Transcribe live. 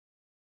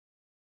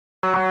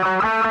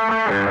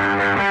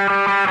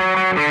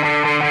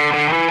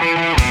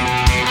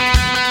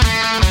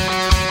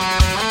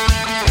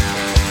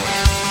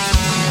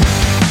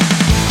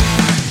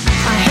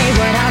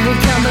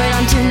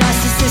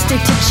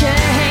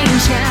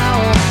change now.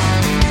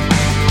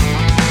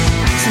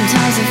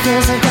 Sometimes it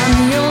feels like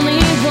I'm the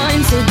only one,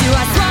 so do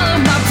I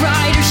swallow my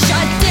pride or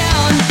shut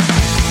down?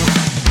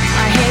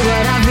 I hate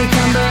what I've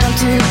become, but I'm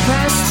too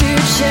depressed to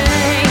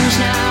change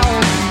now.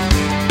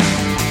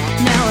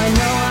 Now I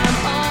know I'm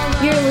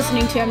all. You're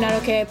listening to I'm Not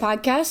Okay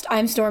podcast.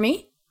 I'm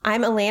Stormy.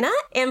 I'm Elena,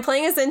 and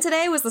playing us in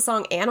today was the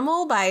song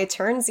Animal by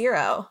Turn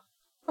Zero.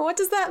 What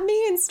does that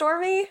mean,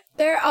 Stormy?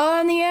 They're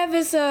on the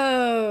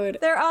episode.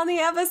 They're on the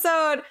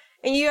episode.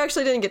 And you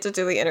actually didn't get to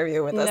do the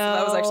interview with us. No.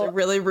 That was actually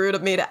really rude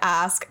of me to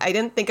ask. I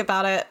didn't think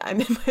about it. I'm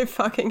in my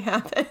fucking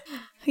habit.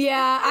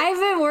 Yeah, I've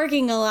been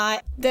working a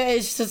lot.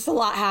 There's just a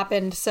lot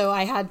happened, so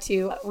I had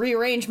to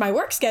rearrange my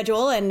work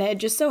schedule, and it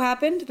just so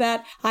happened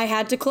that I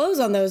had to close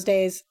on those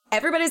days.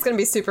 Everybody's going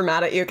to be super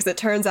mad at you because it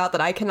turns out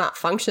that I cannot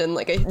function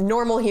like a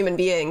normal human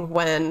being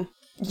when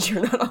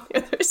you're not on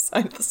the other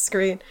side of the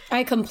screen.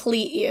 I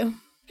complete you.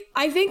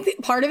 I think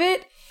that part of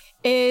it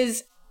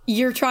is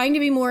you're trying to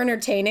be more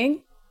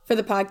entertaining for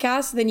the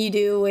podcast than you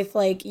do with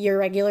like your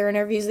regular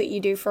interviews that you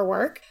do for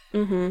work.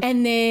 Mm-hmm.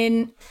 And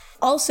then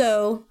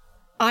also,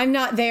 I'm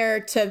not there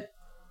to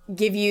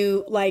give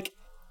you like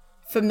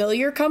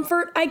familiar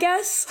comfort, I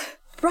guess.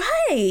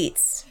 Right.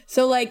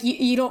 So like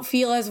you don't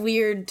feel as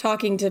weird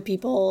talking to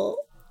people.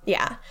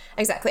 Yeah,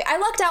 exactly. I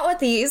lucked out with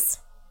these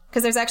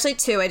because there's actually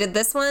two. I did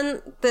this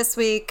one this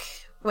week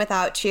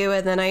without you,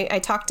 and then I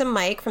talked to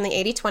Mike from the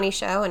 80/20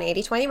 show and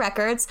 80/20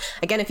 Records.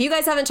 Again, if you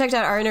guys haven't checked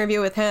out our interview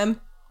with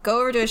him,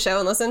 go over to his show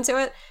and listen to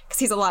it because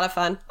he's a lot of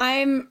fun.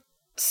 I'm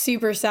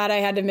super sad I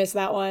had to miss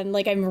that one.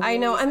 Like I'm really I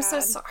know, I'm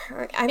sad. so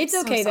sorry. It's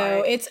okay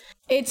though.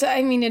 It's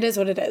I mean, it is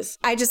what it is.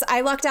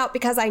 I lucked out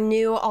because I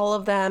knew all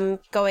of them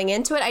going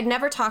into it. I'd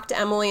never talked to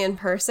Emily in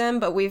person,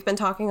 but we've been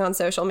talking on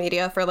social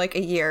media for like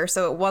a year,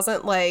 so it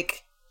wasn't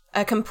like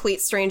a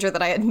complete stranger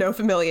that I had no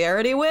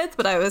familiarity with,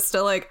 but I was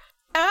still like,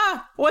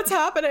 what's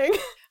happening?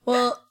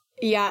 Well,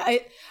 yeah,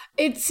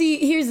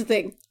 see, here's the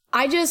thing.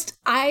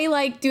 I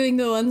like doing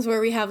the ones where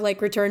we have like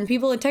return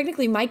people, and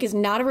technically Mike is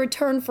not a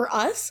return for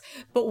us,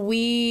 but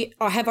we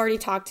have already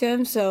talked to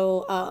him,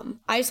 so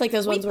I just like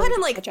those ones where we put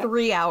in like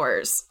 3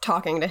 hours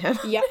talking to him.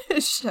 Yep. On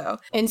his show.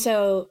 And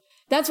so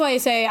that's why I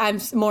say I'm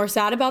more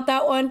sad about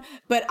that one,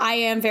 but I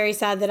am very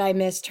sad that I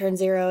missed Turn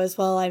Zero as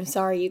well. I'm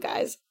sorry, you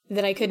guys,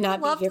 that I could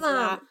not be here for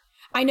that.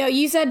 I know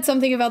you said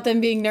something about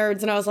them being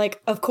nerds, and I was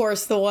like, of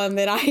course, the one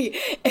that I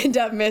end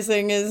up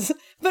missing is...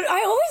 But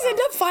I always end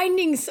up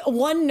finding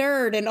one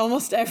nerd in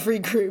almost every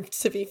group,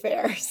 to be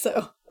fair,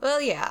 so...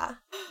 Well, yeah.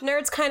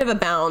 Nerds kind of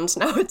abound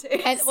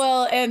nowadays.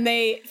 And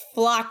they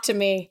flock to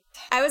me.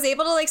 I was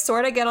able to, like,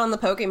 sort of get on the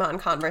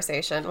Pokemon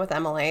conversation with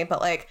Emily, but,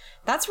 like,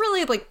 that's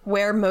really, like,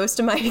 where most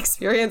of my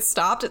experience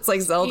stopped. It's, like,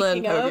 Zelda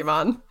and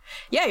Pokemon.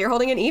 Yeah, you're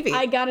holding an Eevee.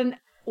 I got an...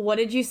 What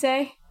did you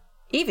say?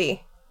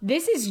 Eevee.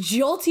 This is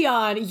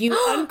Jolteon, you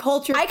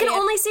uncultured I can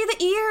only see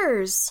the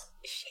ears.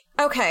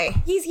 Okay.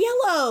 He's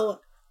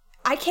yellow.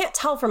 I can't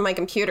tell from my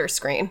computer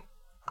screen.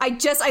 I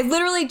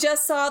literally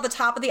just saw the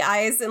top of the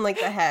eyes and like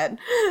the head.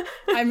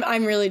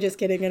 I'm really just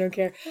kidding. I don't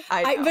care.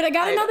 But I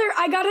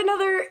got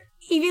another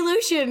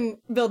Evolution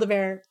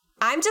Build-A-Bear.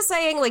 I'm just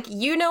saying, like,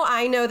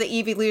 I know the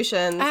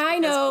Evolutions. I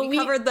know. We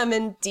covered them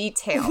in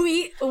detail.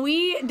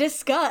 We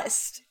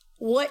discussed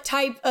what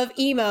type of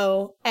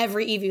emo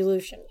every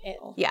Evolution is.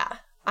 Yeah.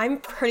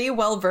 I'm pretty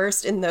well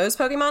versed in those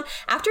Pokemon.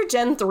 After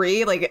Gen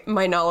 3, like,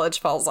 my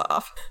knowledge falls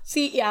off.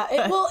 See, yeah.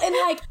 And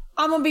like,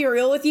 I'm gonna be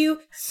real with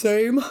you.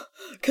 Same.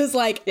 Because,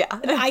 like, yeah.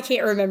 I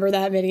can't remember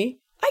that many.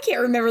 I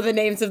can't remember the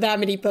names of that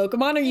many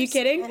Pokemon. Are you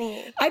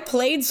kidding? I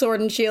played Sword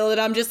and Shield, and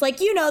I'm just like,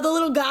 the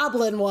little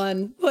goblin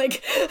one.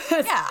 Like,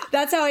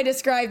 that's how I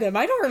describe them.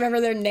 I don't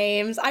remember their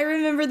names. I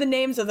remember the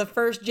names of the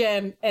first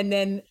gen, and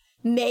then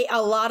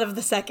a lot of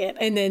the second,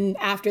 and then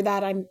after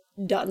that, I'm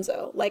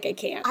donezo. Like, I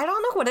can't. I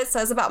don't know what it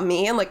says about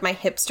me and, like, my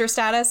hipster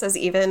status as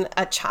even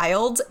a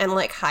child and,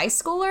 like, high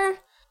schooler,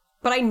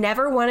 but I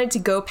never wanted to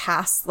go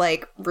past,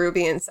 like,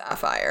 Ruby and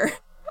Sapphire.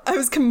 I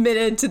was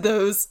committed to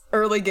those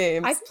early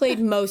games. I've played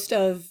most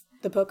of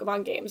the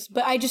Pokemon games,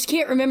 but I just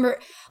can't remember.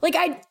 Like,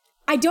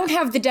 I don't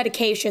have the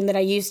dedication that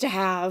I used to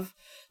have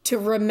to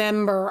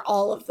remember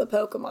all of the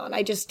Pokemon.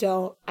 I just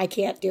don't. I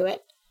can't do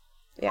it.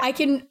 Yeah. I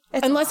can,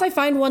 unless I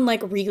find one,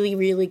 like, really,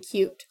 really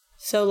cute.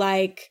 So,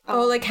 like...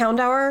 like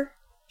Houndour?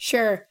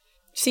 Sure.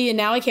 See, and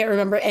now I can't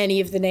remember any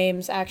of the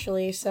names,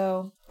 actually,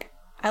 so...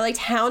 I liked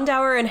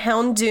Houndour and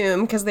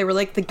Houndoom, because they were,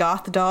 like, the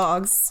goth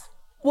dogs.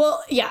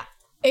 Well, yeah.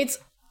 If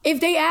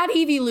they add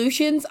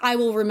Evolutions, I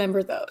will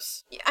remember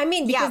those. I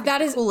mean, because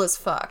that is cool as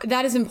fuck.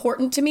 That is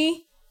important to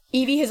me.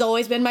 Eevee has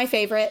always been my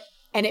favorite,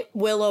 and it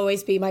will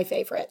always be my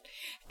favorite.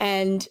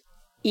 And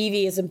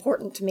Eevee is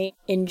important to me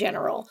in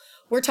general.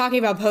 We're talking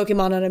about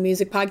Pokemon on a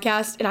music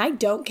podcast, and I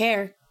don't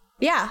care.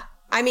 Yeah.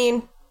 I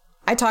mean,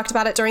 I talked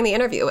about it during the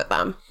interview with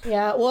them.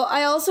 Yeah, well,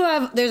 I also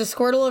have... There's a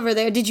Squirtle over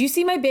there. Did you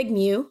see my big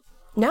Mew?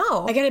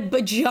 No. I got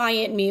a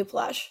giant Mew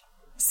plush.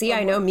 See,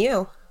 I know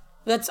Mew.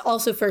 That's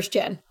also first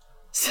gen.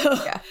 So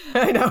yeah,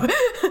 I know.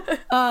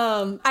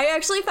 I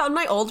actually found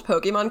my old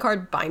Pokemon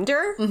card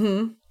binder.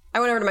 Mm-hmm. I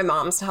went over to my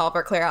mom's to help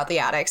her clear out the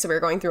attic, so we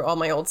were going through all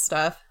my old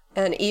stuff.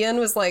 And Ian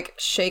was, like,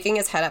 shaking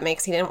his head at me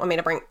because he didn't want me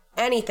to bring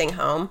anything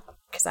home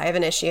because I have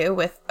an issue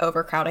with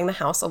overcrowding the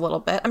house a little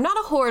bit. I'm not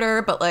a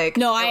hoarder, but, like...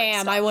 No, I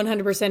am. Stuff. I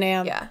 100%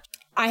 am. Yeah.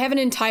 I have an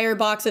entire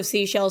box of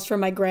seashells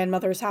from my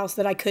grandmother's house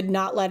that I could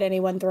not let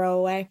anyone throw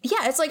away.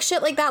 Yeah, it's like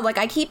shit like that. Like,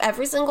 I keep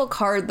every single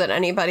card that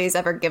anybody's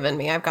ever given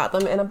me. I've got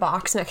them in a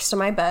box next to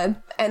my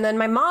bed. And then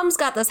my mom's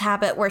got this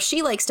habit where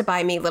she likes to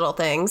buy me little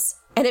things.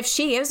 And if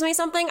she gives me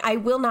something, I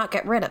will not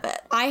get rid of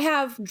it. I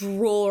have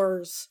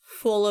drawers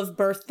full of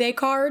birthday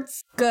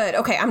cards. Good.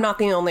 Okay, I'm not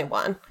the only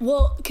one.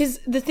 Well, because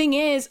the thing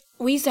is,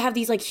 we used to have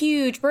these, like,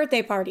 huge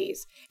birthday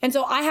parties. And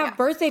so I have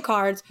birthday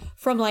cards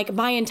from, like,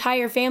 my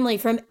entire family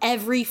from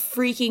every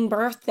freaking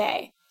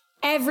birthday.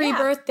 Every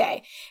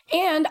birthday.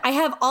 And I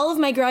have all of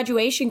my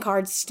graduation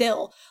cards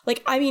still.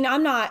 Like, I mean,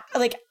 I'm not,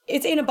 like,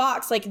 it's in a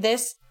box like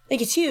this.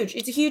 Like, it's huge.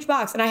 It's a huge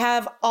box. And I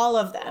have all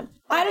of them.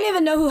 I don't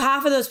even know who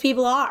half of those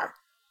people are.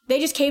 They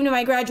just came to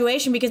my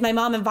graduation because my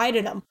mom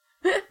invited them.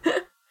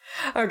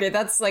 Okay,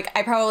 that's like,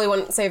 I probably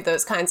wouldn't save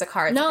those kinds of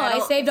cards. No, I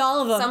saved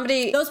all of them.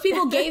 Those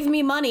people gave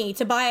me money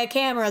to buy a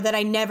camera that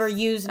I never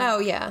used. Oh,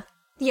 yeah.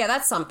 Yeah,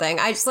 that's something.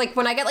 I just, like,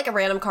 when I get, like, a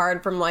random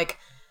card from, like,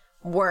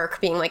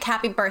 work being like,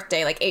 happy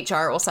birthday, like,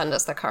 HR will send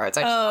us the cards.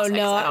 I don't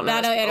care about.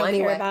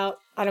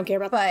 I don't care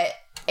about that.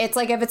 But it's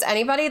like, if it's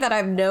anybody that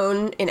I've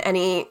known in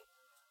any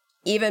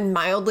even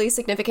mildly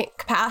significant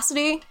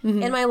capacity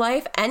in my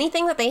life,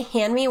 anything that they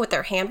hand me with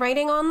their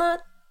handwriting on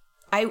that,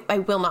 I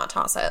will not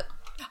toss it.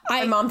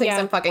 My mom thinks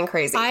I'm fucking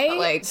crazy.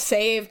 I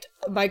saved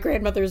my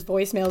grandmother's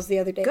voicemails the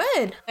other day.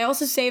 Good. I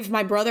also saved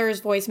my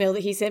brother's voicemail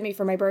that he sent me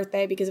for my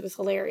birthday because it was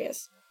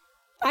hilarious.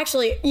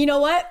 Actually, you know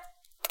what?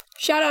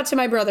 Shout out to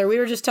my brother. We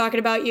were just talking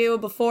about you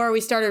before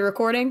we started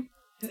recording.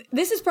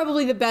 This is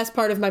probably the best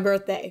part of my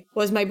birthday,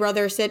 was my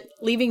brother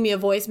leaving me a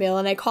voicemail,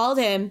 and I called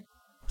him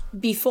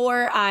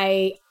before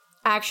I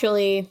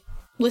actually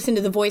listened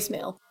to the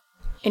voicemail.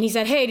 And he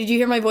said, hey, did you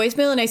hear my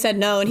voicemail? And I said,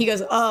 no. And he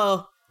goes,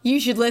 oh, you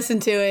should listen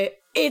to it.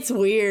 It's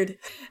weird.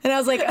 And I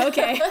was like,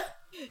 okay.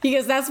 He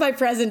goes, that's my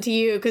present to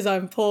you because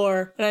I'm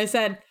poor. And I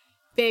said,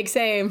 big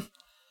same.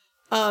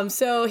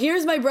 So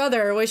here's my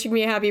brother wishing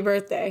me a happy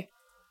birthday.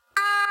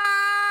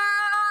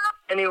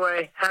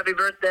 Anyway, happy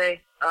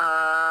birthday.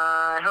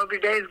 I hope your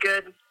day's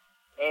good.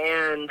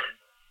 And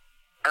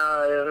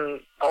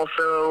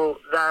also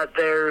that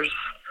there's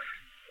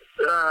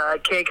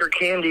cake or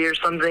candy or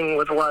something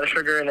with a lot of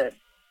sugar in it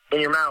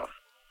in your mouth.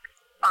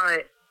 All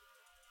right.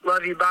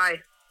 Love you. Bye.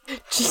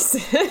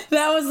 Jesus.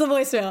 That was the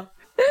voicemail.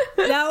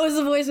 That was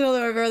the voicemail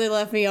that my brother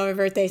left me on my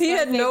birthday. He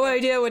had no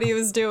idea what he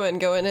was doing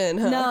going in,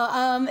 huh?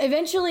 No,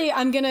 eventually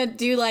I'm gonna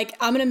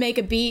I'm gonna make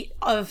a beat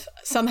of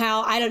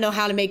somehow, I don't know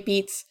how to make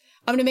beats.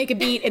 I'm gonna make a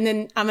beat and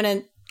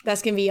then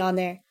that's gonna be on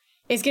there.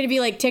 It's gonna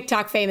be like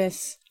TikTok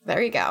famous.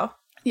 There you go.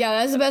 Yeah,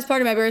 that's the best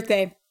part of my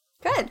birthday.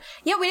 Good.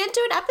 Yeah, we didn't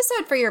do an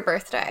episode for your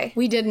birthday.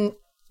 We didn't,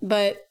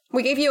 but...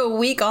 We gave you a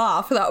week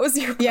off. That was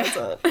your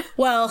present. Yeah.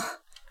 Well,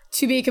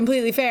 to be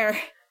completely fair,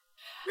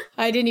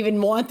 I didn't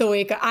even want the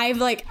week.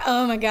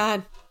 Oh my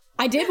God.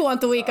 I did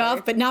want the week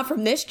off, but not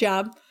from this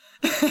job.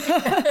 Of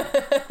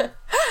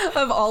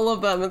all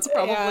of them, it's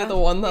probably the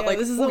one that,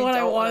 this is the one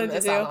I wanted to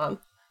do.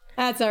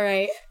 That's all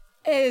right.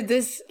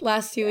 This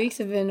last 2 weeks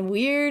have been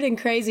weird and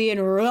crazy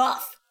and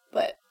rough,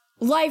 but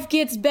life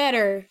gets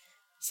better.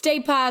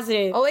 Stay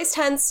positive. Always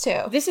tends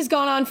to. This has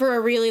gone on for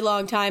a really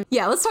long time.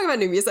 Yeah, let's talk about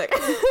new music.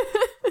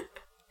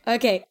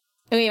 Okay,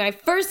 my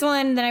first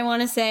one that I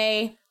want to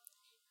say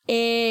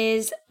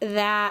is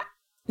that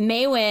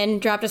Maywin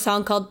dropped a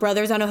song called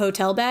Brothers on a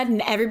Hotel Bed,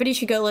 and everybody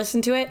should go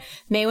listen to it.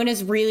 Maywin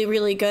is really,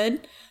 really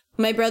good.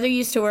 My brother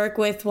used to work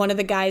with one of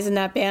the guys in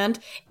that band,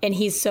 and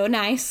he's so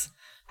nice.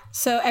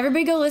 So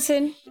everybody go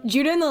listen.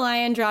 Judah and the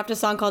Lion dropped a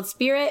song called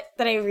Spirit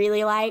that I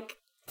really like.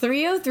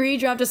 303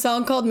 dropped a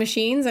song called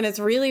Machines, and it's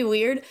really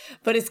weird,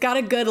 but it's got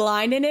a good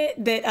line in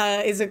it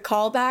that is a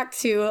callback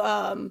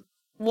to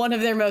one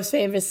of their most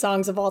famous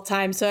songs of all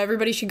time. So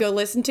everybody should go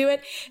listen to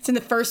it. It's in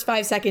the first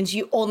 5 seconds.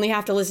 You only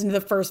have to listen to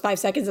the first 5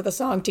 seconds of the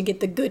song to get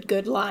the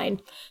good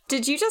line.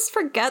 Did you just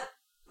forget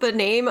the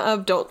name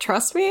of Don't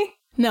Trust Me?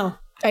 No,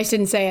 I just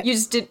didn't say it. You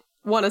just didn't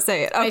want to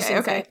say it.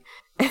 Okay.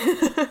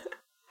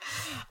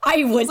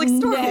 I would like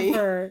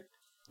never.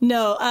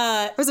 No,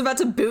 I was about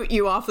to boot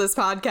you off this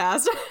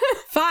podcast.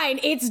 Fine,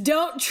 it's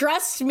Don't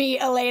Trust Me,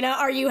 Elena.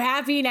 Are you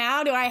happy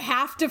now? Do I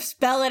have to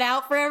spell it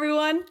out for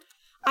everyone?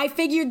 I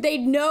figured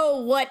they'd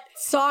know what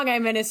song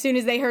I'm in as soon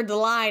as they heard the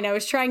line. I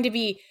was trying to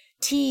be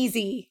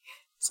teasy.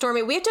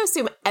 Stormy, we have to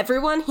assume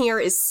everyone here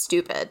is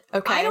stupid,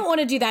 okay? I don't want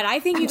to do that. I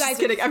think you guys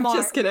are smart. I'm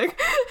just kidding.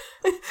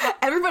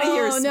 Everybody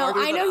here is smarter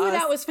than I know who us.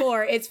 that was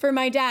for. It's for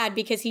my dad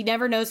because he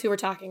never knows who we're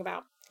talking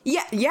about.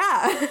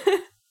 Yeah.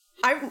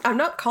 I'm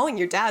not calling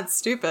your dad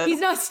stupid. He's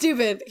not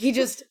stupid. He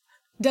just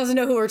doesn't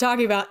know who we're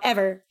talking about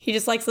ever. He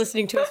just likes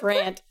listening to us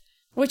rant.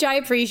 Which I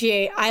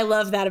appreciate. I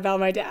love that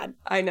about my dad.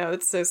 I know,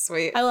 it's so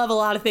sweet. I love a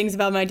lot of things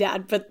about my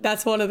dad, but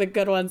that's one of the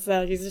good ones,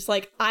 though. He's just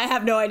like, I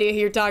have no idea who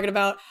you're talking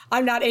about.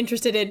 I'm not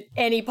interested in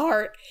any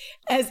part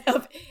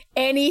of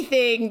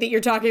anything that you're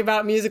talking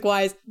about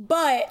music-wise,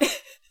 but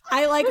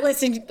I like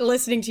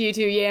listening to you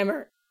two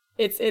yammer.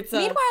 It's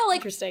Meanwhile, like,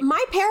 interesting.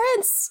 my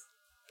parents,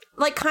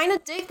 like, kind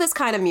of dig this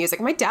kind of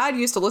music. My dad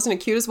used to listen to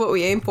Cute Is What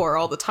We Aim For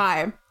all the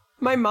time.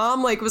 My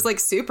mom, like, was, like,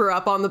 super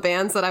up on the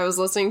bands that I was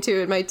listening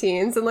to in my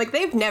teens, and, like,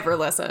 they've never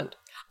listened.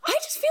 I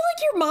just feel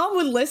like your mom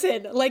would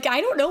listen. Like,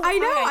 I don't know why. I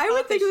know. I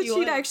would think that she'd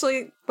would.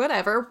 actually,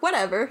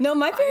 whatever. No,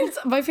 my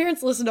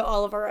parents listen to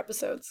all of our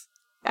episodes.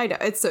 I know.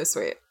 It's so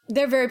sweet.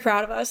 They're very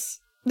proud of us.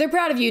 They're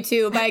proud of you,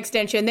 too, by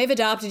extension. They've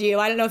adopted you.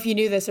 I don't know if you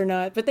knew this or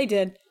not, but they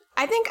did.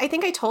 I think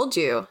I told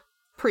you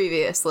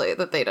previously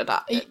that they'd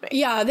adopted me.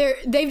 Yeah,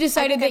 they've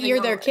decided that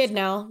you're their kid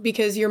now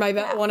because you're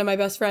one of my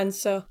best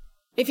friends, so...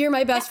 If you're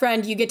my best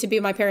friend, you get to be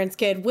my parents'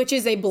 kid, which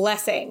is a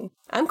blessing.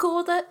 I'm cool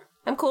with it.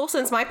 I'm cool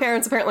since my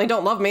parents apparently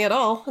don't love me at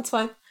all. It's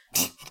fine.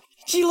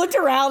 She looked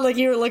around like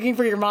you were looking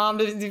for your mom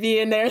to be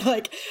in there.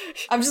 Like,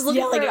 I'm just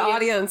looking for an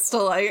audience to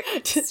like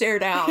stare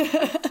down.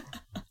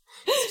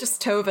 It's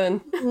just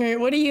Tobin. Right,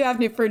 what do you have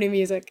for new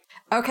music?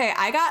 Okay,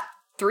 I got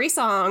 3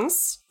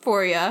 songs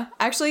for you.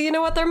 Actually, you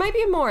know what? There might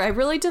be more. I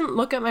really didn't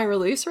look at my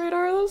release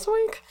radar this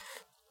week.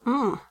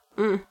 Yeah,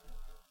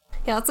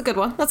 that's a good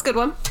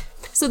one.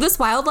 So this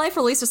Wildlife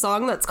released a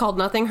song that's called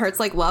Nothing Hurts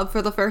Like Love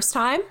for the first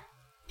time.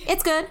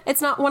 It's good.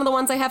 It's not one of the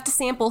ones I have to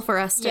sample for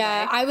us today.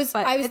 Yeah, I was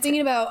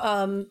thinking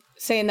about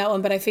saying that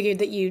one, but I figured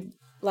that you'd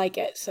like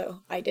it,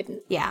 so I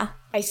didn't. Yeah.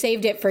 I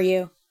saved it for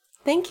you.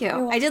 Thank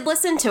you. I did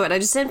listen to it. I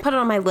just didn't put it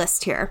on my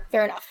list here.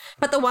 Fair enough.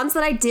 But the ones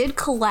that I did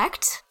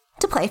collect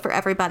to play for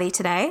everybody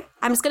today,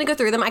 I'm just going to go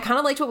through them. I kind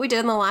of liked what we did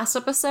in the last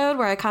episode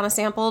where I kind of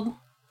sampled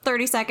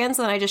 30 seconds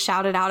and then I just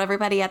shouted out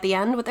everybody at the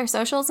end with their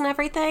socials and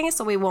everything,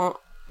 so we won't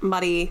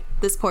muddy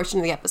this portion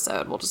of the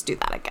episode. We'll just do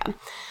that again.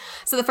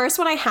 So the first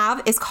one I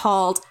have is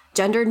called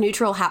Gender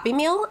Neutral Happy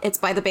Meal. It's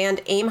by the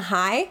band Aim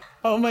High.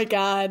 Oh my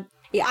god.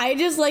 Yeah, I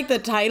just like the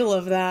title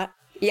of that.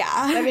 Yeah.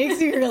 That makes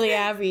me really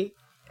happy.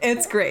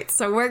 It's great.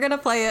 So we're going to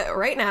play it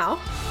right now.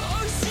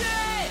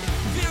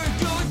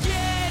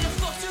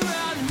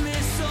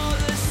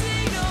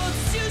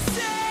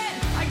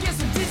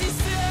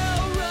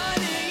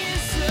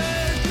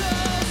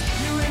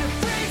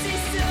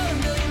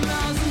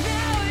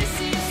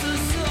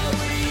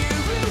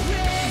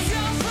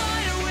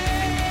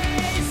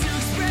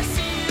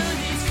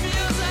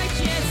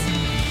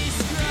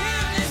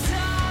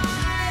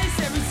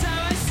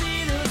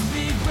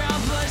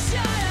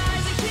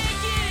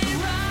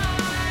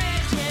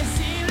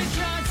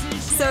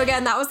 So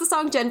again, that was the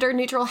song Gender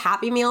Neutral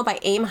Happy Meal by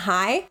Aim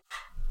High.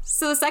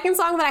 So the second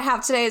song that I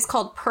have today is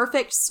called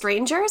Perfect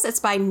Strangers. It's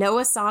by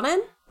Noah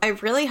Sonnen. I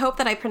really hope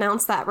that I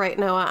pronounced that right,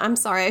 Noah. I'm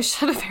sorry, I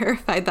should have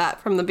verified that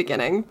from the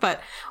beginning,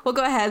 but we'll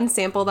go ahead and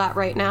sample that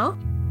right now.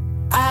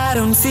 I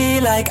don't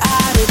feel like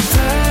I did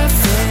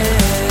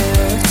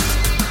perfect,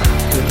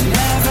 but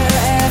never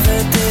ever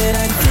did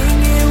I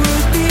think it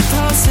would be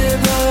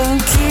possible.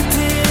 Keep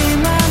it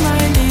in my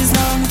mind as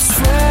long as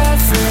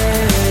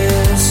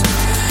reference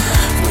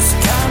was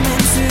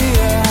coming to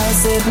your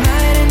house at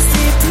night and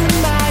sleeping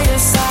by your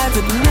side,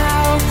 but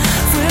now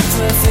we're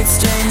perfect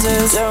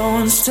strangers.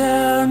 Don't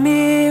tell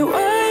me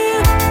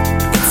why.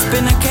 It's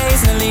been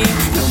occasionally,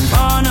 no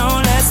more,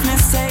 no less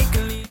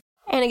mistakenly.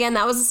 And again,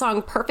 that was the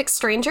song Perfect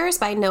Strangers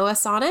by Noah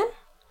Sonnen.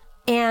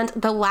 And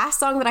the last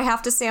song that I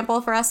have to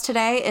sample for us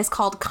today is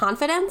called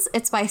Confidence.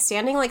 It's by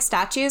Standing Like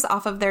Statues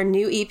off of their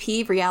new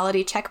EP,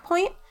 Reality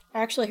Checkpoint.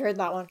 I actually heard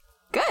that one.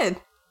 Good.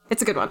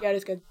 It's a good one. Yeah, it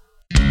is good.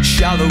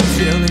 Shallow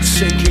feelings,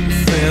 sinking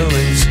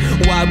feelings.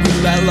 Why we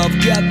let love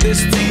get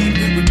this deep?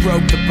 We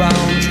broke the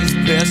boundaries,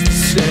 past the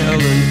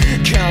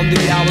ceiling. Count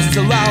the hours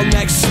till our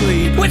next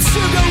sleep. We're to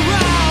go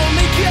round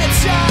and get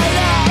tired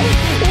out.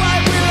 Why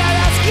we let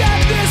us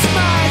get this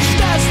much?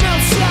 There's no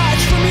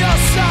touch from your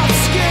soft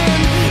skin.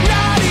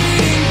 Not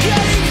eating,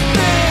 getting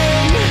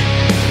thin.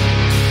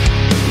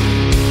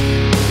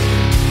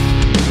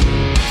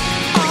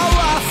 All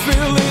I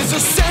feel is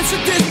a sense of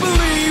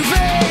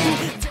disbelieving.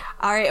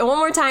 All right, and one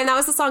more time. That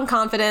was the song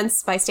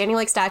Confidence by Standing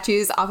Like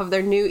Statues off of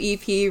their new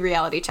EP,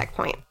 Reality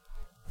Checkpoint.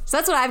 So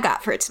that's what I've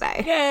got for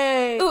today.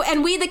 Yay! Ooh,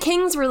 and We the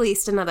Kings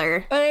released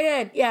another they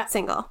did. Yeah.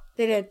 single.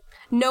 They did.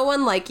 No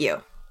One Like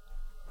You.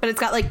 But it's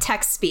got like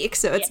text speak,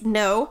 so it's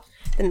no,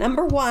 the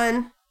number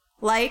 1,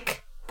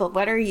 like the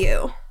letter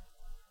U.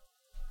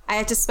 I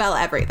had to spell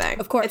everything.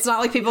 Of course. It's not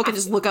like people can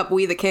just look up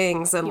We the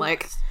Kings and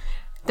like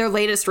their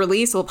latest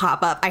release will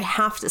pop up. I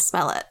have to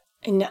spell it.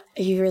 No,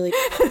 you really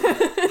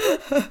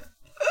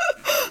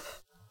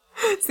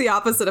It's the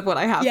opposite of what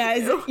I have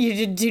to do.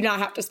 You do not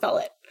have to spell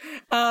it.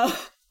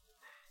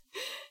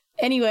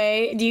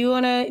 Anyway, do you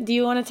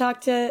wanna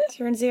talk to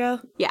Zero?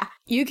 Yeah.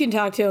 You can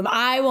talk to him.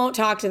 I won't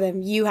talk to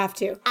them. You have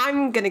to.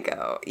 I'm gonna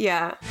go.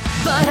 Yeah.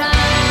 But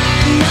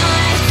I'm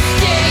not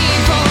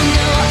stable,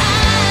 no,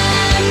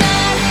 I'm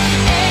not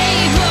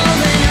able,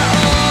 and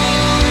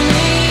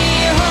only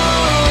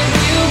hold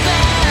you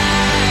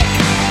back.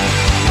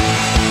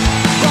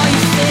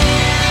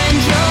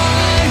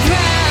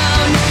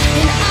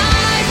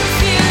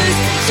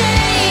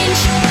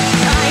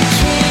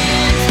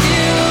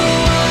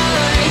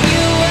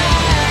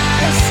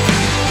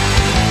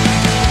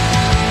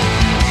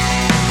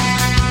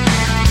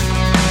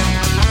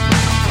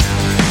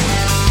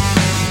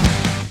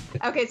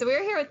 Okay, so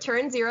we're here with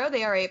Turn Zero.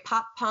 They are a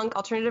pop-punk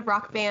alternative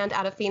rock band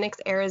out of Phoenix,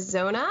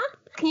 Arizona.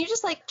 Can you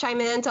just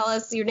chime in, tell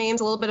us your names,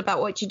 a little bit about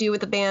what you do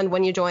with the band,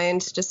 when you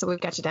joined, just so we've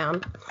got you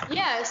down?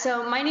 Yeah,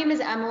 so my name is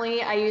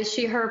Emily. I use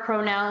she, her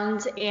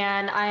pronouns,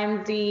 and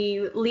I'm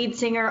the lead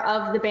singer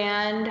of the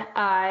band.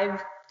 I'm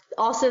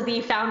also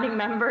the founding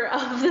member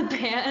of the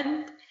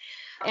band.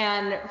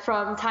 And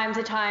from time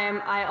to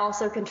time, I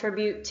also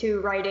contribute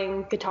to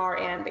writing guitar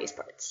and bass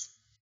parts.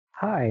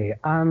 Hi,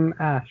 I'm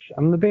Ash.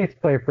 I'm the bass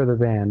player for the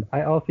band.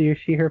 I also use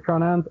she, her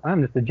pronouns.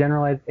 I'm just a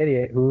generalized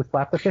idiot who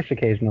slaps a fish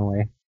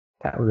occasionally.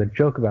 That was a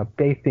joke about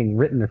bass being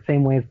written the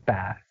same way as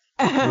bass.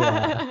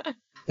 Yeah.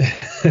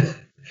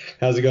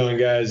 How's it going,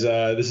 guys?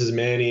 This is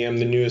Manny. I'm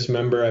the newest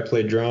member. I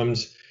play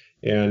drums,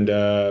 and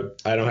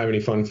I don't have any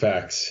fun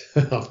facts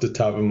off the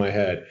top of my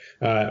head.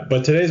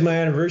 But today's my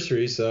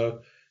anniversary,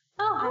 so...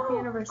 Oh, happy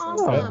anniversary.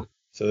 Awesome.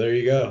 So there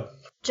you go.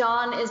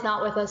 John is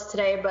not with us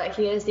today, but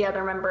he is the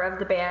other member of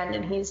the band,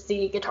 and he's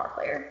the guitar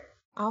player.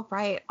 All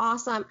right,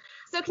 awesome.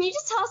 So can you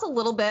just tell us a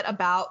little bit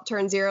about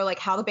Turn Zero,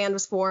 how the band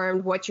was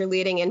formed, what your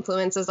leading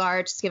influences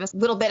are? Just give us a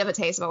little bit of a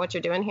taste about what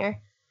you're doing here.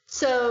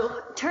 So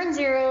Turn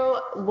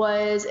Zero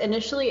was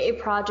initially a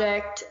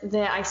project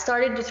that I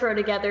started to throw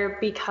together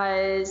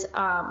because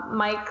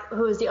Mike,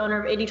 who is the owner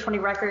of 8020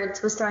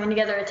 Records, was throwing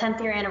together a 10th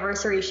year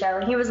anniversary show.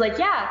 And he was like,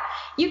 yeah,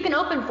 you can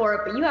open for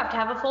it, but you have to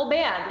have a full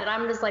band. And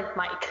I'm just like,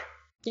 Mike,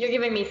 you're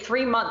giving me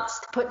 3 months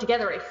to put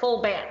together a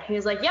full band. He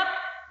was like, yep,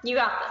 you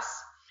got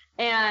this.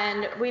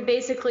 And we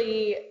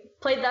basically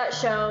played that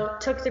show,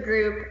 took the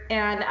group,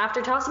 and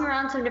after tossing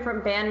around some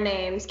different band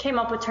names, came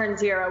up with Turn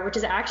Zero, which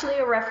is actually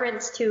a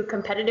reference to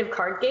competitive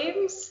card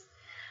games.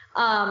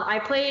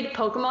 I played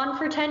Pokemon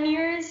for 10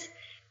 years,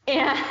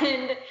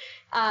 and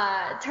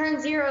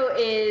Turn Zero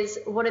is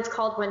what it's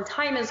called when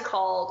time is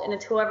called, and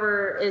it's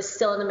whoever is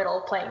still in the middle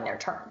of playing their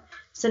turn.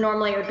 So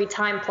normally it would be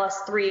time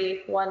plus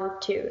 3, 1,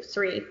 2,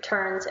 3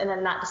 turns, and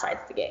then that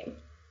decides the game.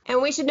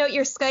 And we should note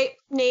your Skype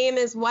name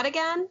is what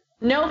again?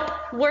 Nope,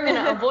 we're going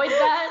to avoid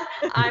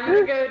that. I'm going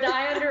to go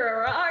die under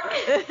a rock.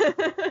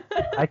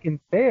 I can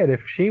say it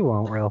if she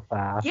won't real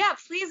fast. Yeah,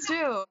 please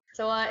do.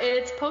 So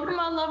it's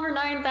Pokemon Lover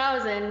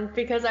 9000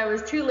 because I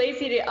was too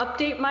lazy to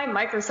update my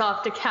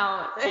Microsoft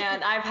account,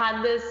 and I've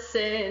had this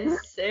since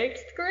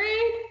 6th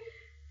grade.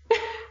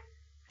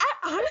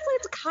 Honestly,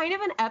 it's kind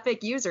of an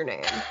epic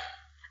username.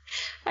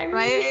 I mean,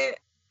 right?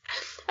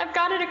 I've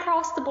got it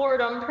across the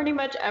board on pretty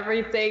much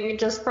everything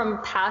just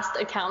from past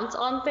accounts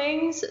on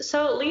things,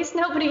 so at least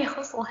nobody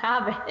else will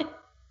have it.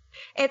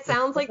 It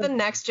sounds like the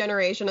next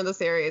generation of the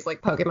series,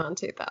 like Pokemon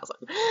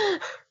 2000.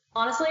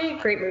 Honestly,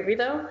 great movie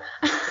though.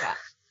 Yeah.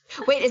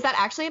 Wait, is that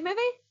actually a movie?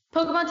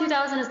 Pokemon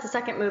 2000 is the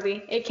second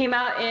movie. It came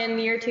out in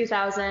the year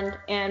 2000,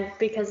 and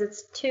because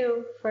it's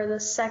 2 for the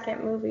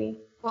second movie.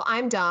 Well,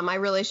 I'm dumb. I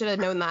really should have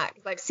known that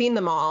because I've seen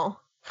them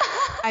all.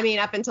 I mean,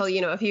 up until,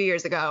 a few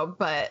years ago,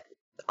 but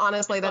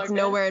honestly, that's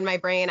nowhere in my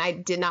brain. I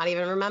did not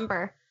even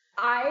remember.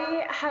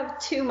 I have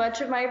too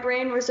much of my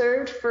brain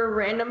reserved for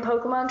random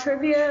Pokemon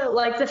trivia,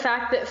 like the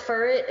fact that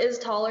Furret is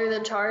taller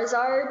than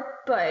Charizard,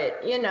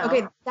 but,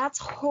 Okay, that's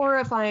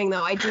horrifying,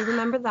 though. I do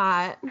remember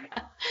that.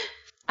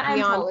 I'm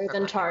taller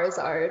than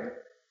Charizard.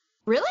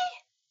 Really?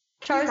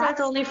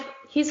 Charizard's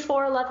he's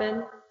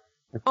 4'11".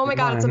 Oh my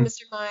god, it's a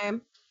Mr.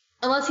 Mime.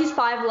 Unless he's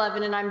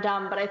 5'11" and I'm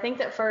dumb, but I think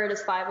that Furret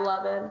is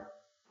 5'11".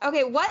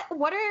 Okay,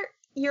 what are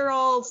your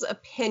all's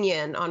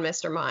opinion on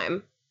Mr.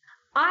 Mime?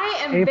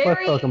 I am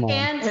very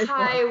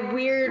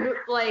anti-weird,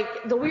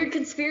 the weird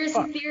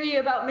conspiracy theory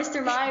about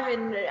Mr. Mime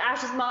and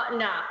Ash's mom.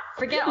 Nah,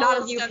 forget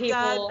all of you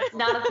people.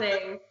 Not a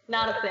thing.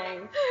 Not a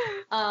thing.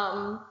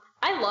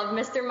 I love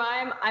Mr.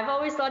 Mime. I've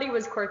always thought he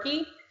was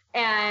quirky,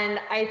 and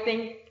I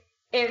think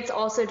it's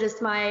also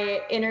just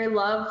my inner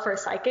love for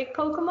psychic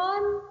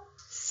Pokemon.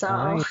 So.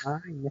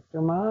 Mr.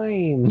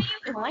 Mime.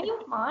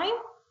 Mime.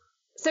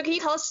 So can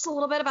you tell us just a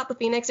little bit about the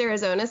Phoenix,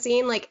 Arizona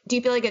scene? Do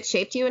you feel like it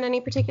shaped you in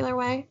any particular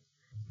way?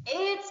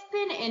 It's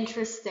been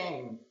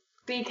interesting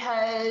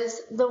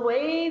because the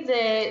way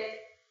that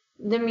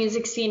the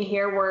music scene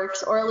here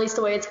works, or at least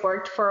the way it's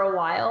worked for a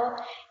while,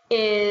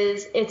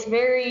 is it's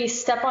very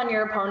step on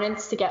your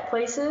opponents to get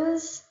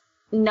places,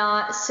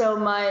 not so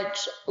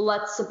much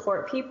let's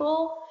support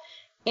people.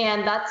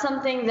 And that's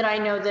something that I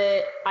know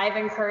that I've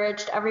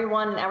encouraged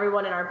everyone, and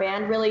everyone in our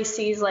band really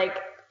sees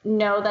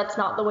no, that's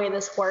not the way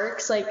this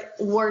works. We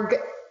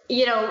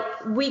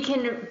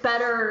can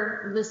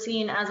better the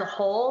scene as a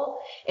whole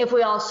if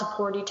we all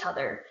support each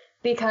other.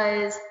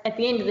 Because at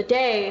the end of the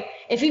day,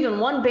 if even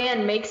one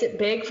band makes it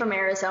big from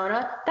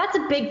Arizona, that's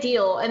a big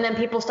deal. And then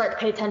people start to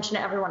pay attention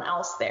to everyone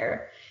else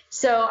there.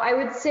 So I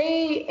would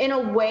say, in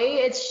a way,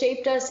 it's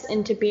shaped us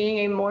into being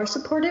a more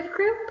supportive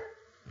group.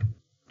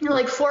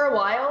 For a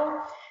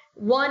while,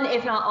 one,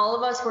 if not all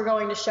of us, were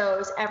going to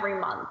shows every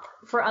month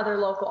for other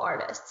local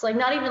artists.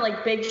 Not even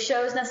big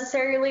shows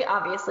necessarily.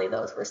 Obviously,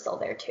 those were still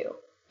there too.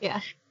 Yeah.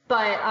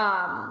 But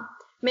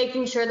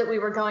making sure that we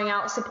were going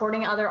out,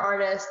 supporting other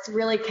artists,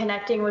 really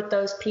connecting with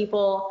those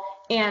people,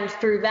 And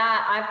through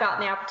that, I've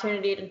gotten the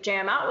opportunity to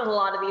jam out with a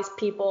lot of these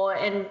people.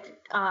 And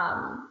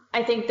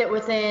I think that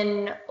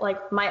within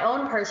like my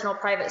own personal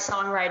private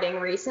songwriting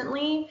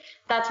recently,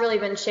 that's really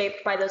been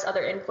shaped by those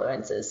other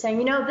influences, saying,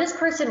 you know, this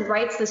person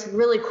writes this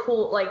really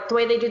cool, like the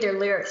way they do their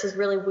lyrics is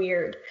really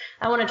weird.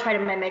 I want to try to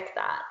mimic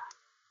that.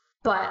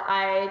 But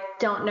I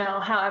don't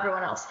know how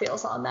everyone else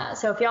feels on that.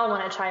 So if y'all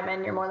want to chime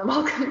in, you're more than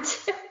welcome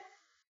to.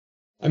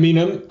 I mean,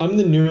 I'm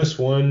the newest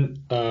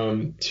one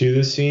to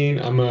the scene.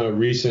 I'm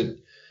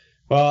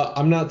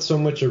not so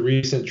much a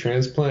recent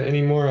transplant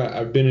anymore.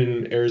 I've been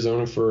in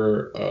Arizona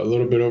for a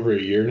little bit over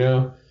a year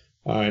now.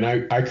 And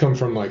I come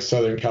from like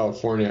Southern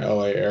California,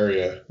 LA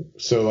area.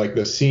 So like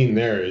the scene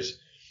there is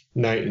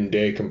night and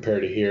day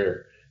compared to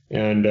here.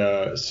 And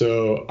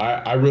so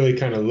I really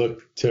kind of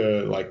look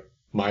to like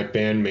my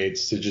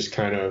bandmates to just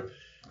kind of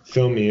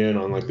fill me in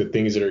on like the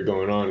things that are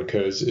going on.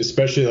 Because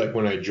especially like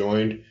when I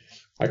joined,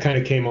 I kind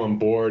of came on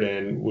board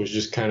and was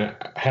just kind of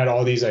had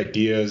all these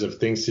ideas of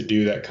things to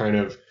do that kind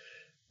of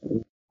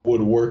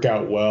would work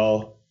out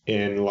well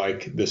in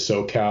like the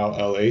SoCal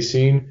LA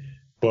scene,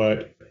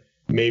 but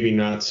maybe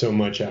not so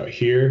much out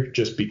here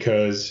just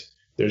because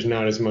there's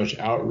not as much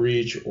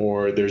outreach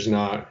or there's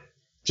not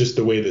just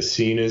the way the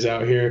scene is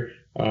out here.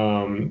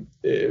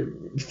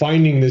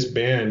 Finding this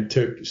band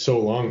took so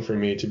long for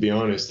me, to be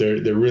honest.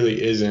 There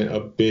really isn't a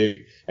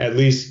big, at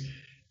least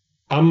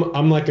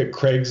I'm like a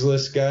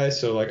Craigslist guy.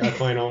 So like I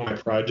find all my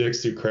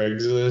projects through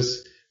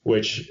Craigslist,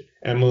 which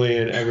Emily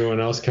and everyone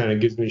else kind of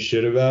gives me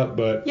shit about,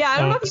 but yeah, I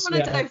don't know if you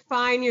want to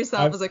define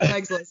yourself as a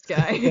Craigslist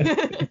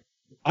guy.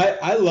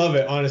 I love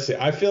it, honestly.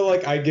 I feel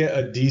like I get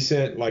a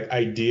decent like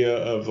idea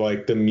of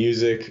like the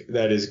music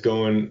that is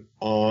going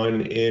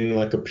on in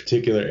like a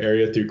particular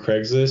area through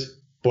Craigslist,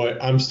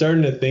 but I'm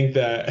starting to think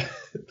that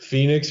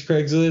Phoenix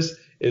Craigslist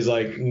is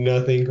like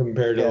nothing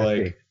compared to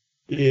like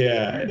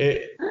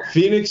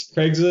Phoenix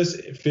Craigslist,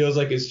 it feels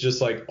like it's just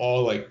like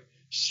all like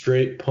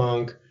straight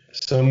punk,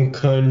 some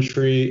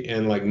country,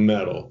 and like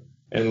metal,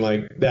 and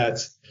like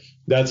that's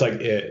like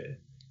it.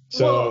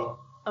 So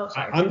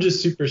I'm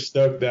just super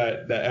stoked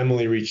that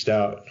Emily reached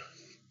out.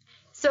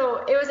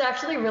 So it was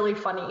actually really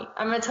funny.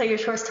 I'm gonna tell you a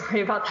short story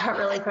about that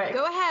really quick.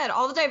 Go ahead.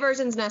 All the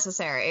diversions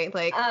necessary.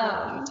 Like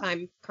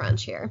time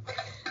crunch here.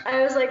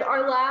 I was like,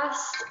 our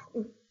last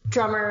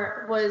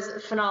drummer was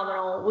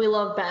phenomenal. We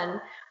love Ben.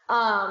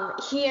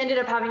 He ended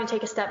up having to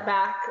take a step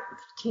back.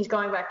 He's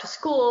going back to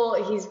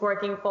school. He's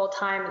working full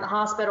time in the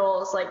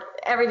hospitals. Like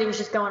everything's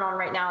just going on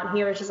right now. And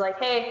he was just like,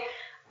 hey,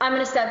 I'm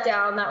going to step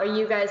down. That way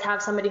you guys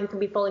have somebody who can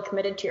be fully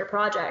committed to your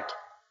project.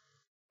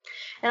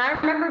 And I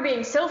remember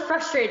being so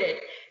frustrated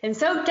and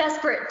so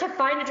desperate to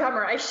find a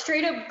drummer. I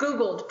straight up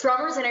Googled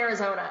drummers in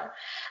Arizona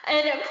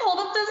and it pulled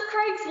up this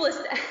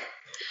Craigslist.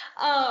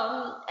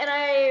 And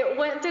I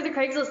went through the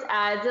Craigslist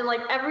ads, and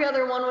like every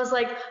other one was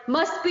like,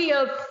 must be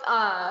a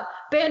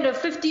band of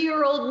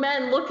 50-year-old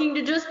men looking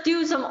to just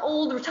do some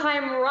old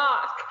time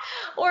rock,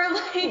 or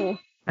like things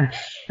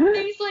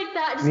like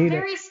that, just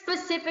very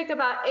specific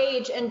about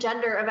age and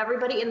gender of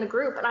everybody in the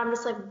group. And I'm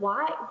just like,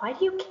 why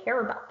do you care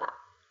about that?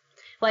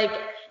 Like,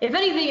 if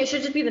anything, it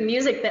should just be the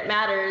music that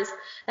matters.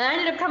 And I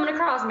ended up coming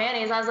across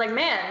Manny's. I was like,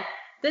 man,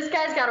 this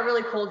guy's got a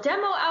really cool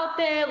demo out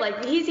there.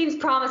 Like, he seems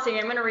promising.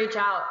 I'm going to reach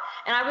out.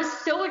 And I was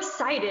so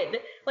excited.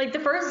 Like, the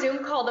first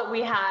Zoom call that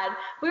we had,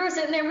 we were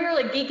sitting there, we were,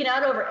 like, geeking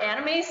out over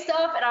anime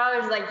stuff. And I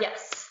was like,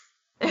 yes.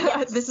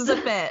 This is a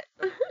fit.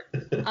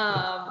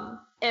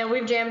 And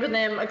we've jammed with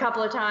him a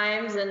couple of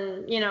times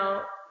and, you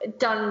know,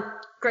 done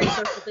great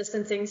social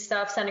distancing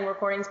stuff, sending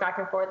recordings back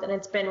and forth. And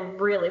it's been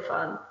really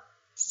fun.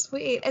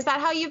 Sweet. Is that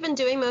how you've been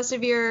doing most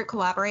of your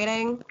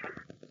collaborating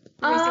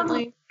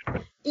recently?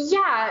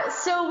 Yeah,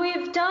 so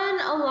we've done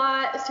a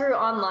lot through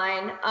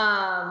online.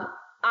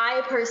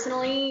 I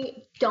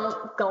personally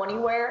don't go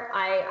anywhere.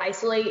 I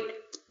isolate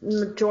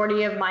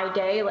majority of my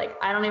day. Like,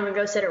 I don't even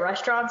go sit at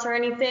restaurants or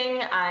anything.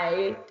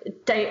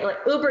 Like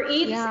Uber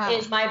Eats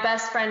is my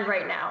best friend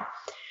right now.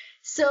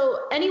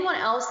 So anyone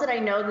else that I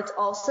know that's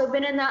also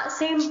been in that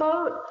same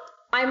boat,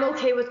 I'm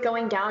okay with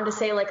going down to,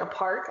 say, like a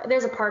park.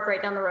 There's a park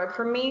right down the road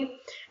from me.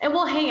 And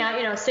we'll hang out,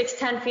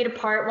 6-10 feet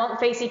apart, won't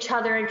face each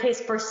other in case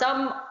for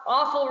some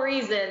awful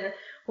reason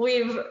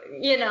we've,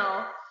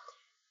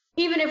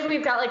 even if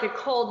we've got like a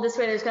cold, this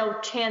way there's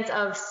no chance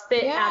of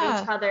spit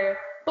at each other.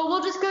 But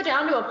we'll just go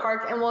down to a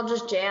park and we'll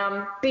just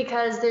jam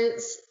because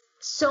there's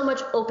so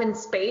much open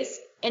space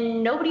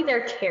and nobody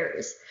there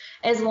cares.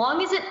 As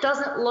long as it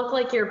doesn't look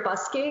like you're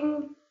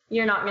busking,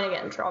 you're not going to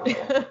get in trouble.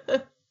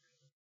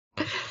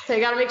 So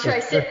you got to make sure I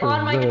sit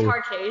on my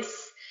guitar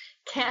case.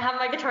 Can't have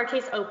my guitar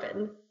case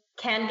open.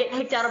 Can get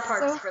kicked out of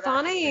parks for that.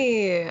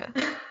 Funny.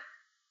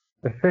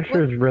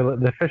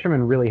 The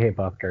fishermen really hate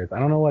buskers. I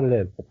don't know what it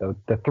is, but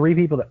the three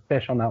people that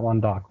fish on that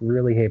one dock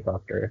really hate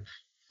buskers.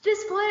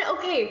 This one,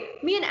 okay,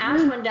 me and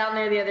Ash went down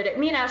there the other day.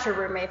 Me and Ash are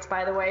roommates,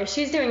 by the way.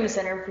 She's doing this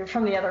interview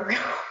from the other room.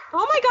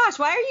 Oh my gosh,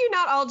 why are you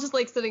not all just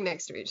like sitting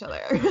next to each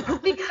other?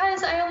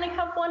 Because I only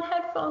have one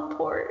headphone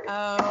port.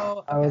 Oh,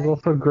 okay. I was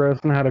also gross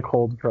and had a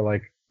cold for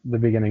like the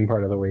beginning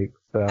part of the week.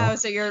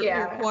 So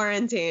you're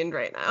quarantined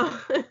right now.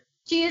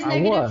 She is I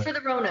negative was. for the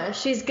Rona.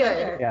 She's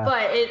good, Yeah.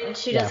 but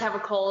she does Yeah. have a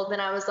cold,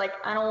 and I was like,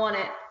 I don't want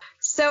it.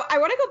 So I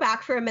want to go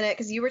back for a minute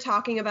because you were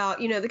talking about,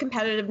 the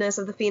competitiveness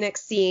of the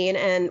Phoenix scene,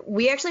 and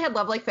we actually had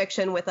Love Like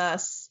Fiction with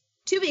us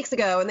 2 weeks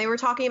ago, and they were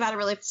talking about a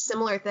really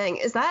similar thing.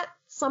 Is that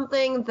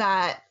something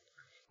that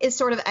is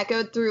sort of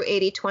echoed through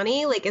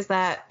 80/20? Like, is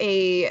that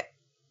a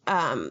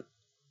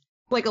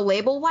like a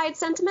label-wide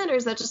sentiment, or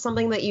is that just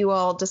something that you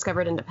all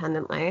discovered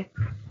independently?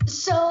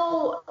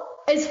 So,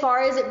 as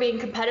far as it being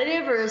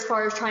competitive, or as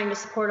far as trying to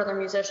support other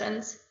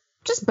musicians?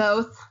 Just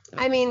both.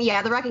 I mean,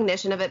 yeah, the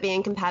recognition of it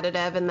being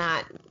competitive and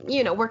that,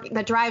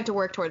 that drive to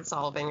work towards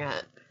solving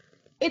it.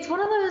 It's one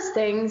of those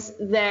things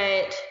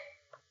that,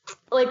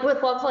 like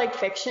with Love Like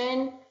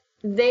Fiction,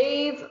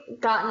 they've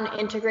gotten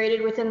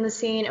integrated within the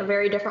scene a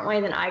very different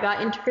way than I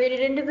got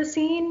integrated into the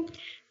scene.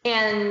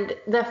 And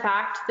the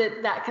fact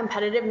that that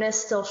competitiveness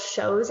still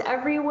shows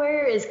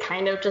everywhere is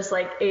kind of just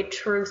like a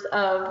truth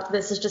of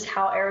this is just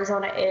how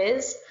Arizona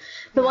is.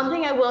 The one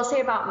thing I will say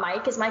about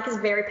Mike is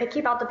very picky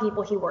about the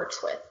people he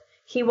works with.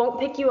 He won't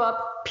pick you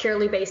up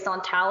purely based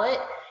on talent.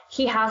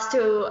 He has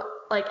to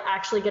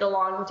actually get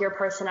along with your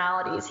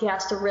personalities. He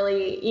has to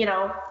really,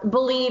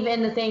 believe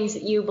in the things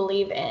that you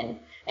believe in,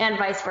 and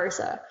vice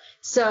versa.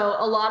 So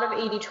a lot of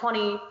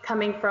 80/20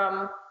 coming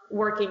from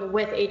working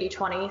with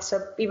 80/20.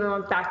 So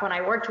even back when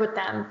I worked with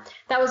them,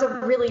 that was a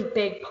really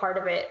big part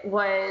of it.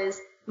 Was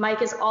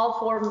Mike is all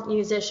for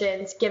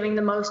musicians, giving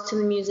the most to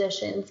the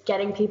musicians,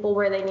 getting people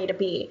where they need to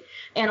be,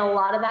 and a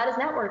lot of that is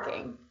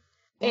networking.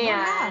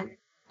 And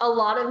a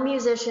lot of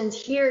musicians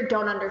here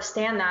don't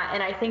understand that,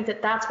 and I think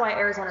that that's why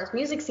Arizona's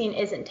music scene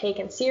isn't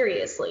taken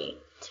seriously,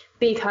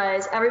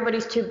 because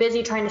everybody's too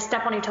busy trying to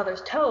step on each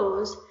other's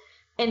toes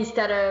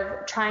instead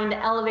of trying to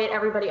elevate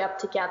everybody up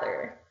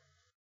together.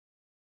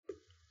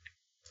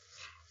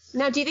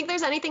 Now, do you think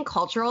there's anything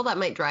cultural that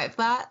might drive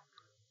that?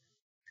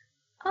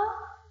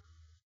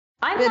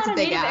 I'm That's not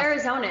a a big native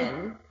ask.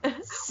 Arizonan.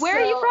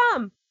 Where are you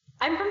from?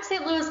 I'm from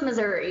St. Louis,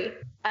 Missouri.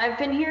 I've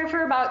been here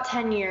for about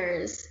 10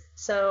 years,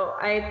 so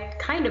I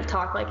kind of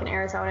talk like an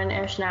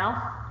Arizonan-ish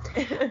now.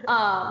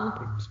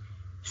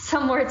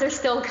 Some words are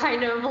still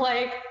kind of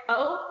like,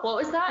 oh, what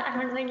was that?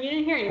 I don't think you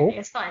didn't hear anything. Oh.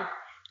 It's fine.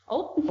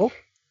 Oh.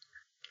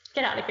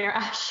 Get out of here,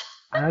 Ash.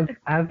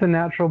 As the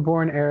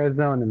natural-born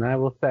Arizonan, I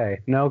will say,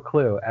 no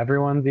clue.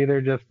 Everyone's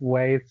either just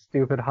way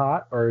stupid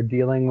hot or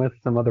dealing with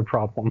some other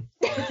problem.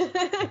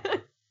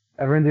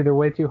 Everyone's either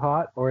way too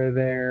hot or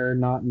they're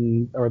not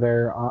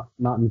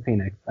in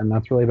Phoenix, and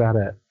that's really about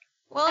it.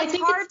 Well, I it's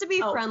think hard it's- to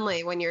be oh.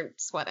 friendly when you're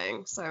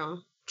sweating, so.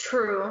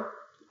 True.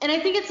 And I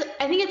think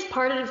it's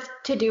part of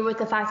to do with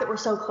the fact that we're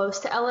so close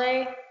to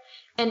LA,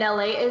 and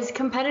LA is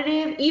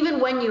competitive, even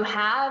when you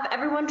have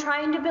everyone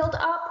trying to build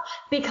up,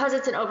 because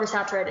it's an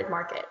oversaturated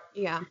market.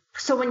 Yeah.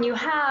 So when you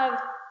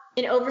have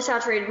an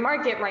oversaturated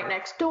market right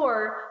next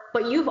door,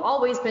 but you've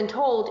always been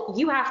told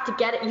you have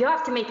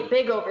to make it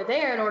big over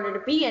there in order to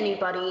be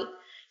anybody.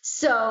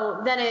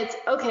 So then it's,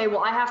 okay,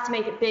 well, I have to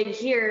make it big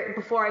here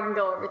before I can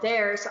go over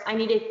there. So I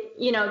need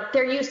to,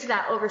 they're used to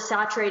that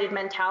oversaturated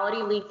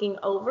mentality leaking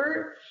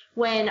over,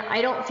 when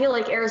I don't feel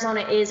like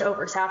Arizona is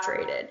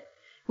oversaturated.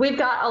 We've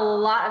got a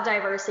lot of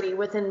diversity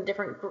within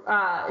different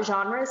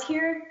genres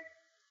here.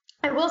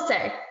 I will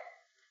say,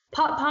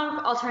 pop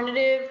punk,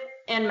 alternative,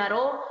 and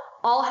metal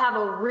all have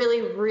a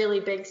really, really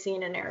big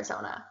scene in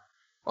Arizona.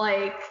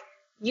 Like,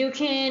 you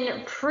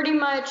can pretty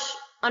much,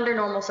 under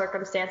normal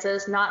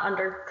circumstances, not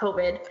under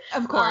COVID,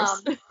 Of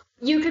course.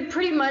 you could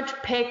pretty much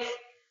pick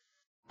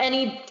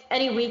any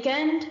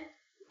weekend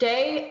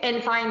day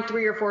and find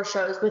 3 or 4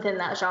 shows within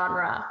that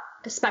genre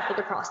speckled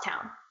across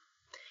town.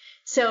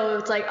 So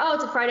it's like, oh,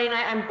 it's a Friday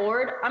night, I'm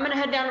bored, I'm going to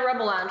head down to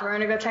Rebel Lounge, we're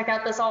going to go check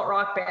out this alt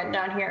rock band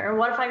down here. Or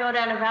what if I go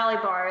down to Valley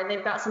Bar and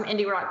they've got some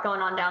indie rock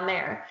going on down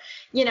there?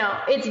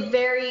 It's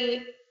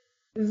very,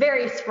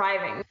 very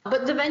thriving.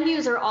 But the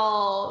venues are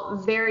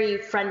all very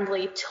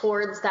friendly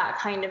towards that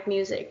kind of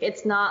music.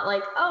 It's not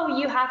like, oh,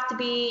 you have to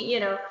be,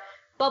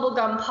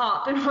 bubblegum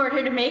pop in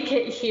order to make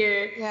it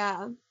here.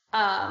 Yeah.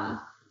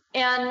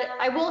 And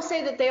I will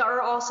say that they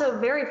are also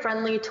very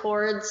friendly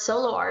towards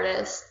solo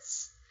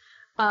artists.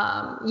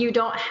 You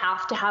don't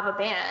have to have a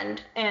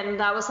band. And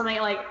that was something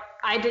like,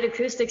 I did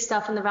acoustic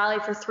stuff in the Valley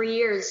for 3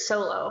 years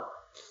solo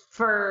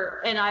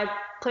and I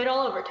played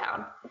all over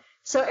town.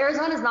 So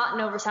Arizona is not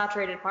an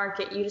oversaturated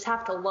market. You just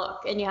have to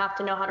look, and you have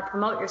to know how to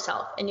promote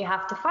yourself, and you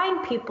have to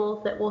find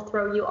people that will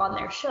throw you on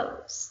their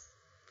shows.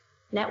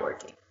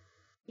 Networking.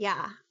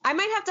 Yeah. I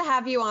might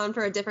have you on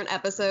for a different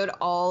episode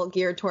all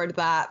geared toward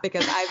that,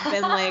 because I've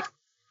been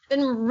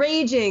been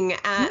raging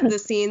at the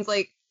scenes,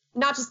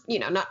 not just,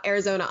 not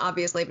Arizona,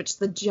 obviously, but just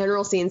the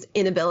general scene's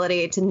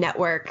inability to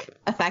network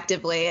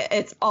effectively.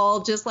 It's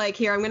all just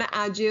here, I'm going to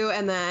add you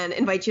and then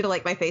invite you to my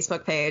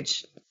Facebook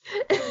page.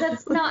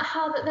 That's not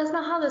how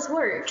this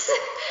works.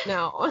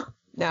 No,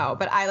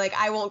 but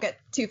I won't get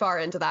too far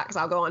into that because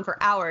I'll go on for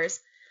hours.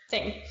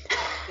 Same.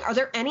 Are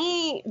there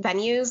any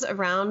venues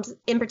around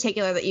in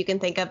particular that you can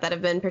think of that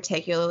have been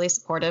particularly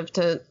supportive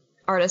to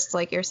artists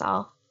like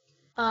yourself?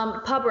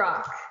 Pub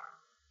rock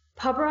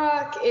Pub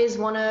Rock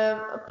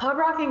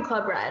and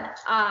Club Red.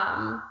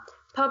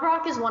 Pub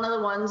Rock is one of the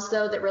ones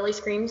though that really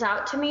screams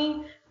out to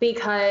me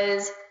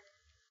because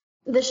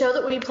the show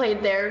that we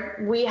played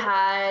there,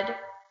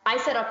 I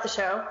set up the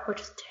show, which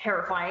is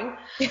terrifying.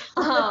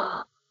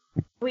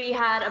 We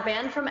had a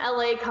band from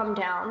LA come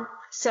down,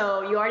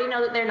 so you already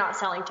know that they're not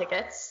selling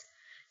tickets.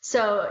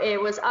 So it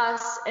was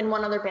us and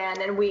one other band,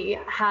 and we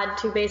had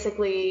to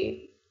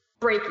basically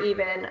break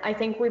even. I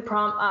think we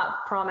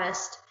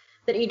promised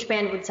that each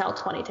band would sell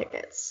 20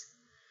 tickets.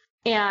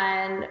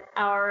 And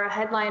our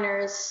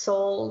headliners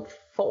sold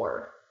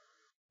 4.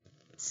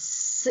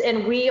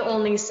 And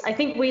I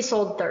think we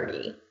sold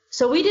 30.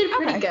 So we did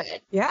pretty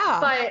good. Yeah.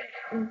 But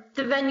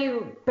the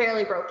venue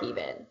barely broke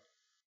even.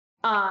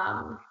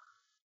 I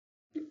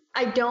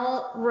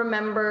don't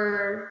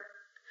remember.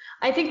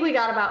 I think we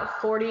got about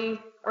 40,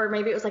 or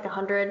maybe it was like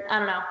 100. I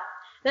don't know.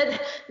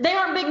 They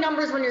aren't big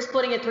numbers when you're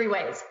splitting it 3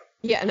 ways.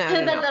 Yeah, no.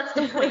 That's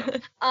the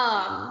point.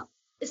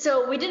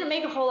 So we didn't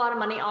make a whole lot of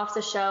money off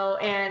the show,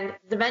 and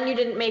the venue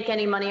didn't make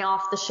any money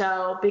off the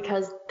show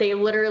because they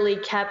literally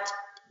kept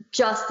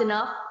just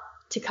enough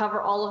to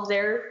cover all of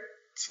their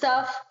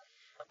stuff.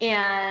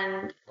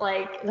 And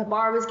like the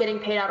bar was getting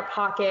paid out of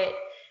pocket.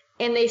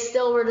 And they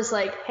still were just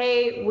like,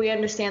 hey, we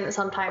understand that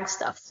sometimes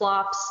stuff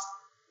flops.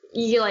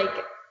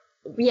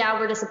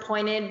 We're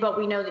disappointed, but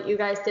we know that you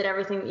guys did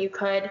everything that you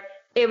could.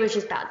 It was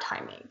just bad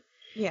timing.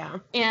 Yeah.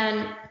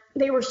 And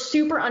they were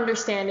super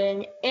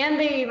understanding. And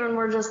they even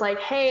were just like,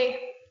 hey,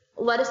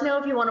 let us know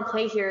if you want to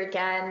play here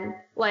again.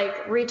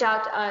 Like, reach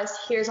out to us.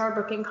 Here's our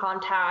booking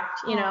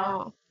contact, you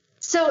know.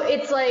 So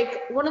it's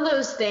like one of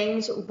those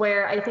things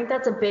where I think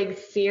that's a big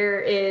fear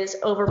is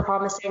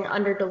overpromising,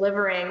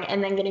 under-delivering,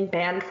 and then getting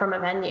banned from a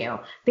venue.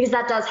 Because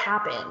that does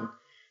happen.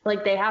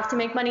 Like, they have to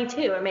make money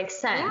too. It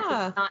makes sense.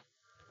 Yeah.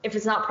 If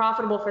it's not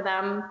profitable for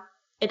them,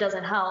 it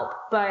doesn't help.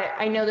 But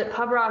I know that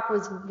Pub Rock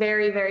was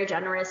very, very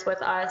generous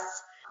with us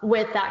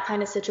with that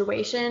kind of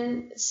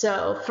situation.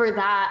 So for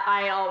that,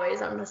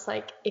 I'm just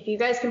like, if you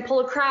guys can pull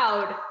a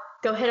crowd,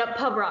 go hit up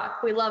Pub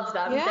Rock. We love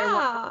them.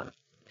 Yeah.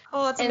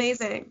 Oh, that's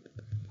amazing.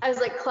 I was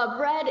like, Club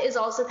Red is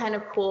also kind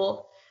of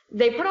cool.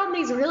 They put on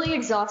these really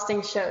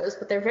exhausting shows,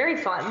 but they're very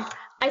fun.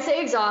 I say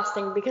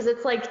exhausting because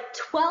it's like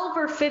 12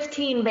 or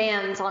 15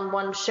 bands on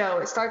one show.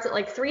 It starts at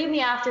like 3 in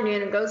the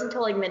afternoon and goes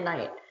until like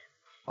midnight.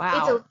 Wow.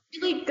 It's a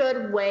really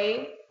good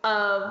way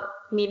of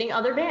meeting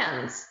other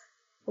bands,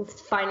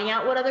 finding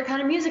out what other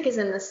kind of music is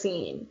in the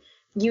scene.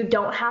 You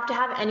don't have to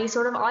have any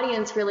sort of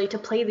audience really to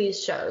play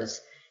these shows.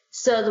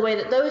 So the way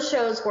that those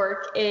shows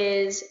work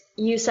is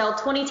you sell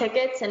 20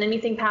 tickets and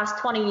anything past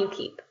 20 you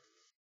keep.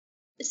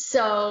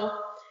 So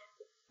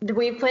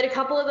we played a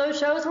couple of those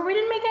shows where we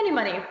didn't make any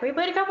money. We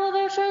played a couple of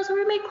those shows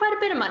where we made quite a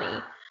bit of money.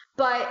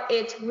 But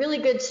it's really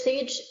good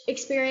stage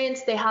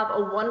experience. They have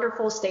a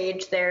wonderful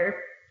stage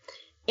there.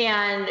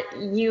 And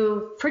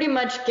you pretty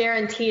much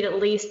guaranteed at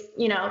least,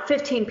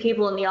 15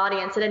 people in the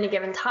audience at any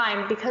given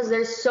time because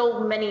there's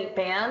so many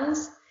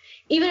bands.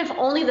 Even if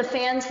only the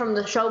fans from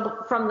the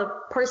show, from the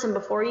person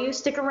before you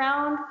stick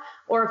around,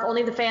 or if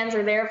only the fans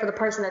are there for the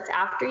person that's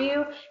after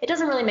you, it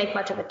doesn't really make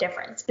much of a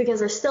difference because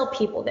there's still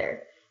people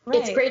there. Right.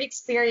 It's great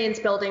experience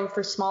building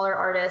for smaller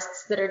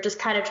artists that are just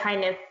kind of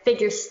trying to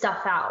figure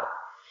stuff out.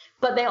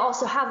 But they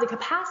also have the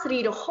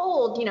capacity to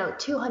hold,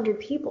 200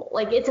 people.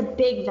 Like, it's a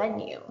big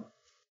venue.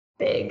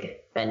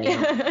 Big venue.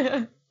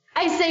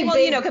 I say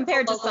big,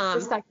 compared to some.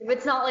 Perspective.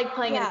 It's not like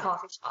playing in a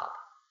coffee shop.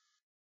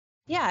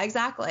 Yeah,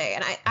 exactly.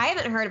 And I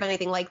haven't heard of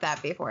anything like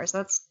that before, so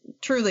that's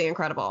truly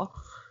incredible.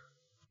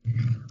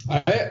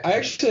 I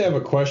actually have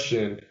a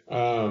question.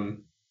 So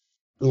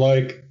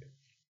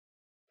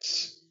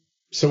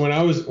when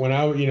I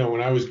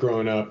was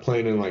growing up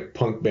playing in like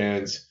punk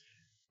bands,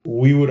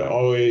 we would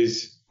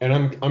always,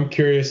 and I'm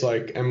curious,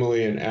 like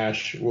Emily and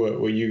Ash,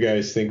 what you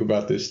guys think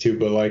about this too,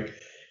 but like,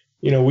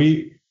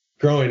 we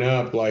growing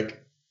up, like,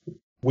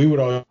 we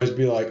would always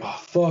be like,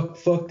 oh,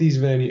 fuck these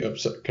venues. Oh,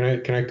 so,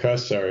 can I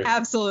cuss? Sorry.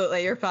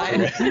 Absolutely, you're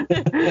fine.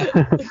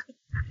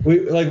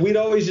 We'd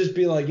always just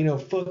be like,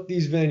 fuck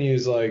these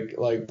venues.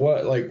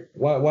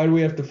 Why do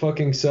we have to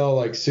fucking sell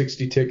like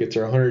 60 tickets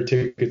or 100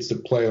 tickets to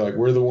play? Like,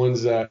 we're the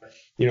ones that,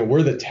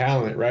 we're the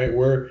talent, right?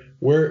 We're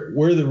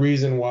the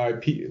reason why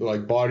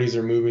bodies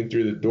are moving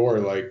through the door.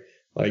 Like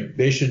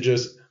they should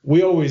just.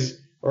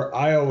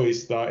 I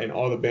always thought in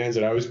all the bands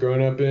that I was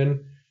growing up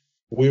in,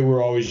 we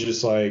were always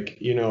just like,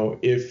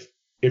 if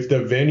the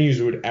venues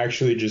would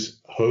actually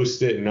just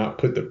host it and not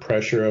put the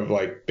pressure of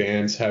like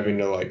bands having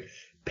to like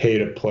pay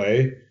to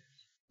play,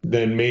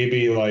 then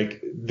maybe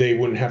like they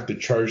wouldn't have to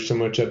charge so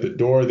much at the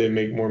door. They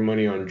make more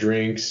money on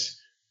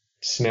drinks,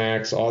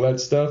 snacks, all that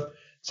stuff.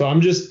 So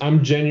I'm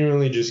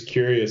genuinely just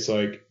curious,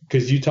 like,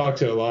 because you talk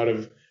to a lot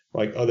of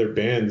like other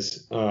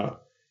bands,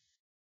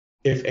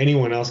 if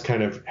anyone else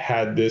kind of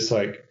had this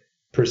like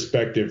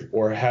perspective,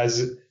 or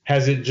has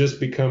it just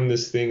become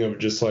this thing of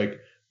just like,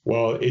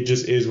 well, it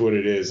just is what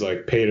it is.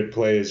 Like, pay to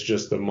play is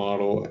just the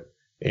model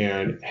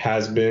and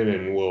has been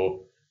and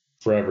will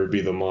forever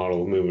be the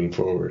model moving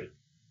forward.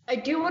 I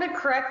do want to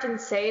correct and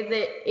say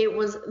that it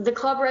was the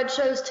Club Red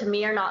shows to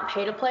me are not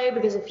pay to play,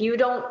 because if you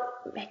don't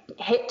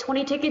hit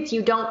 20 tickets,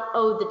 you don't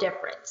owe the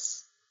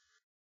difference.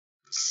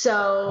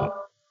 So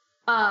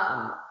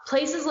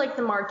places like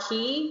the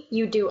Marquee,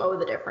 you do owe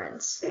the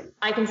difference.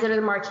 I consider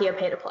the Marquee a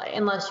pay to play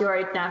unless you are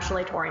a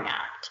nationally touring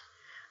act.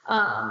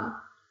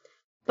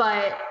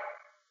 But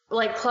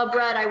like Club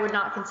Red, I would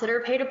not consider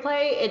pay to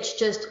play. It's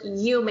just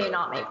you may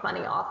not make money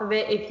off of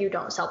it if you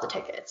don't sell the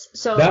tickets.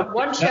 So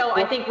one show,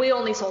 I think we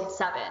only sold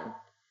 7,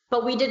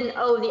 but we didn't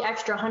owe the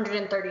extra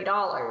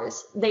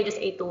 $130. They just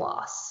ate the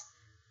loss.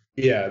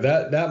 Yeah,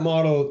 that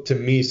model to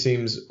me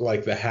seems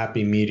like the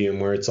happy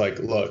medium, where it's like,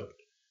 look,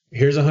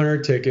 here's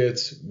 100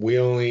 tickets. We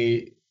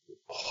only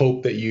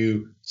hope that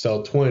you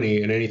sell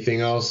 20, and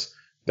anything else,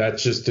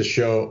 that's just to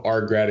show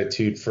our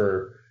gratitude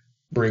for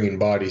bringing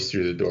bodies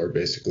through the door,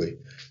 basically.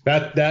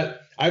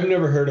 That I've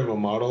never heard of a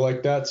model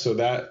like that, so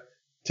that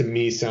to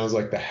me sounds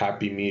like the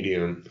happy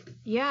medium.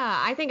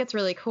 Yeah, I think it's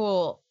really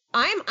cool.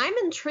 I'm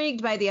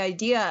intrigued by the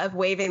idea of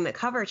waiving the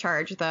cover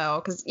charge,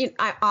 though, because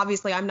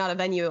obviously I'm not a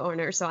venue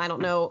owner, so I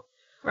don't know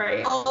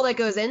all that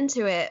goes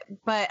into it.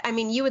 But I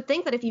mean, you would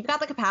think that if you've got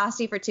the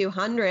capacity for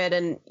 200,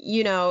 and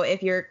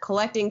if you're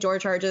collecting door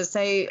charges,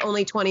 say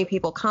only 20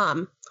 people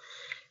come,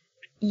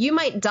 you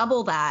might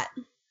double that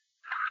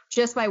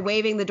just by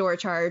waiving the door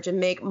charge and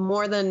make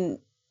more than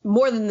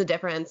the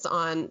difference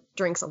on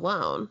drinks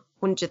alone,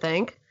 wouldn't you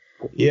think?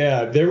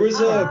 Yeah, there was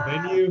a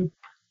venue.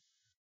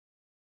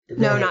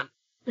 No, not.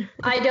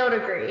 I don't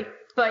agree,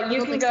 but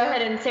you can go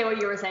ahead and say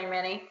what you were saying,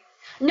 Manny.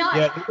 No,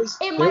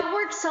 it might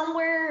work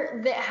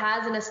somewhere that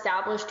has an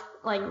established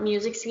like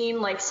music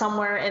scene, like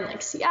somewhere in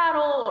like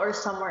Seattle or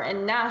somewhere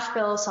in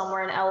Nashville,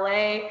 somewhere in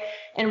LA.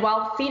 And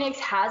while Phoenix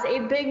has a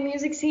big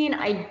music scene,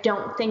 I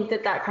don't think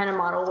that kind of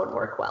model would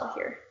work well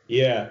here.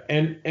 Yeah,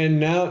 and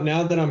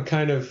now that I'm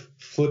kind of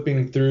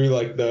flipping through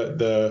like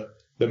the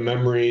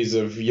memories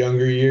of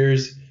younger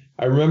years,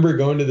 I remember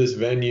going to this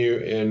venue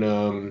in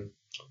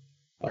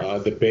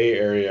the Bay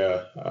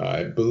Area.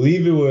 I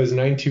believe it was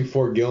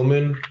 924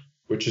 Gilman,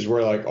 which is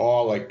where like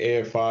all like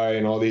AFI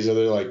and all these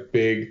other like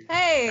big.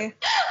 Hey,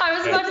 I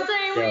was about to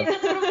say, wait,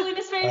 that's one of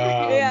Lena's favorite.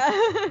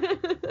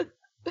 Yeah.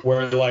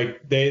 Where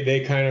like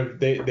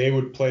they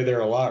would play there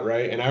a lot,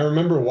 right? And I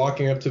remember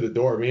walking up to the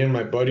door. Me and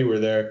my buddy were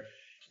there.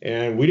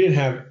 And we didn't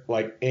have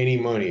like any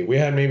money. We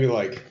had maybe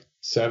like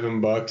 $7,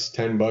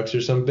 $10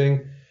 or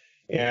something.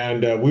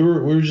 And we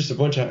were just a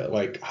bunch of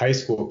like high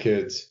school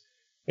kids.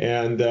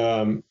 And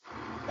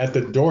at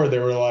the door they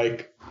were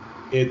like,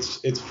 it's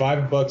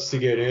 $5 to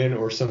get in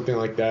or something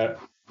like that.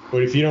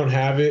 But if you don't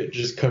have it,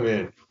 just come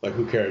in. Like,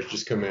 who cares?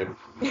 Just come in.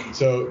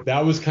 So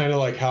that was kind of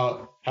like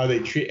how they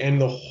treat, and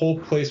the whole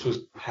place was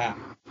packed,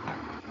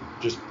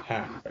 just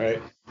packed,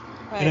 right?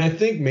 And I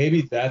think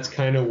maybe that's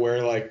kind of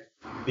where like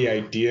the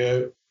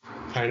idea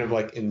kind of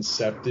like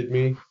incepted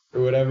me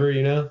or whatever,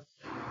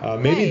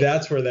 maybe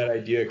that's where that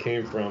idea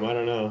came from. I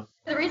don't know.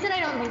 The reason I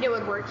don't think it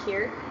would work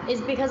here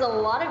is because a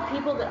lot of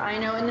people that I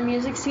know in the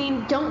music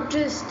scene don't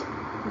just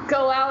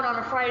go out on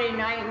a Friday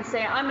night and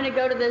say, I'm going to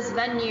go to this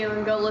venue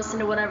and go listen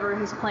to whatever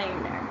who's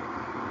playing there.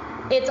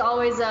 It's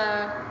always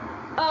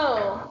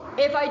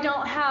if I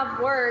don't have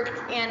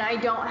work and I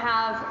don't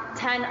have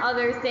 10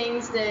 other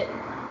things that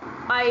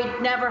I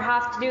never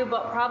have to do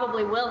but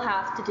probably will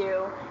have to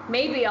do,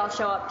 maybe I'll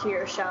show up to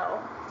your show.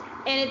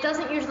 And it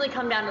doesn't usually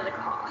come down to the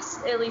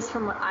cost, at least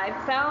from what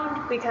I've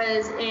found,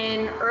 because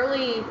in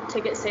early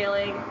ticket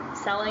selling,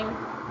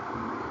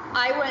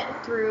 I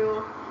went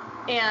through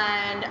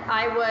and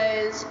I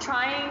was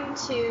trying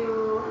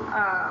to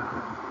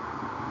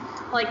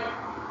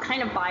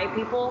kind of buy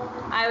people.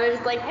 I was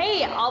like,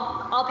 hey,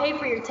 I'll pay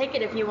for your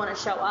ticket if you want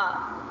to show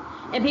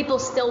up. And people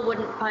still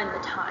wouldn't find the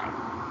time.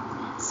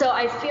 So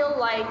I feel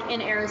like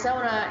in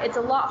Arizona, it's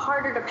a lot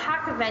harder to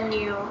pack a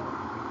venue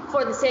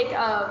for the sake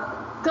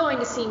of going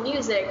to see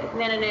music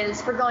than it is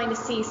for going to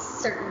see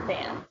certain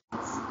bands.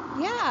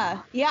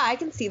 Yeah, I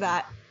can see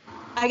that.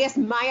 I guess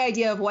my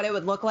idea of what it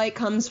would look like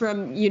comes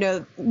from,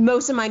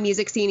 most of my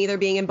music scene either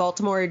being in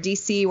Baltimore or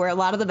DC, where a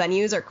lot of the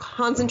venues are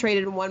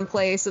concentrated in one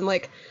place, and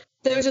like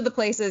those are the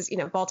places,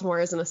 Baltimore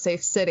isn't a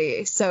safe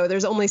city, so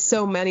there's only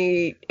so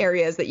many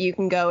areas that you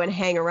can go and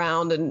hang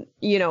around and,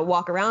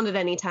 walk around at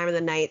any time of the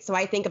night. So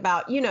I think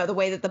about, the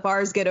way that the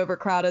bars get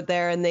overcrowded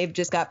there and they've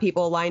just got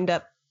people lined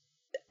up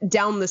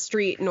down the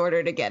street in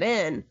order to get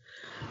in.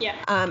 Yeah.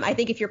 I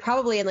think if you're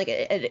probably in like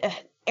a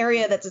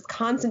area that's as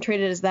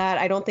concentrated as that,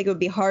 I don't think it would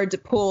be hard to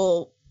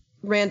pull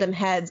random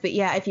heads. But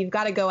yeah, if you've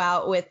got to go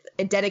out with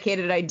a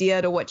dedicated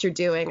idea to what you're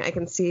doing, I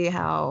can see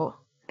how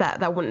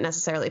that wouldn't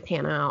necessarily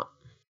pan out.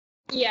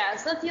 Yeah,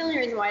 so that's the only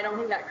reason why I don't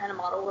think that kind of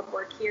model would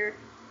work here.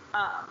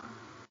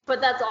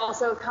 But that's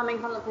also coming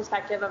from the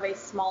perspective of a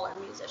smaller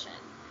musician.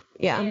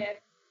 Yeah.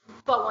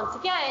 But once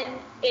again,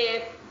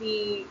 if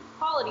the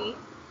quality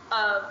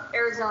of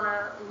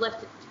Arizona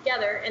lifted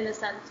together in the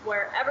sense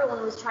where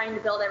everyone was trying to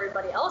build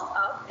everybody else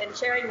up and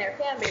sharing their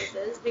fan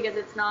bases because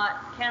it's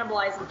not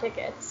cannibalizing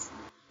tickets.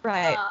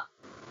 Right.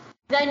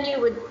 then you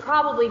would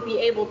probably be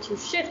able to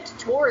shift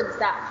towards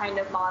that kind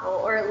of model,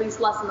 or at least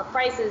lessen the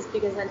prices,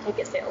 because then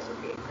ticket sales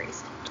would be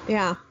increased.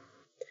 Yeah.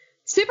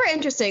 Super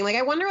interesting. Like,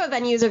 I wonder what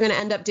venues are going to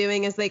end up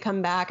doing as they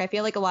come back. I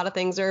feel like a lot of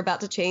things are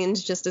about to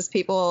change just as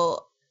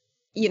people,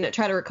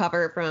 try to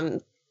recover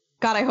from,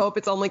 God, I hope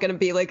it's only going to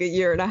be like a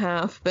year and a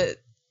half, but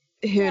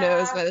who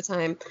knows by the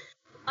time.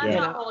 I'm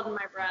not holding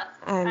my breath.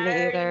 I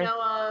already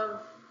know of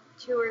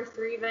 2 or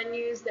 3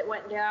 venues that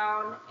went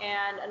down,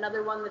 and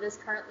another one that is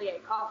currently a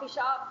coffee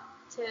shop.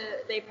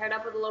 They paired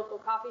up with a local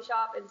coffee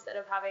shop instead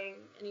of having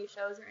any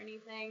shows or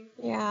anything.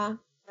 Yeah.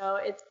 So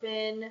it's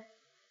been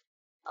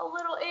a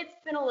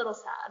little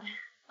sad.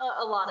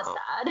 A lot of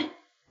sad.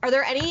 Are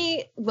there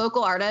any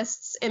local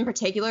artists in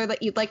particular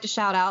that you'd like to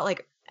shout out?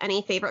 Like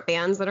any favorite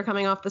bands that are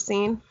coming off the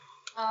scene?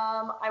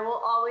 I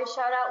will always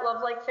shout out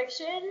Love Like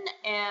Fiction,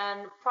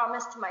 and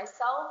Promise to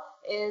Myself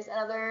is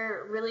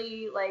another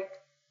really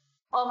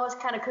almost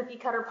kind of cookie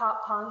cutter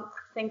pop punk,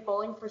 think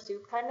Bowling for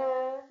Soup kind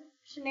of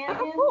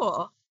shenanigans. Oh,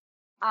 cool.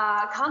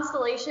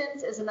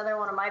 Constellations is another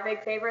one of my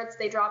big favorites.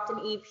 They dropped an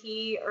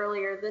EP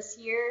earlier this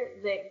year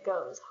that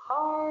goes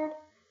hard.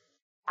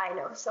 I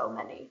know so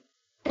many.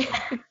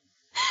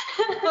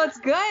 That's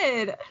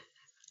good.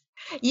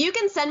 You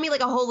can send me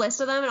a whole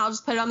list of them, and I'll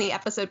just put it on the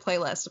episode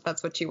playlist if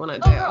that's what you want to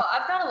do. Oh, girl,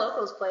 I've got a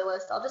locals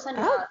playlist. I'll just send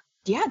you that.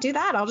 Yeah, do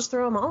that. I'll just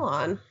throw them all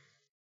on.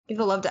 Give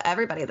the love to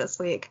everybody this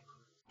week.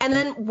 And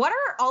then what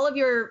are all of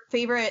your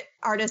favorite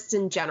artists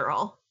in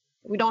general?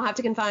 We don't have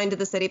to confine to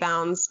the city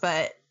bounds,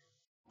 but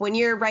when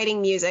you're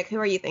writing music, who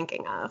are you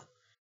thinking of?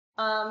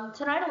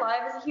 Tonight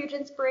Alive is a huge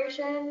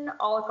inspiration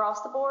all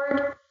across the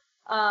board,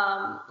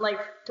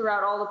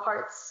 throughout all the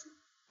parts.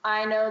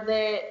 I know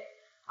that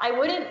I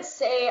wouldn't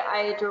say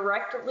I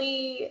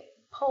directly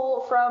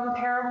pull from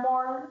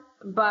Paramore,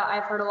 but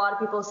I've heard a lot of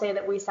people say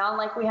that we sound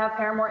like we have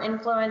Paramore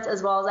influence,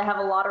 as well as I have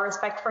a lot of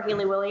respect for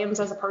Hayley Williams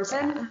as a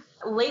person. Yeah.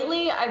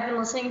 Lately, I've been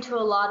listening to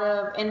a lot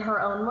of In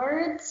Her Own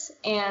Words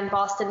and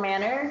Boston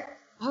Manor.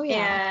 Oh,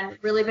 yeah. And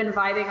really been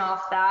vibing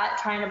off that,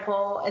 trying to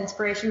pull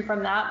inspiration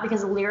from that,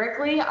 because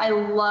lyrically, I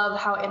love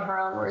how In Her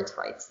Own Words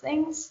writes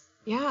things.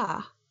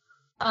 Yeah.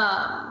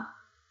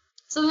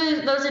 So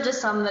those are just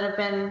some that have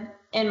been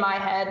in my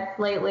head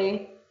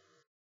lately.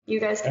 You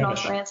guys can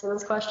also answer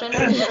this question.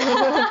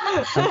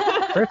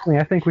 Personally,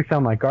 I think we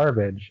sound like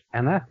garbage,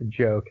 and that's a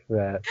joke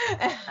that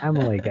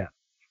Emily gets.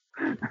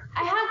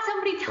 I had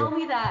somebody tell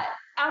me that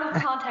out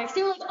of context.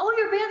 They were like, "Oh,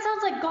 your band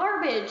sounds like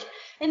garbage."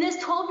 And this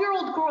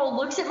 12-year-old girl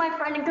looks at my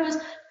friend and goes,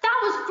 "That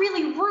was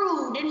really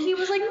rude." And he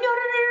was like,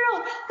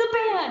 "No, the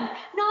band,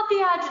 not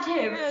the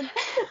adjective."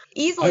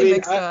 Easily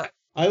mixed up.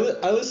 I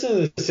listen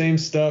to the same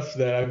stuff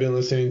that I've been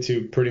listening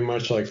to pretty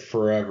much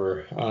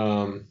forever.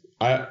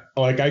 I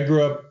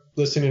grew up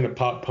listening to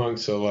pop punk,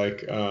 so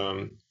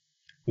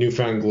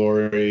Newfound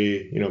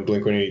Glory,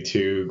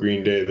 Blink-182,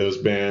 Green Day, those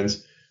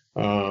bands.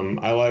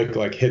 I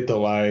like Hit the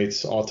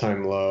Lights, All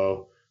Time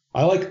Low.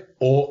 I like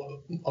a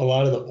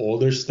lot of the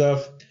older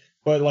stuff,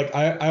 but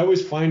I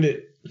always find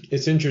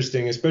it's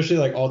interesting,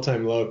 especially All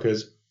Time Low,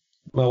 because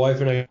my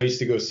wife and I used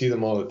to go see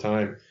them all the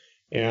time,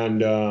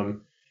 and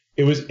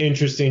it was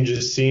interesting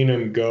just seeing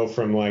them go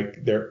from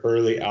their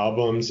early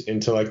albums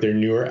into their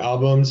newer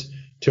albums,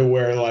 to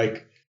where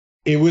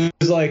it was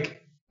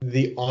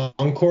the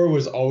encore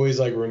was always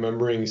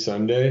Remembering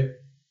Sunday.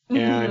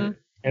 Mm-hmm.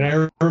 And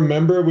I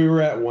remember we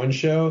were at one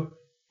show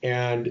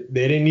and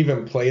they didn't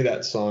even play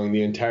that song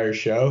the entire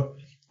show,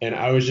 and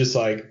I was just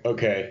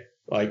okay,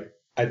 I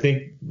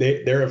think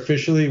they're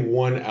officially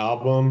one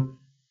album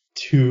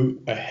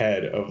too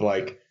ahead of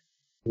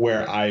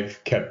where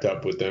I've kept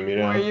up with them,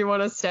 Where you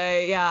want to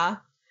stay, yeah.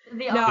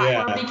 The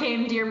encore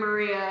became Dear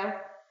Maria.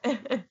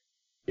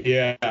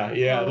 Yeah.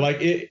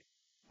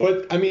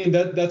 But I mean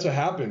that's what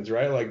happens,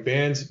 right?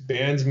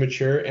 Bands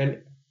mature,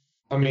 and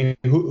I mean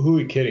who are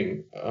we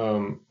kidding?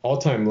 All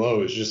Time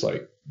Low is just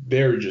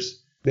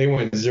they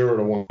went 0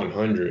 to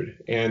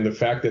 100, and the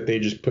fact that they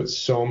just put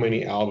so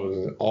many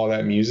albums and all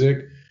that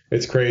music,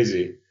 it's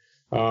crazy.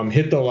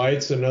 Hit the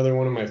Lights, another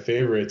one of my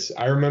favorites.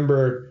 I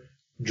remember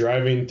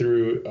driving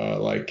through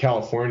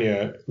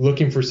California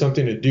looking for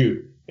something to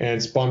do,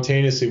 and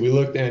spontaneously we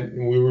looked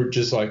and we were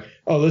just oh,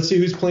 let's see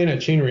who's playing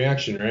at Chain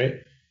Reaction,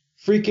 right?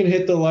 Freaking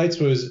Hit the Lights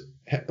was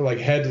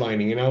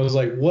headlining, and I was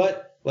like,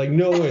 what?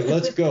 No way,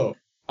 let's go.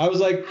 I was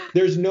like,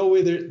 there's no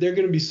way they're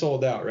gonna be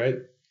sold out, right?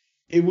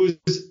 It was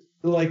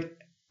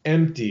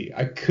empty.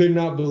 I could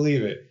not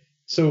believe it.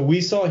 So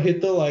we saw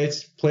Hit the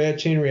Lights play at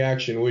Chain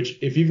Reaction, which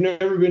if you've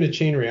never been to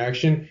Chain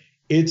Reaction,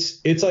 it's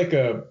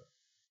a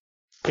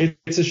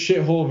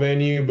shithole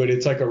venue, but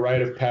it's a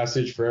rite of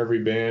passage for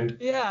every band.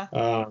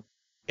 Yeah.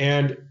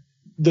 And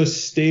the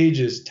stage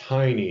is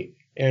tiny,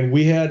 and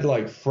we had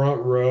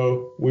front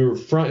row. We were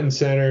front and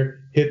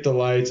center. Hit the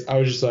Lights. I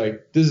was just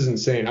this is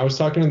insane. I was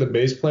talking to the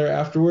bass player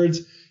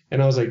afterwards,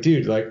 and I was like,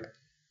 dude,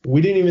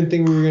 we didn't even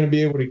think we were gonna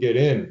be able to get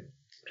in.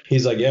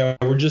 He's like, yeah,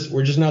 we're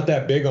just not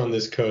that big on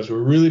this coast. We're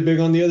really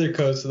big on the other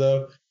coast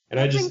though. And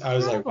I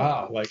was like,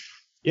 wow,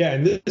 yeah.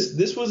 And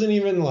this wasn't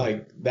even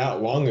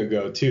that long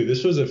ago too.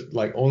 This was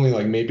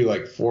only maybe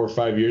 4 or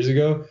 5 years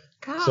ago.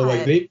 God. So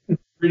like they've been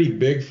pretty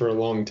big for a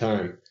long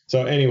time.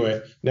 So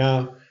anyway,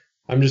 now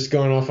I'm just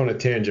going off on a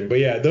tangent. But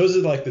yeah, those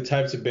are like the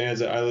types of bands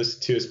that I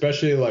listen to,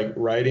 especially like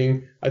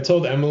writing. I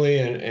told Emily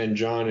and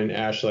John and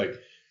Ash, like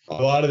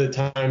a lot of the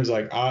times,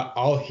 like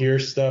I'll hear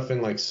stuff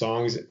in like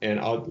songs and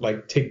I'll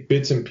like take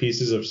bits and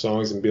pieces of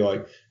songs and be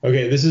like,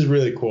 okay, this is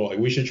really cool. Like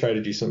we should try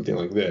to do something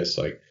like this.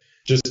 Like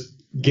just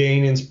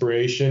gain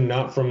inspiration,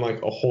 not from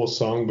like a whole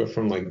song, but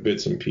from like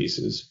bits and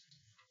pieces.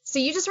 So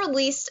you just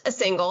released a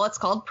single. It's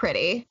called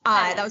Pretty.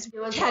 That was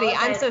Petty.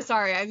 I'm so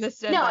sorry. I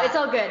missed it. No, it's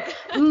all good.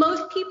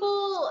 Most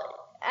people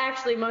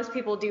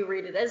do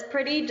read it as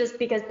Pretty just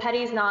because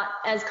Petty's not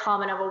as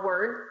common of a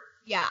word.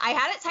 Yeah, I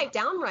had it typed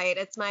down right.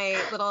 It's my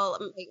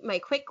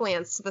quick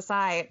glance to the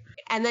side.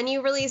 And then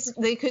you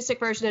released the acoustic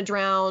version of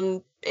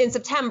Drown in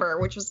September,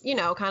 which was,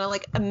 kind of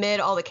like amid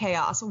all the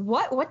chaos.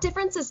 What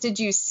differences did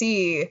you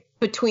see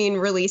between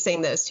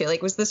releasing those two?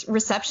 Like, was this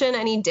reception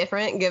any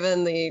different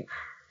given the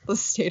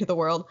state of the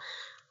world?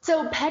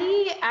 So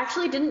Petty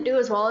actually didn't do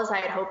as well as I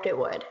had hoped it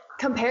would.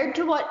 Compared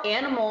to what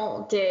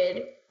Animal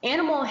did,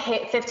 Animal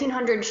hit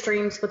 1,500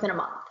 streams within a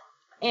month.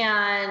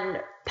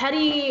 And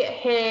Petty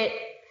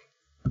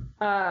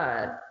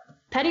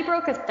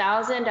broke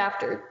 1,000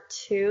 after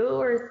 2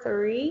 or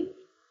 3,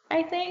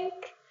 I think.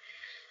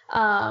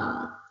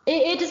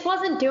 It just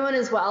wasn't doing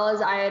as well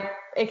as I had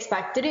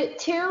expected it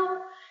to.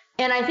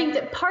 And I think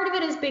that part of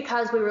it is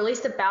because we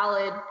released a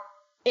ballad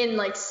in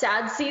like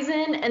sad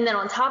season, and then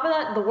on top of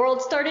that the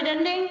world started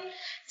ending,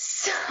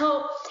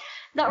 so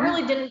that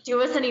really didn't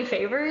do us any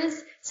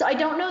favors. So I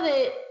don't know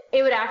that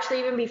it would actually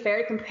even be fair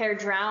to compare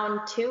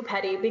Drown to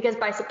Petty, because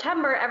by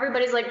September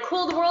everybody's like,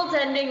 cool, the world's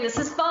ending, this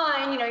is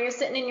fine, you're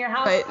sitting in your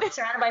house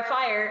surrounded by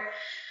fire.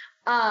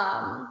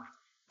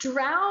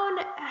 Drown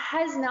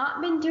has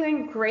not been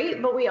doing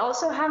great, but we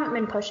also haven't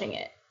been pushing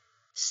it.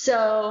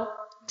 So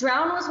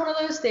Drown was one of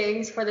those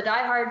things for the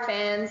diehard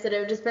fans that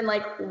have just been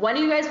like, when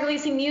are you guys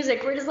releasing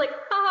music? We're just like,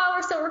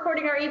 we're still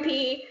recording our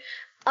EP.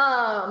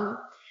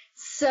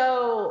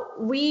 So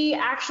we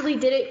actually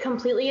did it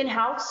completely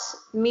in-house.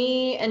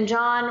 Me and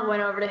John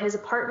went over to his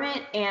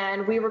apartment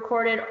and we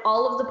recorded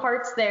all of the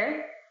parts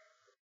there,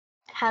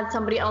 had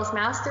somebody else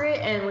master it,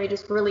 and we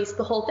just released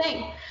the whole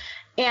thing.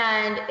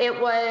 And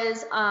it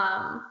was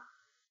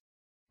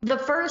the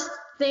first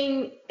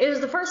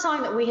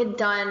song that we had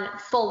done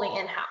fully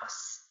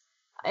in-house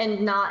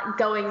and not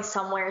going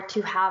somewhere to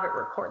have it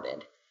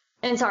recorded.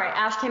 And sorry,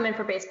 Ash came in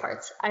for bass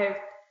parts.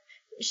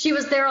 She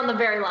was there on the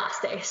very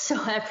last day, so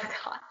I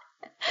forgot.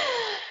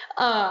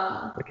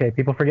 Okay,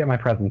 people forget my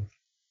presence.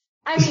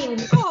 I mean,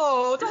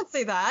 don't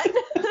say that.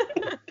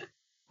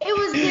 It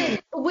was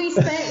that we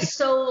spent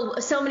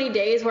so many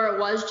days where it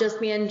was just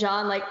me and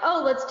John, like,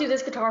 let's do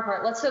this guitar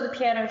part, let's throw the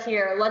piano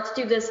here, let's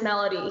do this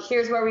melody,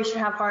 here's where we should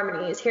have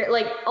harmonies here.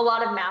 Like, a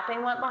lot of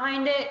mapping went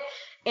behind it,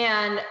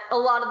 and a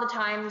lot of the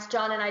times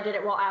John and I did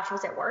it while Ash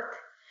was at work,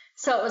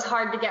 so it was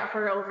hard to get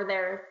her over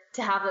there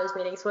to have those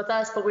meetings with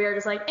us. But we were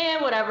just like,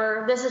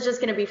 whatever, this is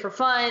just gonna be for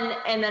fun.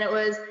 And then it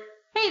was,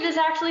 hey, this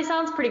actually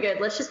sounds pretty good,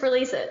 let's just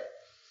release it.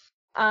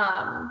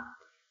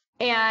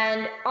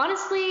 And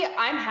honestly,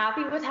 I'm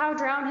happy with how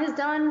Drown has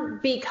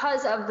done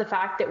because of the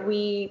fact that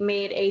we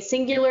made a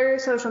singular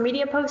social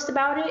media post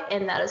about it,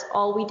 and that is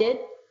all we did.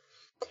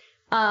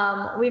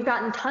 We've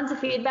gotten tons of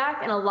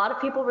feedback, and a lot of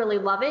people really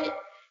love it.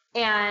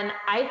 And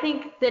I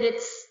think that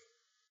it's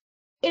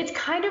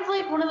kind of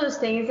like one of those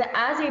things that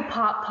as a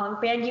pop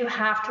punk band, you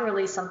have to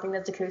release something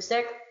that's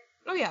acoustic.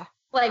 Oh, yeah.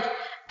 Like,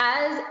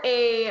 as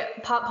a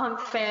pop punk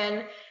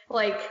fan,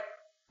 like,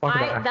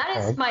 that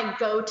is my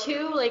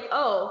go-to. Like,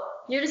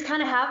 you're just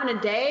kind of having a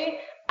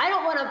day. I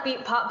don't want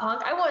upbeat pop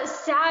punk. I want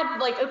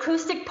sad, like,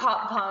 acoustic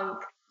pop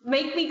punk.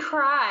 Make me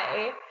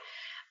cry.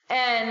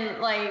 And,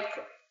 like,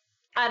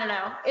 I don't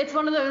know. It's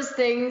one of those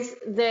things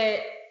that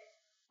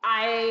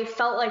I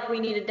felt like we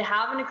needed to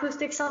have an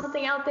acoustic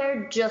something out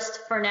there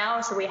just for now.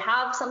 So we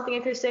have something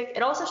acoustic.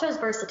 It also shows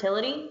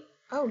versatility.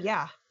 Oh,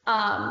 yeah.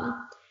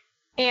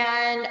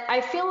 And I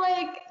feel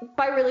like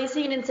by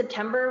releasing it in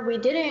September, we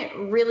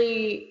didn't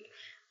really...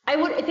 I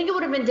think it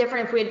would have been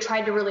different if we had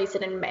tried to release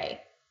it in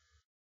May,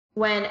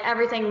 when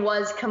everything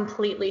was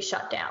completely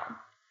shut down.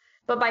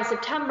 But by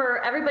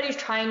September, everybody's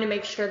trying to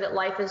make sure that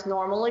life is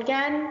normal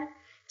again.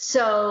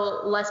 So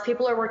less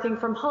people are working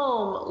from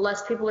home,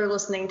 less people are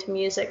listening to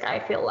music, I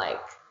feel like.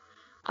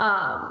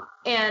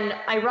 And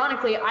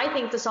ironically, I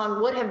think the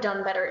song would have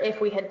done better if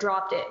we had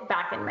dropped it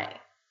back in May.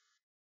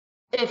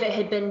 If it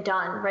had been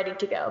done, ready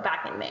to go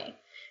back in May.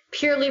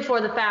 Purely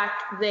for the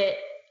fact that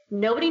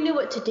nobody knew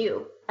what to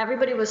do.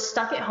 Everybody was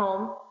stuck at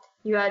home.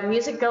 You had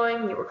music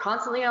going. You were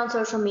constantly on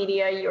social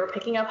media. You were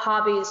picking up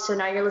hobbies. So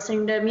now you're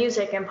listening to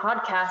music and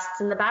podcasts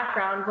in the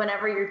background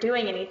whenever you're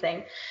doing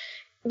anything.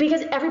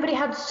 Because everybody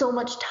had so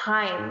much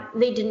time,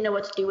 they didn't know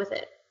what to do with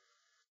it.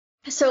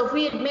 So if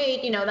we had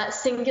made, that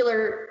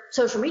singular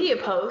social media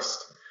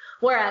post,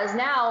 whereas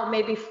now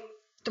maybe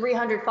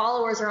 300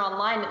 followers are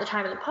online at the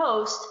time of the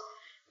post,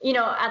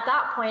 at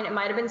that point it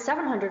might have been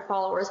 700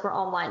 followers were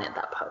online at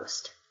that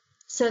post.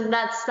 So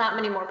that's not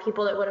many more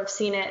people that would have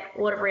seen it,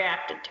 would have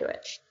reacted to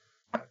it.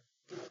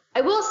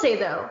 I will say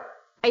though,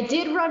 I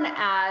did run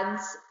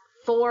ads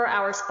for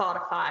our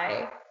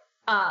Spotify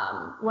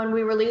when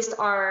we released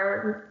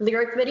our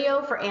lyric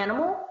video for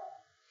Animal.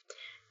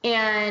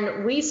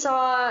 And we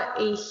saw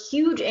a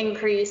huge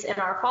increase in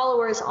our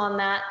followers on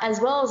that,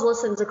 as well as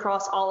listens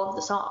across all of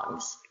the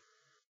songs.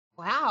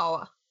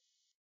 Wow.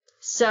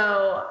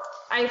 So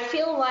I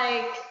feel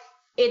like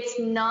it's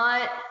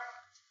not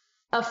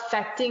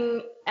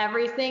affecting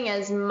everything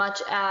as much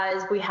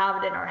as we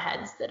have it in our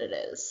heads that it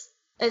is,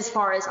 as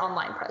far as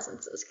online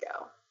presences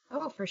go.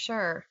 Oh, for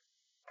sure.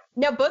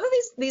 Now, both of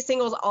these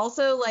singles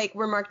also like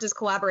were marked as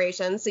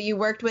collaborations. So you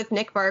worked with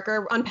Nick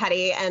Barker on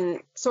Petty and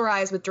Sore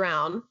Eyes with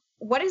Drown.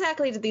 What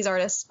exactly did these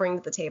artists bring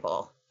to the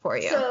table for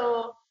you?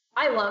 So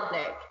I love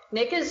Nick.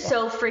 Nick is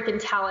so freaking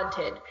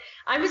talented.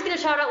 I'm just going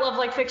to shout out Love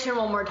Like Fiction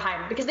one more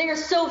time because they are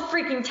so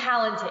freaking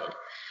talented.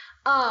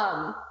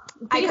 I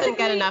couldn't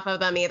get enough of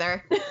them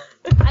either.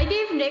 I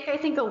gave Nick, I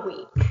think, a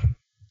week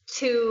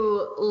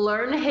to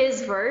learn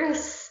his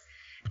verse.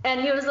 And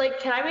he was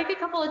like, can I make a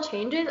couple of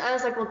changes? I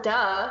was like, well,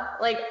 duh.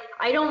 Like,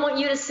 I don't want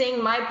you to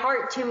sing my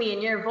part to me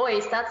in your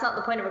voice. That's not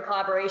the point of a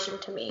collaboration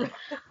to me.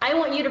 I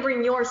want you to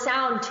bring your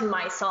sound to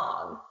my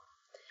song.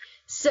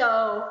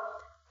 So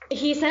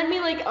he sent me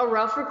like a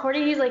rough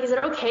recording. He's like, is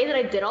it okay that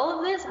I did all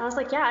of this? I was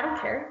like, yeah, I don't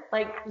care.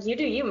 Like, you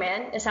do you,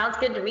 man. It sounds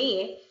good to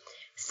me.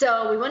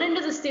 So we went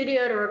into the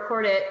studio to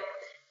record it,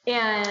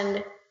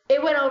 and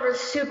it went over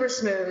super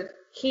smooth.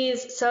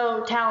 He's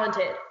so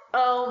talented.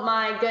 Oh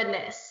my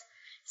goodness.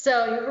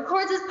 So he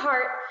records his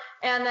part,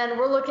 and then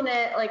we're looking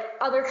at like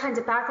other kinds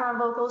of background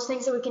vocals,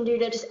 things that we can do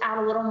to just add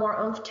a little more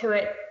oomph to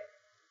it.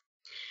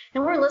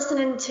 And we're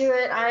listening to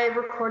it. I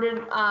recorded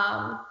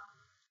a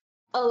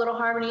little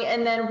harmony,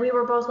 and then we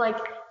were both like,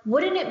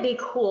 wouldn't it be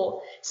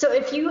cool? So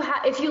if you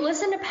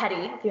listen to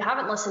Petty, if you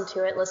haven't listened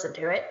to it, listen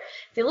to it.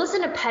 If you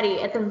listen to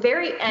Petty, at the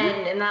very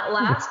end in that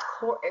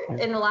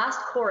in the last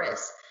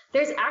chorus,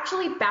 there's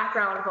actually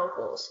background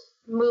vocals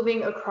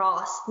moving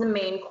across the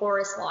main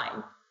chorus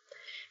line.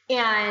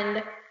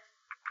 And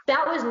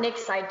that was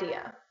Nick's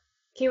idea.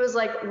 He was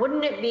like,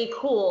 wouldn't it be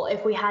cool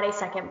if we had a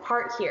second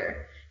part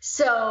here?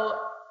 So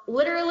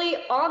literally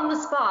on the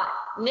spot,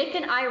 Nick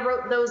and I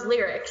wrote those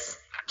lyrics.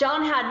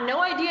 John had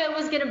no idea it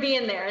was going to be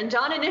in there, and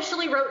John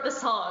initially wrote the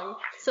song.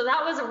 So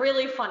that was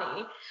really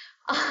funny.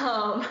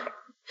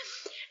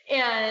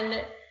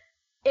 And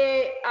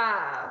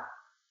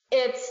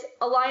it's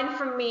a line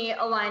from me,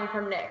 a line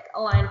from Nick,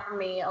 a line from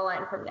me, a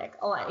line from Nick,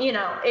 a line,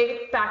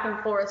 it back and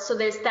forth. So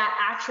there's that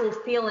actual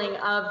feeling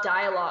of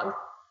dialogue.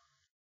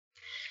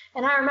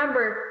 And I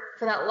remember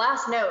for that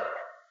last note,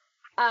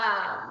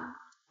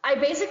 I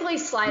basically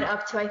slide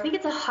up to, I think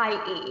it's a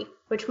high E,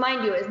 which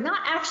mind you is not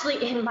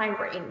actually in my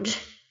range.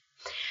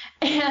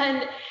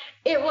 And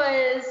it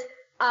was,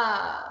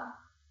 I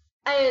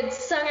had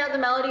sung out the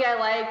melody I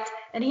liked,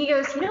 and he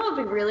goes, it would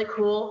be really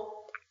cool.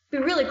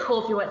 It'd be really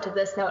cool if you went to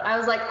this note. I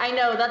was like, I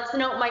know, that's the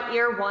note my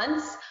ear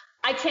wants.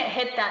 I can't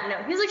hit that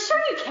note. He's like,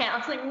 sure you can. I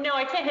was like, no,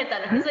 I can't hit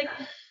that note. He's like,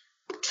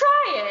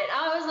 try it.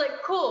 I was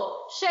like,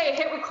 cool. Shay,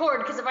 hit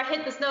record, because if I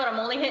hit this note, I'm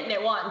only hitting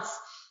it once.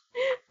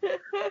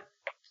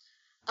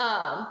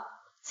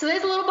 So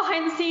there's a little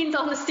behind the scenes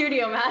on the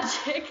studio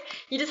magic.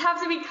 You just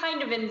have to be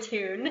kind of in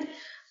tune.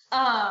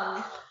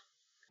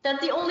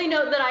 That's the only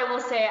note that I will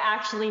say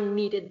actually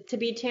needed to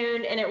be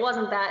tuned, and it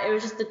wasn't that. It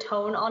was just the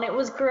tone on it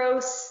was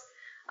gross.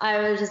 I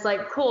was just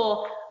like,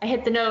 cool, I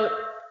hit the note.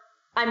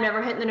 I'm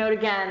never hitting the note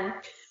again.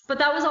 But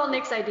that was all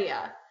Nick's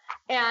idea.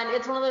 And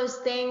it's one of those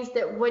things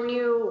that when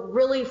you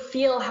really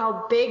feel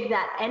how big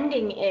that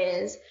ending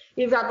is,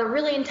 you've got the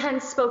really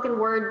intense spoken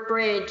word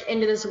bridge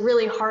into this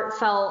really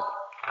heartfelt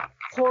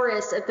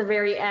chorus at the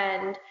very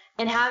end,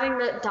 and having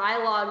the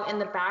dialogue in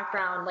the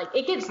background, like,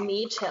 it gives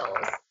me chills.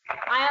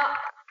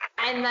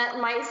 And that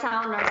might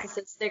sound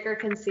narcissistic or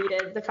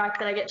conceited, the fact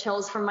that I get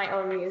chills from my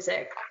own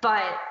music,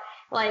 but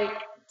like,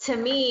 to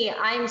me,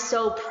 I'm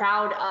so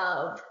proud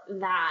of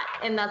that,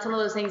 and that's one of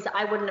those things that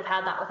I wouldn't have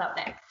had that without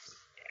Nick.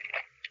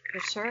 For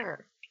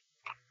sure.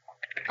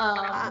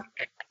 Oh,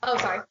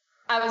 sorry.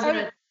 I was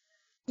gonna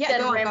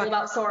ramble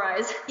about Sore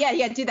Eyes.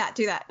 Yeah, do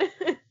that.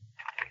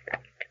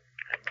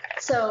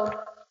 So,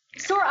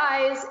 Sore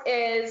Eyes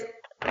is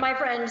my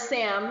friend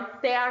Sam.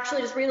 They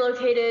actually just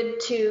relocated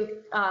to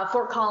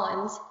Fort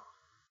Collins,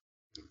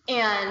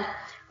 and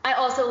I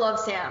also love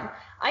Sam.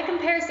 I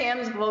compare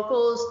Sam's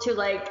vocals to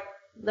like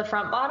the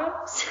Front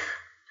Bottoms,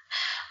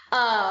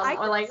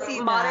 or like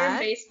modern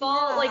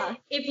baseball. Yeah.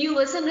 Like, if you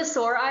listen to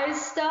Sore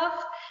Eyes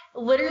stuff,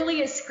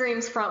 literally it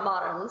screams Front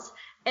Bottoms.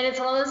 And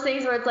it's one of those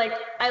things where it's like,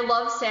 I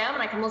love Sam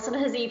and I can listen to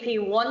his EP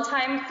one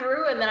time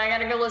through, and then I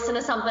gotta go listen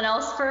to something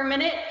else for a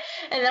minute,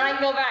 and then I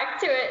can go back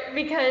to it,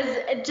 because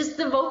it just,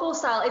 the vocal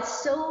style,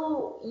 it's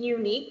so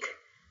unique,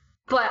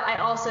 but I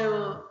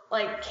also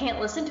like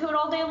can't listen to it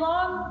all day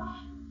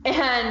long.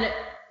 And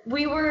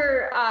we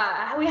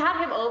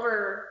had him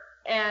over,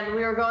 and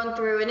we were going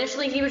through,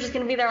 initially he was just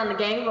going to be there on the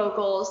gang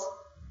vocals,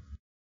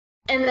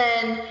 and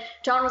then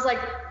John was like,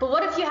 but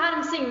what if you had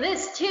him sing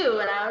this too?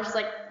 And I was just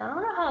like, I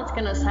don't know how it's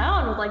going to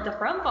sound with like the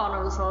Front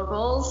Bottoms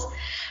vocals.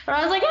 But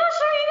I was like, yeah,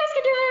 sure, you guys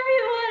can do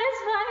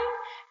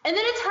And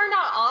then it turned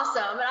out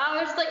awesome. And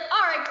I was like,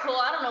 all right, cool.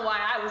 I don't know why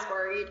I was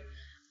worried.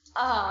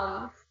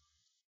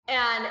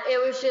 And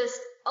it was just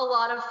a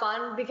lot of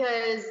fun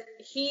because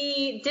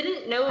he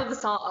didn't know the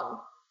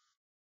song.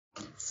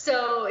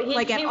 So he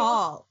like at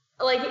all.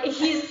 Like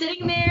he's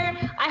sitting there.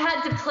 I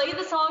had to play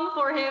the song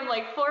for him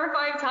like 4 or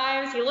 5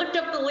 times. He looked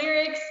up the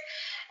lyrics.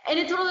 And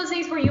it's one of those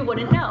things where you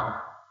wouldn't know.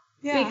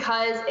 Yeah.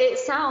 Because it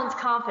sounds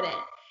confident.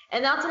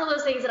 And that's one of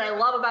those things that I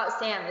love about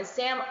Sam is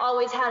Sam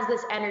always has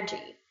this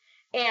energy.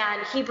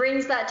 And he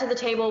brings that to the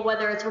table,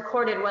 whether it's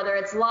recorded, whether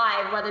it's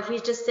live, whether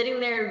he's just sitting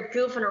there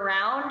goofing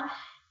around.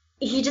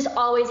 He just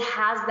always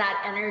has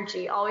that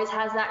energy, always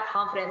has that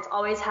confidence,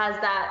 always has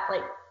that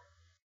like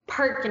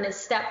perk in his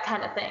step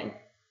kind of thing.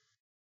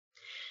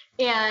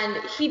 And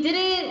he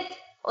didn't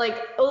like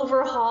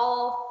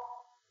overhaul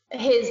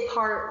his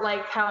part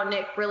like how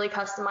Nick really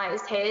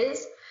customized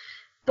his,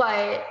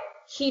 but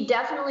he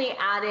definitely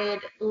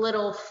added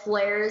little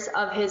flares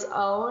of his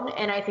own,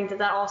 and I think that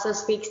that also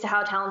speaks to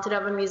how talented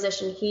of a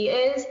musician he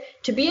is,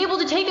 to be able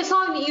to take a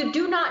song that you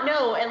do not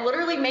know and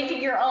literally make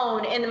it your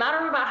own in the matter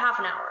of about half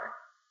an hour.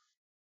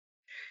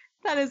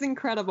 That is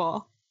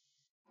incredible.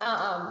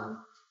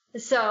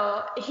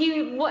 So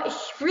it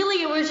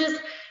was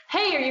just,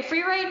 hey, are you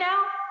free right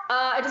now?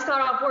 I just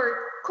got off work.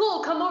 Cool,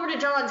 come over to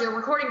John's. You're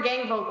recording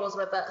gang vocals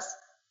with us.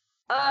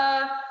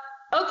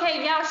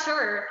 Okay, yeah,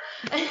 sure.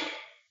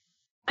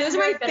 Those are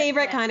my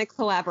favorite kind of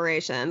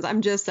collaborations.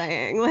 I'm just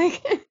saying,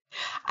 like,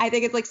 I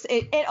think it's like,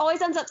 it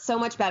always ends up so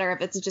much better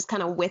if it's just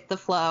kind of with the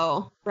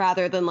flow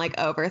rather than like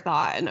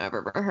overthought and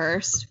over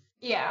rehearsed.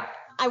 Yeah.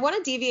 I want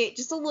to deviate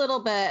just a little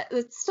bit.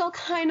 It's still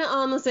kind of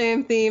on the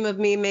same theme of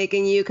me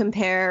making you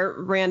compare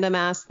random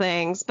ass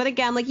things. But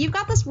again, like you've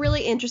got this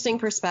really interesting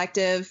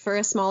perspective for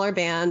a smaller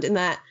band in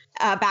that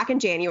back in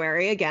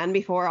January, again,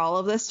 before all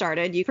of this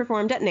started, you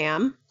performed at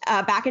NAMM.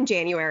 Back in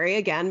January,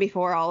 again,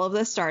 before all of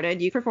this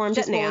started, you performed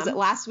at NAMM. Was it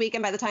last week?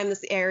 And by the time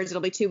this airs,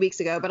 it'll be 2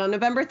 weeks ago. But on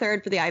November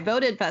 3rd for the I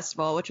Voted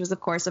Festival, which was, of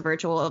course, a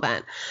virtual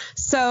event.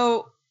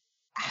 So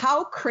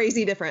how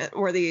crazy different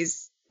were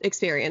these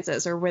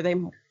experiences, or were they,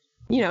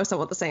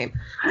 somewhat the same?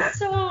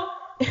 So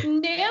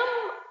NAMM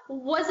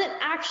wasn't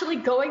actually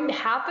going to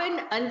happen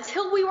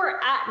until we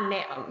were at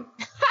NAMM.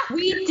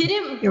 We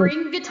didn't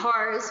bring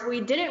guitars. We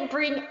didn't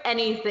bring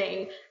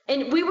anything.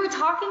 And we were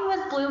talking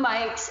with Blue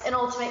Mics and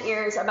Ultimate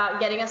Ears about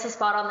getting us a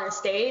spot on their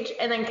stage,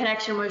 and then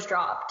Connection was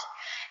dropped.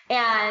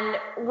 And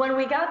when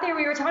we got there,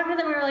 we were talking to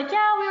them. We were like,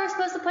 yeah, we were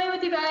supposed to play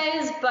with you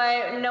guys,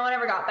 but no one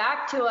ever got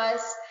back to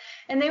us.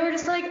 And they were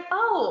just like,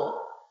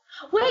 oh,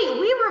 wait,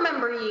 we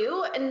remember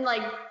you. And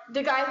like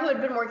the guy who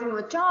had been working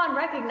with John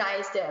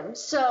recognized him.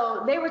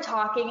 So they were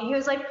talking, and he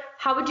was like,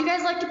 how would you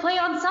guys like to play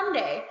on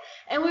Sunday?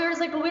 And we were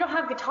just like, well, we don't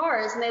have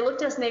guitars. And they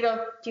looked at us and they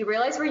go, do you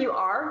realize where you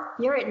are?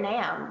 You're at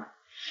NAMM.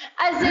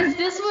 As if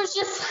this was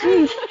just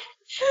like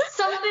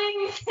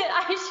something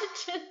that I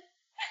should just...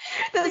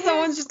 That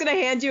someone's just going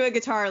to hand you a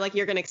guitar like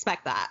you're going to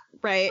expect that,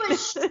 right? But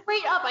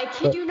straight up, I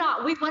kid you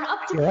not, we went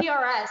up to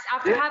PRS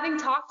after having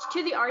talked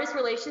to the artist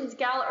relations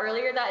gal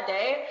earlier that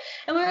day,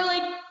 and we were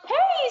like,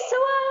 hey, so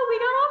we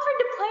got offered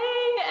to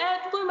play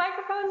at the Blue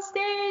Microphone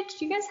stage.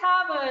 Do you guys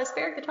have a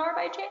spare guitar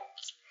by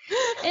chance?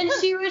 And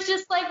she was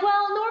just like,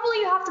 well, normally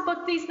you have to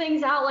book these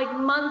things out like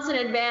months in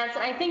advance,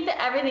 and I think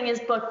that everything is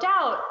booked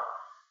out.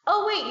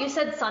 Oh, wait, you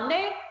said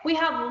Sunday? We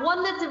have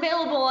one that's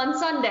available on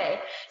Sunday.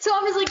 So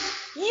I was like,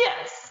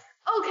 yes.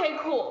 Okay,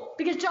 cool.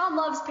 Because John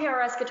loves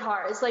PRS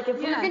guitars. Like, if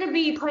we're going to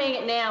be playing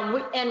at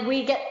NAMM and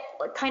we get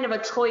kind of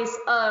a choice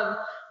of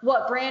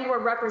what brand we're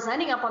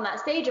representing up on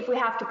that stage, if we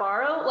have to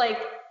borrow, like,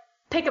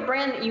 pick a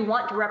brand that you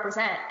want to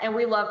represent. And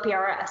we love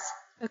PRS.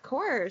 Of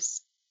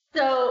course.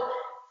 So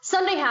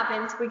Sunday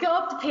happens. We go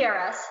up to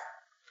PRS.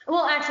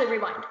 Well, actually,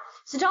 rewind.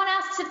 So John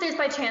asks if there's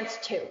by chance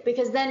 2,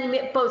 because then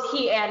both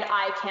he and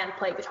I can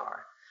play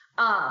guitar.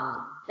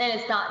 And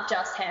it's not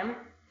just him.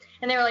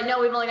 And they were like, no,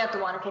 we've only got the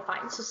one. Okay,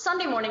 fine. So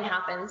Sunday morning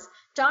happens.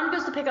 John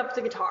goes to pick up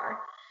the guitar.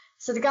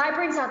 So the guy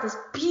brings out this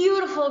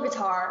beautiful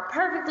guitar,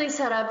 perfectly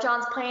set up.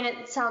 John's playing it.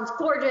 It sounds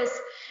gorgeous.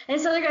 And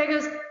this other guy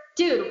goes,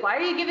 dude, why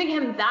are you giving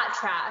him that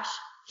trash?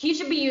 He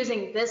should be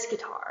using this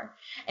guitar.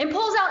 And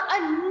pulls out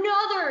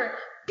another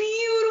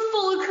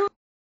beautiful acoustic.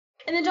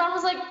 And then John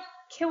was like,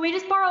 can we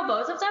just borrow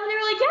both of them? And they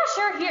were like, yeah,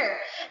 sure, here.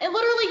 And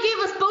literally gave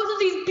us both of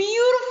these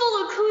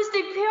beautiful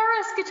acoustic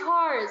PRS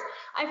guitars.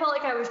 I felt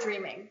like I was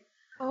dreaming.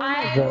 Oh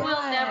I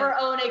will never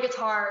own a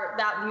guitar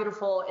that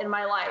beautiful in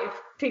my life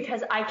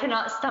because I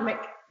cannot stomach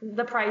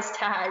the price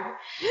tag.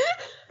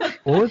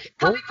 What was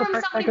the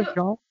price tag of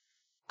John?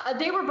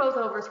 They were both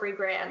over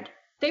 $3,000.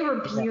 They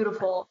were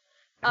beautiful.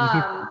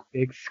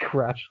 Big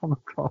scratch on the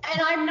call.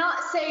 And I'm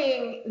not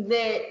saying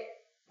that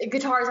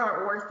guitars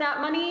aren't worth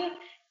that money.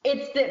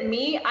 It's that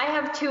I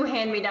have 2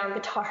 hand-me-down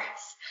guitars.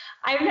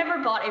 I've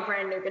never bought a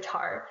brand new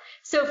guitar.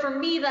 So for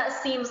me,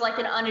 that seems like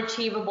an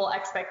unachievable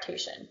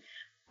expectation.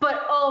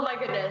 But oh my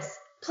goodness,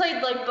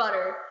 played like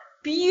butter.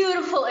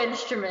 Beautiful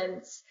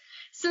instruments.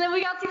 So then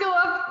we got to go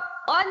up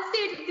on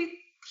stage with these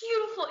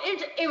beautiful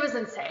it was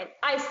insane.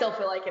 I still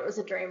feel like it was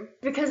a dream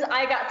because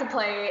I got to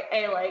play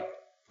a like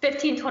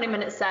 15,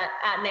 20-minute set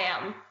at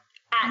NAMM.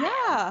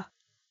 NAMM.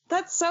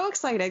 That's so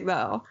exciting,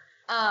 though.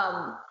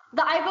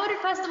 The I Voted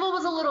Festival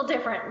was a little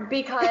different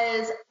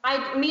because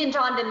me and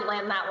John didn't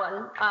land that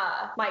one.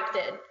 Mike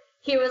did.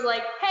 He was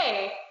like,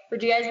 hey,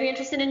 would you guys be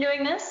interested in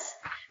doing this?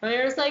 And we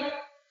were just like,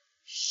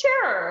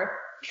 sure.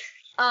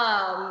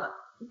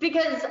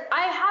 Because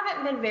I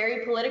haven't been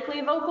very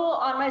politically vocal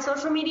on my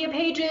social media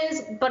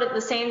pages, but at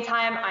the same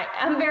time, I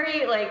am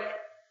very like,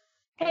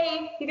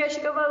 hey, you guys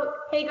should go vote.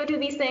 Hey, go do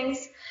these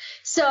things.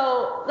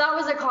 So that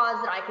was a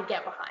cause that I could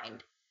get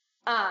behind.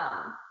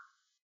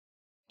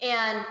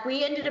 And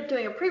we ended up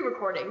doing a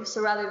pre-recording.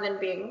 So rather than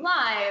being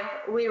live,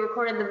 we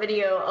recorded the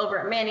video over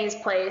at Manny's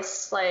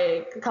place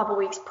like a couple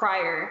weeks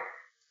prior.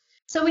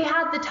 So we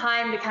had the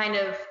time to kind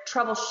of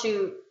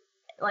troubleshoot,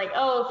 like,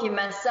 oh, if you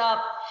mess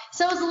up.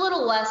 So it was a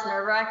little less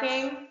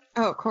nerve-wracking.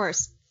 Oh, of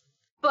course.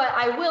 But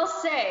I will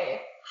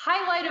say,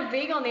 highlight of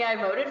being on the I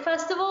Voted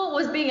Festival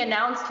was being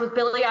announced with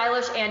Billie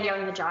Eilish and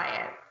Young the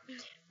Giant.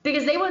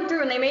 Because they went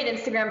through and they made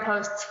Instagram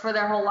posts for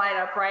their whole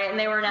lineup, right? And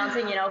they were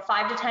announcing,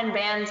 5 to 10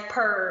 bands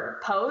per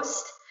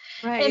post.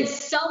 Right. And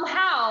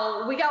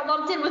somehow we got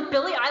lumped in with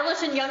Billie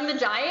Eilish and Young the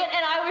Giant.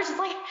 And I was just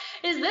like,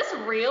 is this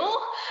real?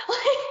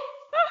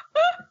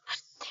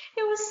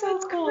 It was so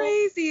cool.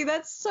 Crazy.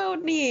 That's so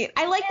neat.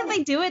 I like that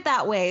they do it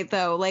that way,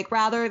 though. Like,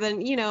 rather than,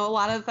 a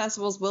lot of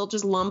festivals will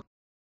just lump,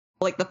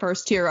 like, the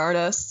first tier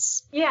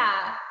artists.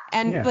 Yeah.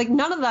 And, like,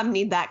 none of them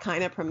need that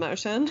kind of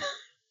promotion.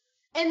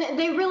 And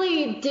they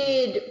really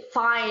did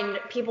find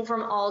people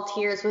from all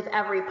tiers with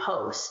every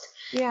post.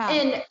 Yeah.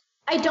 And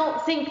I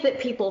don't think that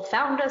people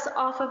found us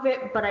off of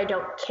it, but I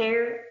don't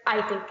care.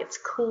 I think it's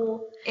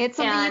cool. It's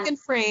something you can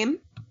frame.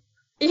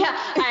 Yeah,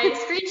 I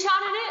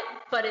screenshotted it,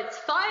 but it's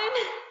fine.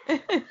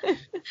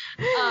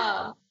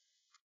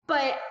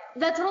 But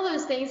that's one of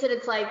those things that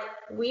it's like,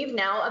 we've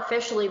now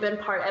officially been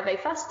part of a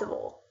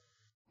festival.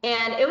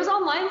 And it was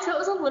online, so it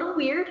was a little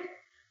weird.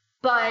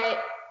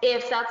 But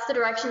if that's the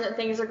direction that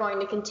things are going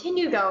to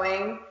continue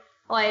going,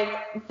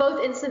 like,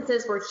 both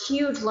instances were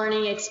huge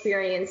learning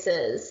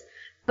experiences,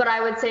 but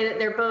I would say that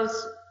they're both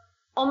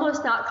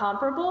almost not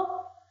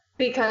comparable,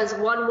 because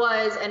one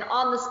was an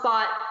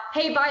on-the-spot,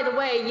 hey, by the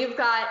way, you've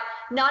got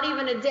not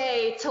even a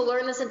day to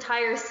learn this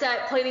entire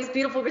set, play these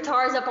beautiful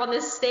guitars up on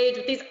this stage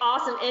with these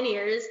awesome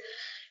in-ears,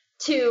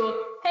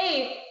 to,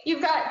 hey,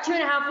 you've got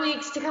 2.5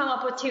 weeks to come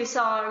up with 3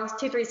 songs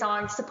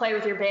to play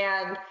with your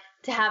band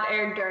to have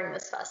aired during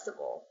this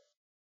festival.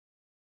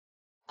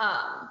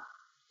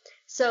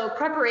 So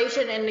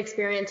preparation and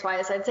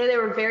experience-wise, I'd say they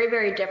were very,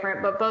 very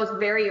different, but both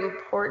very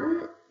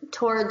important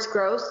towards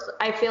growth.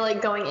 I feel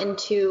like going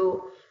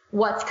into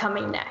what's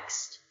coming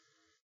next.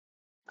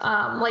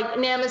 Like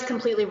NAMM is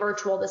completely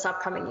virtual this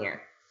upcoming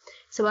year.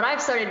 So what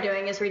I've started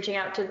doing is reaching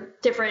out to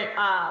different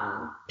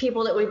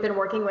people that we've been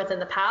working with in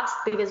the past,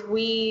 because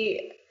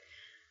we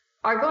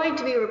are going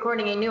to be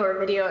recording a newer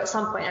video at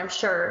some point, I'm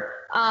sure.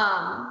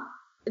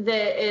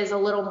 That is a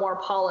little more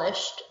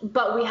polished,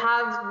 but we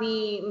have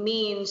the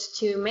means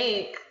to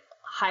make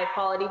high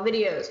quality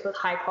videos with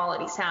high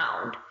quality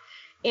sound.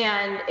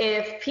 And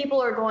if people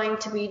are going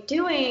to be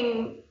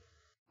doing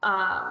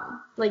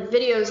like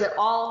videos at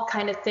all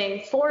kind of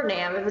thing for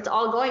NAMM, if it's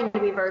all going to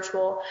be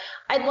virtual,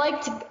 I'd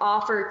like to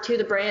offer to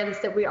the brands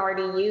that we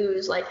already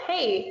use, like,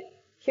 hey,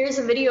 here's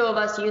a video of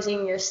us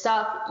using your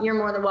stuff. You're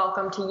more than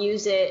welcome to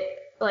use it,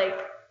 like,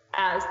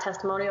 as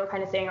testimonial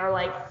kind of thing, or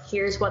like,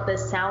 here's what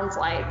this sounds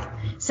like,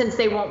 since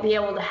they won't be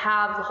able to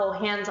have the whole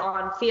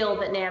hands-on feel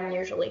that NAMM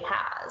usually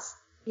has.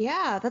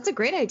 Yeah, that's a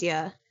great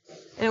idea.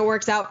 And it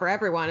works out for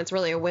everyone. It's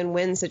really a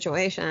win-win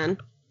situation.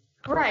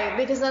 Right,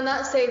 because then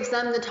that saves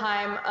them the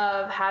time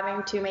of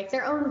having to make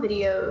their own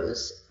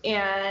videos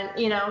and,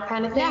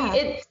 kind of thing.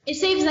 Yeah. It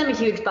saves them a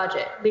huge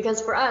budget,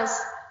 because for us,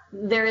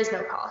 there is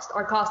no cost.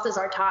 Our cost is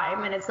our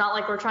time, and it's not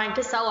like we're trying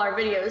to sell our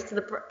videos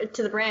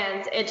to the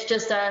brands. It's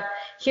just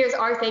here's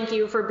our thank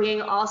you for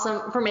being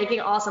awesome, for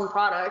making awesome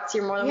products.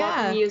 You're more than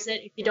welcome to use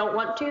it. If you don't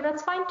want to,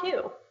 that's fine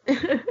too.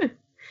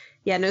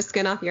 Yeah, no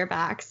skin off your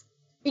backs.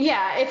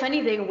 Yeah, if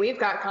anything, we've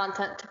got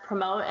content to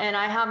promote, and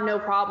I have no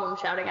problem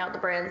shouting out the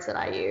brands that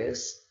I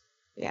use.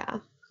 Yeah,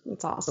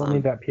 that's awesome. Still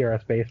need that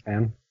PRS bass,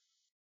 man.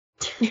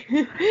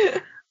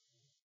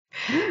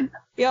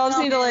 Y'all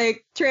just need to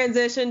like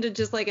transition to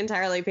just like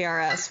entirely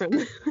PRS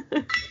from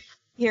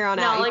here on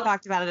out. You've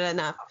talked about it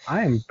enough.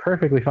 I am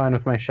perfectly fine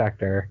with my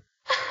Schecter.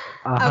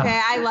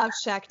 Okay, I love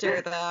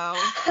Schecter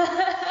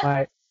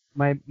though.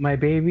 My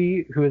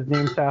baby, who is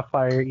named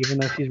Sapphire, even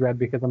though she's red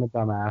because I'm a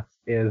dumbass,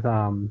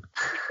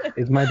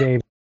 is my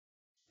baby.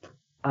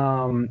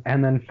 And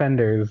then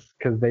Fenders,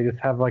 because they just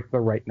have like the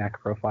right neck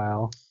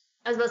profile.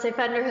 I was about to say,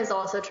 Fender has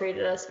also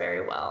treated us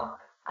very well.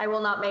 I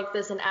will not make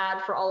this an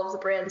ad for all of the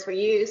brands we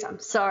use. I'm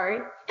sorry.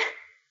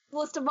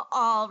 List them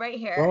all right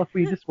here. Well, if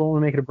we just want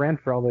to make it a brand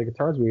for all the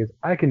guitars we use,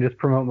 I can just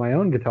promote my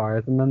own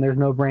guitars, and then there's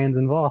no brands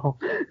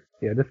involved.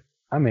 Yeah,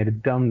 I made a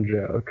dumb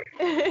joke.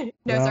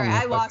 No, sorry,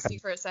 I lost you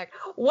for a sec.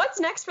 What's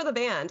next for the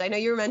band? I know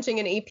you were mentioning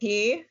an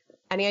EP.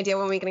 Any idea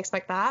when we can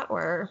expect that,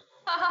 or?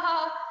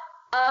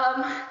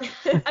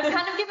 I've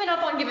kind of given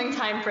up on giving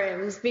time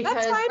frames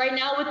because right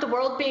now with the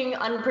world being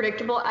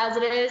unpredictable as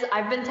it is,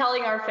 I've been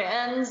telling our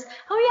fans,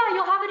 oh yeah,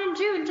 you'll have it in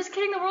June. Just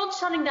kidding, the world's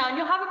shutting down.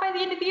 You'll have it by the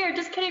end of the year.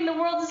 Just kidding, the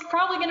world is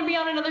probably going to be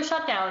on another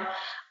shutdown.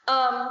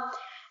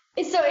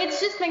 So it's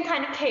just been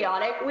kind of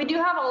chaotic. We do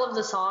have all of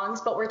the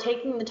songs, but we're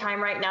taking the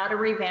time right now to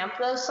revamp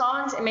those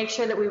songs and make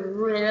sure that we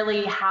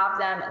really have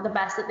them the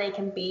best that they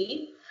can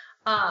be.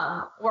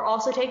 We're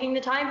also taking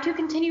the time to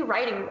continue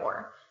writing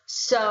more.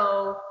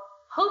 So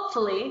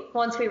hopefully,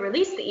 once we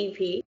release the EP,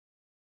 a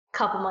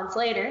couple months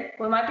later,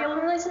 we might be able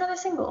to release another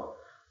single.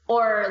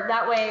 Or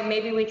that way,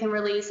 maybe we can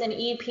release an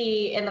EP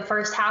in the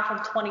first half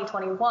of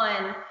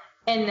 2021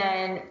 and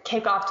then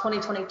kick off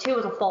 2022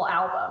 with a full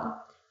album.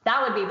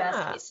 That would be best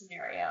case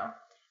scenario.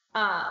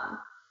 And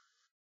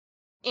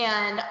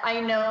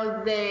I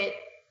know that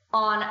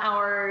on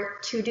our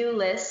to-do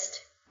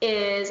list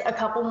is a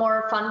couple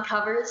more fun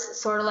covers,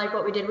 sort of like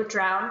what we did with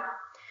Drown.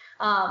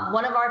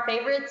 One of our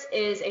favorites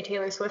is a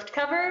Taylor Swift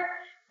cover,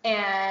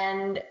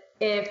 and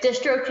if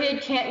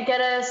DistroKid can't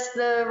get us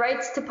the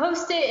rights to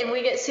post it and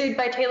we get sued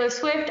by Taylor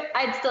Swift,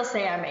 I'd still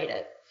say I made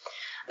it.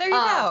 There you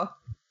go.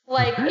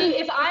 Like,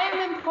 if I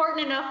am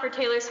important enough for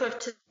Taylor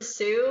Swift to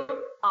sue,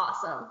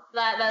 awesome.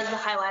 That is the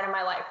highlight of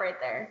my life right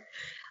there.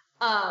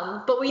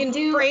 But we can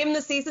do frame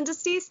the cease and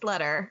desist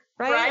letter,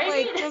 right?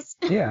 Like,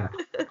 just put it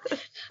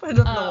on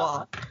the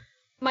wall.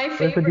 My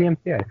favorite. There's a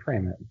DMCA,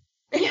 frame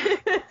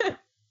it.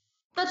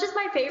 That's just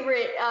my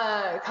favorite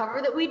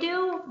cover that we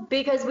do,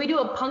 because we do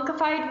a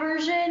punkified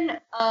version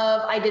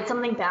of I Did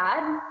Something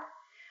Bad.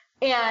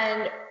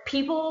 And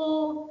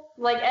people,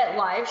 like, at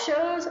live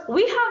shows,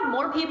 we have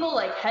more people,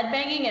 like,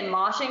 headbanging and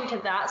moshing to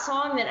that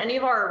song than any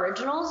of our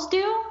originals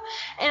do.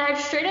 And I've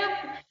straight up,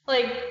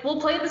 like, we'll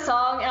play the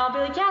song, and I'll be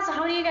like, yeah, so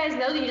how many of you guys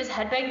know that you just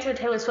headbang to a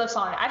Taylor Swift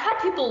song? I've had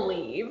people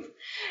leave.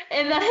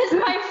 And that is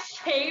my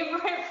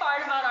favorite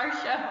part about our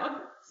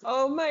show.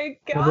 Oh, my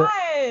God.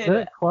 Is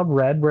it Club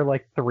Red where,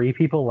 like, 3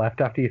 people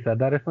left after you said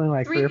that or something?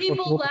 Like three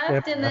people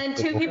left, and then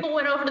 2 people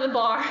went over to the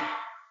bar.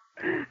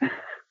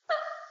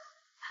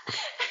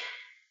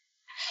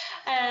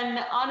 And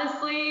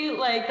honestly,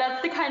 like,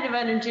 that's the kind of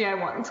energy I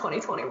want in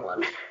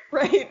 2021.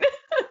 Right.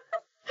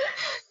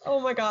 Oh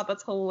my God,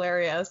 that's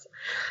hilarious.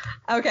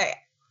 Okay,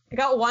 I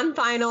got one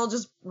final,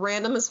 just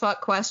random as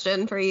fuck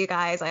question for you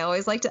guys. I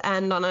always like to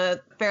end on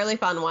a fairly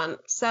fun one.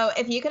 So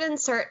if you could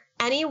insert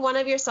any one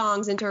of your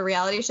songs into a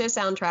reality show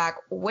soundtrack,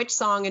 which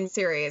song and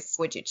series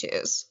would you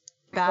choose?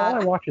 All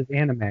I watch is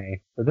anime,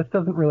 so this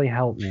doesn't really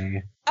help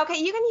me. Okay,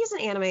 you can use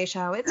an anime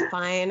show. It's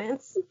fine.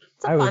 It's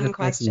a fun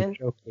question.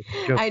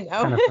 I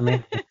know. Kind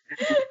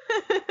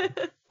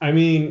of I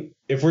mean,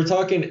 if we're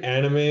talking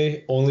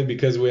anime, only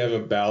because we have a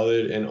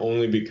ballad and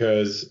only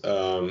because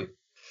what's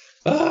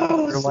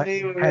the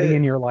name of it? Patty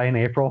in Your Lie in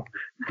April.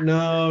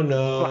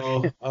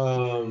 No.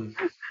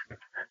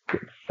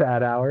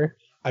 Sad Hour.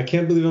 I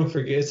can't believe I'm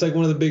forgetting. It's like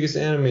one of the biggest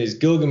animes,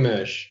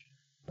 Gilgamesh.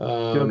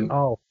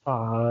 Oh,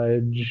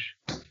 fudge.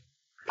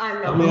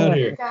 I'm not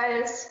here,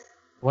 guys.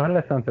 Why did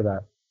I censor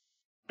that?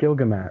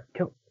 Gilgamesh.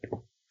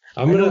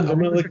 I'm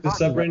gonna look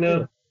this up right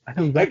now.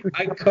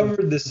 I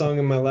covered this song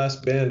in my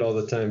last band all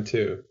the time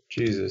too.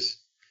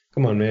 Jesus.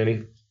 Come on,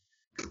 Manny.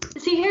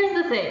 See, here's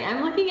the thing.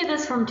 I'm looking at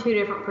this from 2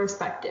 different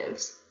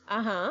perspectives.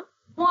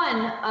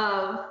 One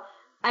of,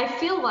 I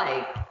feel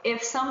like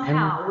if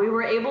somehow we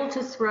were able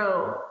to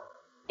throw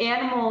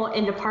Animal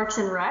into Parks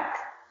and Rec,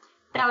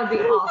 that would be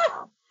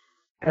awesome.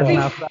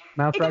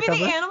 Mouse it could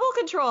be the Animal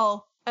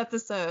Control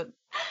episode.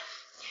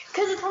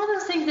 Because it's one of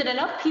those things that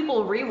enough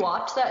people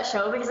rewatch that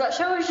show because that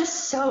show is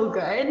just so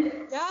good.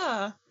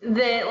 Yeah.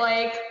 That,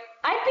 like,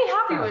 I'd be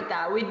happy with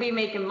that. We'd be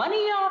making money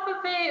off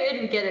of it.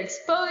 It'd get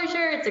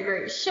exposure. It's a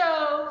great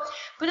show.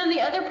 But then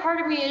the other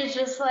part of me is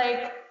just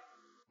like,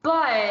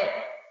 but,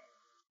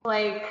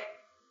 like,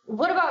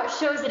 what about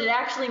shows that it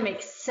actually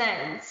makes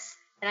sense?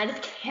 And I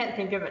just can't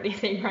think of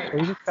anything right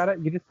now.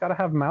 You just gotta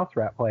have Mouse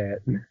Rat play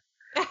it.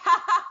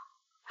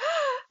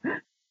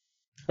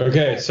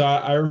 Okay, so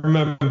I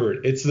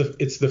remembered. It's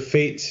the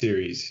Fate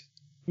series.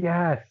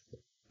 Yes.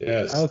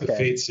 Okay. The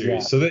Fate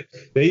series. Yeah. So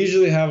they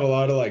usually have a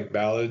lot of, like,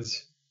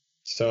 ballads.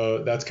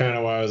 So that's kind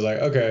of why I was like,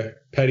 okay,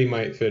 Petty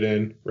might fit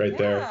in right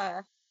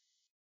there.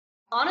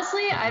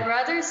 Honestly, I'd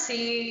rather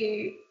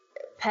see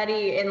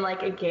Petty in,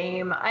 like, a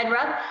game. I'd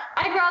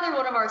rather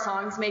one of our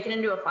songs make it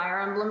into a Fire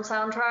Emblem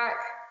soundtrack,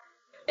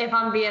 if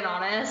I'm being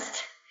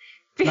honest.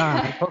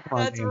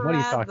 Pokemon game. What are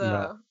you talking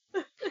about?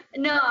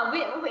 No,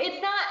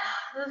 it's not.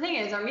 The thing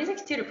is, our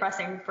music's too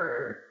depressing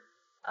for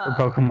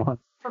Pokemon.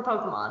 For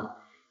Pokemon.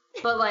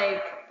 But,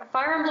 like,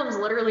 Fire Emblem's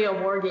literally a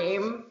war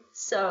game,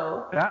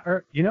 so...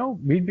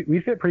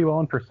 we'd fit pretty well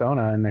in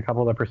Persona and a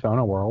couple of the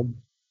Persona worlds.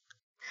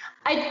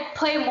 I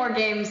play more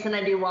games than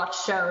I do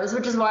watch shows,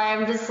 which is why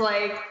I'm just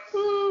like,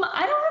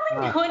 I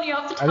don't really know any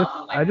off the top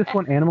of my head. I just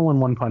want Animal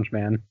and One Punch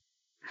Man.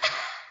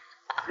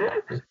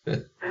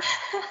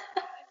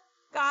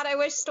 God, I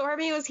wish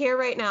Stormy was here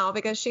right now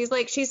because she's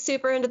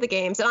super into the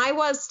games. And I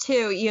was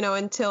too,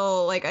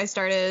 until, like, I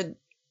started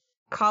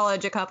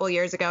college a couple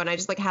years ago and I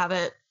just, like,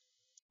 haven't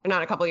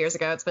not a couple years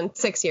ago. It's been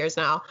 6 years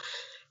now.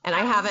 And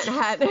I haven't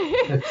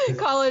had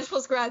college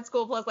plus grad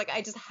school plus, like,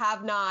 I just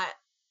have not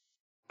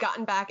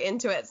gotten back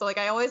into it. So, like,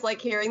 I always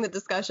like hearing the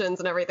discussions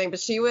and everything, but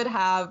she would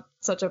have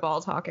such a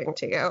ball talking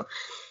to you.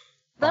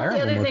 That's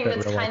the other thing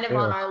that's kind of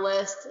on our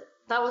list.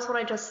 That was what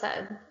I just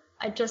said.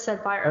 I just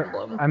said Fire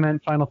Emblem. I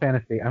meant Final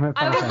Fantasy. I was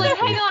like,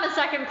 hang on a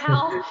second,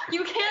 pal.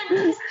 You can't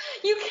just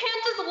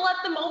let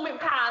the moment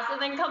pass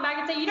and then come back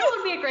and say, you know what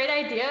would be a great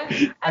idea?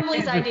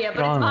 Emily's idea,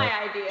 but it's my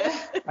idea.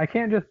 I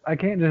can't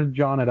just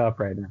John it up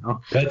right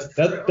now.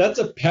 That's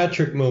a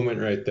Patrick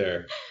moment right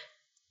there.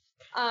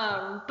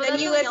 But then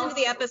you listen to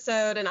the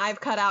episode and I've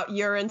cut out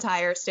your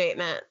entire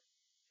statement.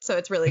 So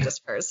it's really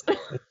just hers.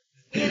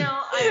 You know,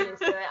 I'm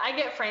used to it. I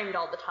get framed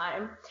all the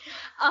time.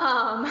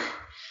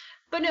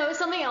 But no,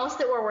 something else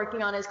that we're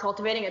working on is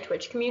cultivating a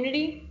Twitch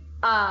community.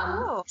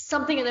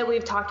 Something that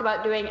we've talked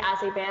about doing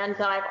as a band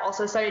that I've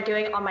also started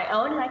doing on my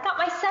own, and I got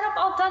my setup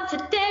all done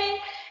today.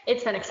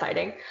 It's been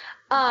exciting.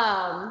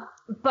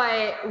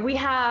 But we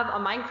have a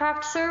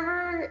Minecraft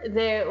server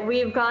that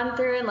we've gone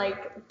through and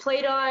like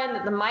played on,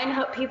 that the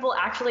Minehut people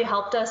actually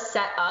helped us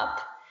set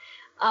up.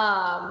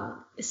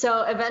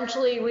 So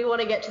eventually we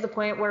want to get to the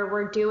point where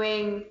we're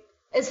doing,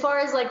 as far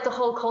as like the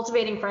whole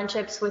cultivating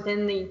friendships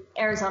within the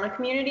Arizona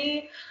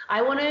community,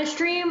 I want to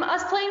stream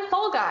us playing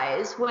Fall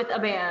Guys with a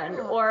band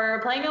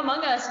or playing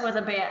Among Us with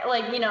a band,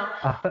 like, you know,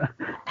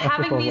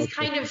 having these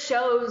kind of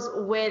shows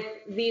with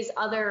these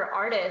other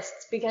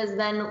artists, because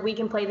then we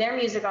can play their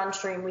music on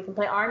stream, we can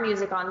play our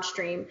music on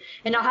stream,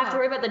 and not have to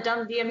worry about the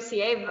dumb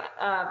DMCA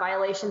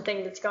violation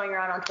thing that's going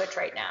around on Twitch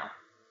right now.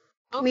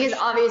 Because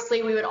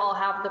obviously we would all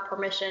have the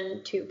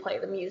permission to play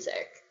the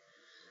music.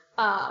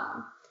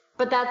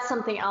 But that's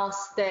something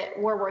else that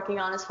we're working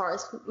on as far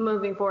as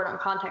moving forward on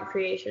content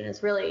creation,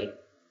 is really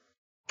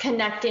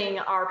connecting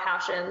our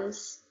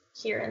passions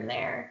here and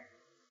there.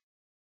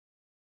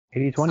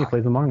 80/20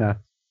 plays Among Us.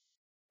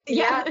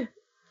 Yeah.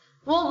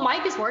 Well,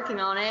 Mike is working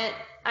on it.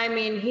 I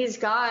mean, he's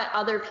got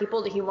other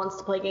people that he wants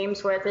to play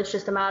games with. It's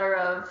just a matter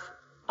of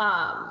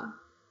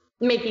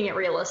making it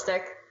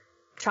realistic,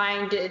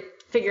 trying to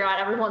figure out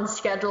everyone's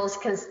schedules,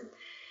 because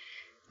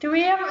do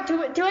any of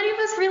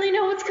us really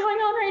know what's going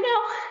on right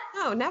now?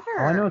 No, never.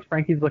 All I know is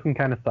Frankie's looking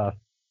kind of sus.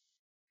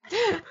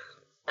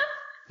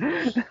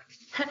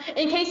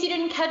 In case you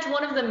didn't catch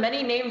one of the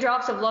many name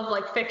drops of Love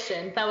Like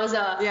Fiction, that was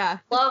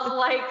Love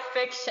Like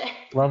Fiction.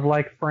 Love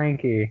Like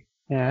Frankie.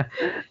 Yeah.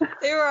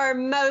 They were our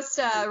most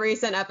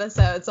recent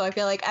episodes, so I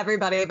feel like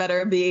everybody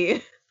better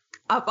be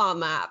up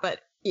on that.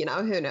 But, you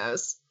know, who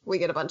knows? We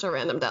get a bunch of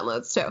random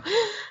downloads, too.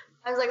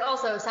 I was like,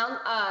 also,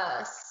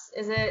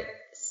 is it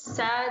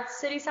Sad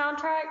City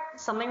Soundtrack?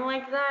 Something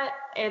like that?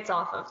 It's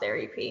off of their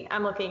EP.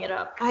 I'm looking it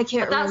up. I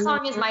can't remember. That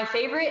song is my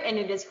favorite, and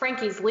it is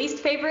Frankie's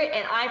least favorite,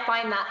 and I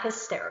find that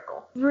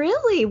hysterical.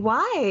 Really?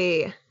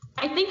 Why?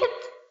 I think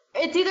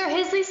it's either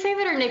his least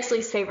favorite or Nick's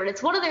least favorite.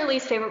 It's one of their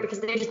least favorite because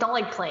they just don't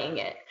like playing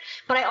it.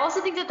 But I also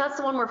think that that's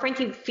the one where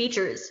Frankie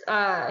features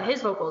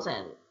his vocals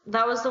in.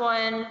 That was the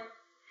one.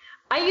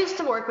 I used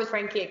to work with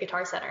Frankie at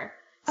Guitar Center.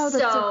 Oh,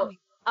 that's so funny.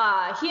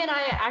 He and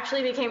I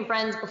actually became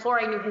friends before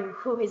I knew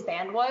who his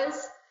band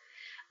was.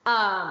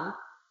 And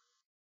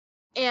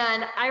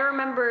I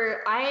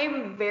remember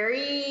I'm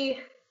very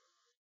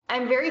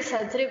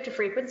sensitive to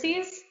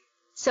frequencies.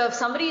 So if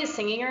somebody is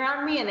singing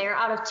around me and they're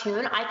out of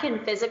tune, I can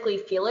physically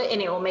feel it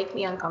and it will make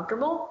me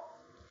uncomfortable.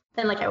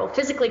 And like I will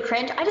physically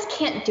cringe. I just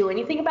can't do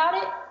anything about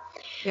it.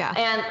 Yeah.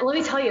 And let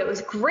me tell you, it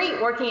was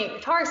great working at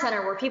Guitar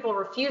Center where people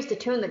refused to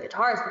tune the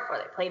guitars before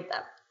they played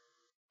them.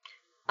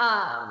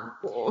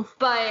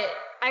 But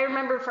I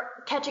remember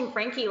catching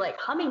Frankie like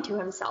humming to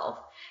himself,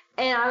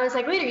 and I was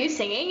like, wait, are you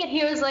singing? And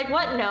he was like,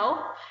 what? No.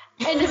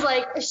 And just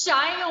like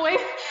shying away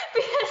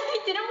because he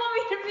didn't want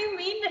me to be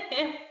mean to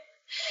him,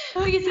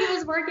 because he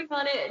was working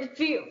on it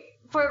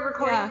for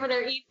recording for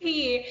their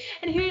EP,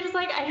 and he was just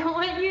like, I don't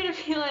want you to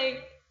be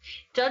like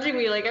judging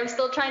me, like I'm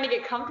still trying to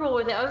get comfortable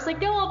with it. I was like,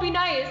 no, I'll be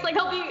nice, like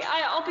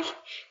I'll be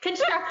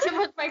constructive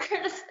with my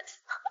criticism.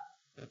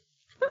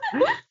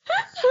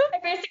 I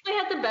basically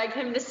had to beg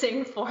him to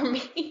sing for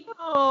me.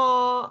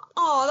 Oh,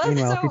 that's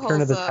Meanwhile, so if you turn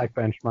to the wholesome. tech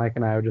bench, Mike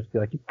and I would just be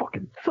like, you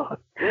fucking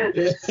suck. No,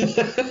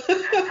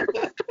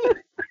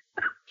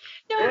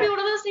 it'd be one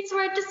of those things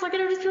where I'd just look at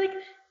him and just be like,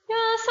 yeah,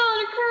 that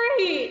sounded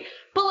great.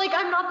 But like,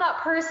 I'm not that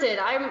person.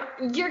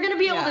 You're gonna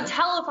be able to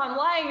tell if I'm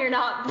lying or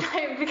not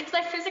because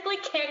I physically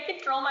can't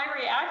control my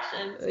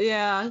reactions.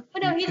 Yeah.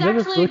 But no, he's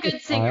actually a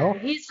good singer.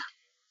 He's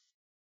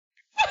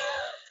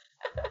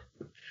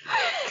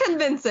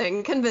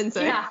convincing.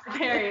 Yeah,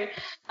 very.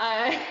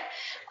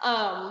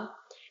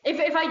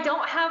 If I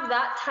don't have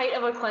that tight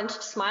of a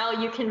clenched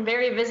smile, you can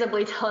very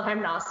visibly tell that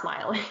I'm not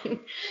smiling.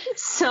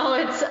 So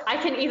I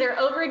can either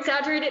over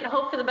exaggerate it and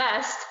hope for the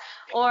best,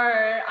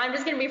 or I'm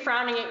just gonna be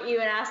frowning at you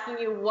and asking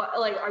you what,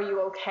 like, are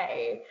you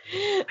okay?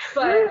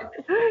 But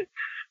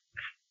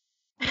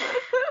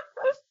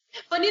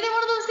neither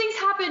one of those things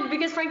happened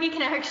because Frankie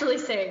can actually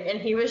sing,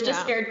 and he was just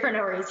scared for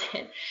no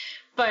reason.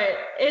 But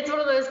it's one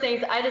of those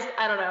things, I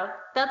don't know.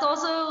 That's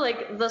also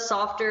like the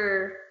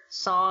softer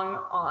song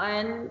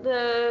on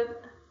the...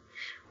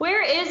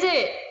 Where is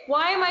it?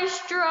 Why am I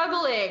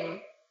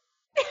struggling?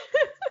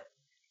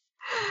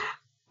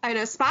 I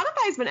know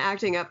Spotify's been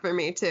acting up for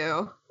me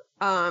too.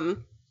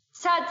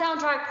 Sad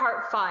Soundtrack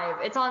Part 5.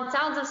 It's on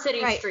Sounds of City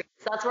Streets.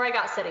 That's where I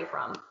got City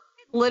from.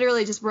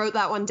 Literally just wrote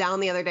that one down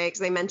the other day because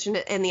they mentioned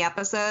it in the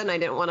episode and I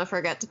didn't want to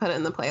forget to put it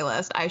in the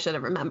playlist. I should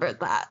have remembered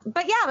that.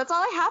 But yeah, that's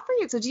all I have for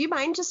you. So do you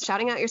mind just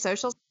shouting out your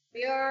socials?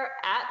 We are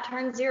at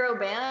Turn Zero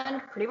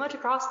Band pretty much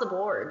across the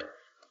board.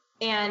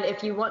 And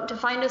if you want to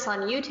find us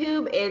on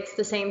YouTube, it's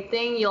the same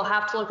thing. You'll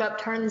have to look up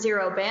Turn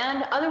Zero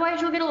Band.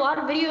 Otherwise, you'll get a lot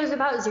of videos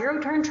about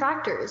zero-turn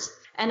tractors.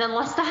 And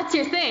unless that's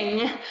your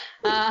thing...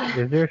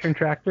 Zero-turn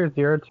tractors,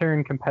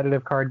 zero-turn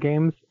competitive card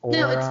games? Or,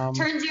 no, it's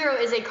Turn Zero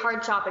is a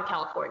card shop in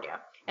California.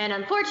 And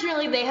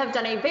unfortunately, they have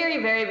done a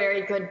very, very,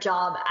 very good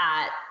job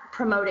at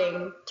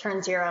promoting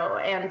Turn Zero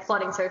and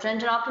flooding search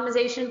engine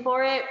optimization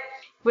for it,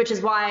 which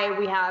is why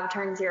we have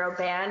Turn Zero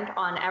Band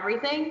on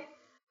everything.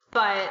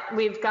 But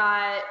we've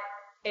got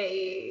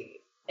an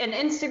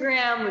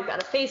Instagram, we've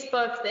got a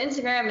Facebook. The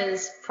Instagram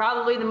is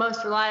probably the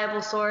most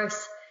reliable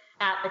source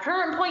at the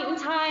current point in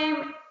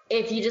time.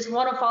 If you just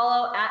want to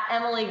follow at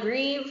Emily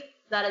Grieve,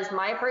 that is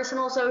my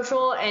personal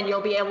social, and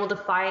you'll be able to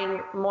find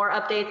more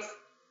updates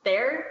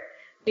there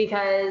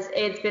because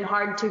it's been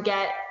hard to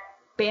get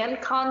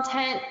band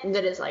content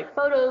that is like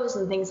photos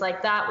and things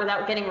like that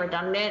without getting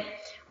redundant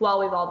while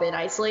we've all been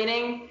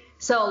isolating.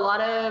 So a lot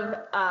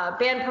of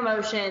band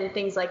promotion,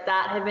 things like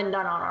that have been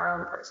done on our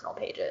own personal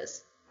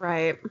pages.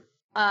 Right.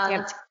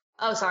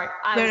 Oh, sorry.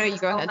 No, you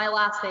go ahead. My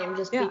last name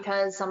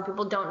because some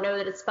people don't know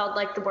that it's spelled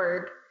like the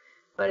word,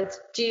 but it's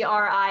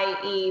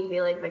Grie,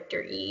 V like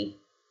Victor E.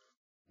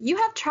 You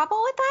have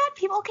trouble with that?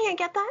 People can't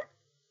get that?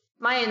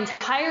 My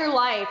entire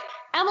life.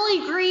 Emily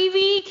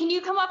Greavy, can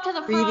you come up to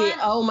the front? Greavy,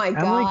 oh my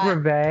God.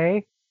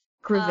 Emily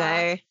Grieve.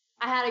 I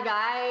had a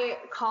guy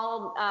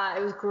called,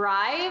 it was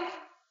Grive,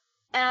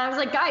 and I was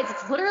like, guys,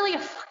 it's literally a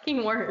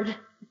fucking word.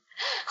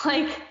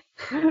 Like,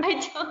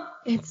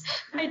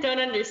 I don't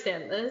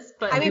understand this,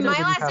 but... I mean, my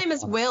last name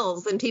is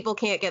Wills, and people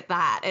can't get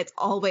that. It's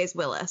always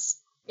Willis.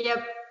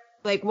 Yep.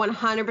 Like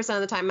 100%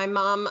 of the time. My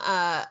mom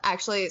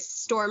actually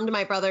stormed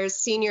my brother's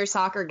senior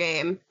soccer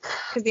game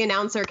because the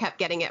announcer kept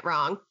getting it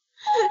wrong.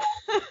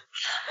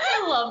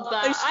 I love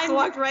that. And she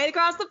walked right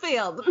across the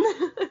field.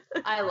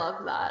 I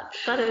love that.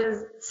 That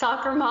is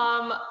soccer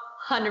mom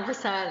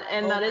 100%,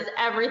 and that is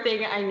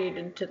everything I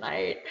needed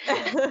tonight.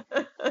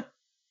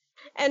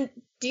 And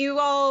do you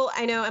all,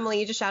 I know, Emily,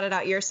 you just shouted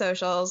out your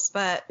socials,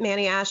 but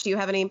Manny, Ash, do you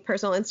have any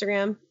personal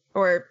Instagram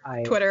or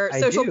Twitter?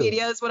 Social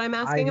media is what I'm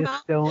asking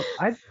about.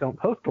 I just don't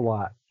post a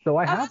lot. So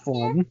I have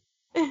one.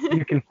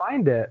 You can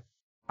find it.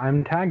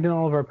 I'm tagged in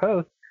all of our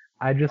posts.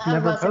 I just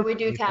never post. So we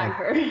do tag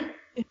her.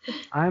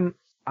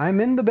 I'm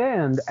in the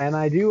band and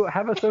I do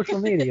have a social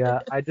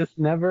media. I just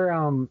never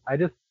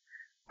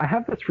I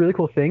have this really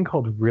cool thing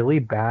called really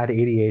bad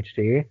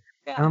ADHD.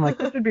 Yeah. And I'm like,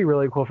 this would be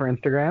really cool for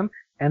Instagram.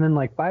 And then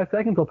like 5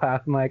 seconds will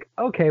pass. I'm like,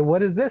 okay,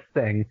 what is this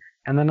thing?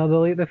 And then I'll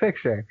delete the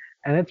picture.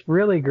 And it's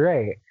really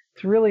great.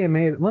 It's really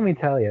amazing. Let me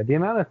tell you, the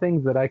amount of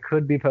things that I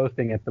could be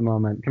posting at the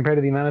moment compared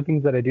to the amount of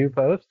things that I do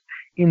post,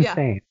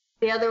 insane.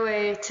 The other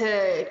way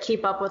to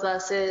keep up with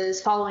us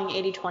is following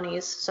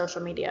 80/20's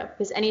social media,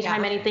 because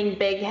anytime anything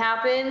big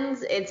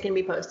happens, it's going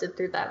to be posted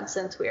through them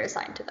since we are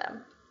assigned to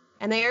them.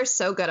 And they are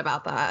so good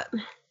about that.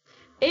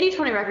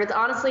 80/20 Records,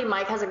 honestly,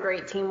 Mike has a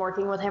great team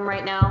working with him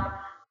right now.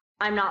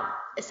 I'm not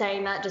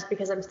saying that just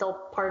because I'm still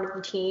part of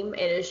the team.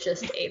 It is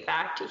just a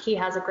fact. He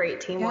has a great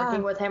team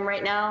working with him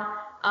right now.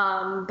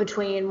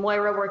 Between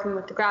Moira working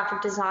with the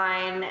graphic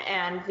design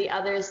and the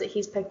others that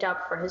he's picked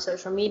up for his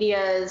social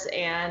medias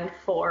and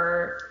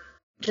for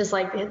just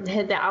like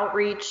the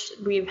outreach,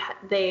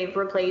 they've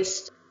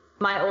replaced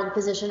my old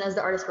position as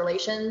the artist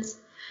relations.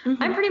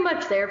 Mm-hmm. I'm pretty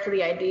much there for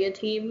the idea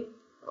team.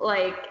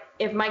 Like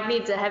if Mike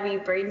needs a heavy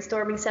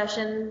brainstorming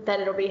session,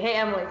 then it'll be, hey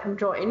Emily, come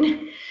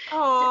join.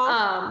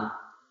 Aww.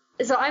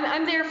 So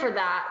I'm there for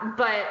that,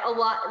 but a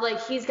lot,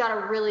 like he's got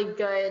a really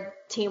good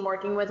team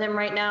working with him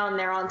right now, and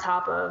they're on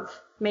top of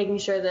making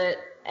sure that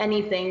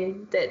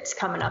anything that's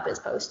coming up is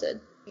posted.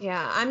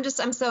 Yeah, I'm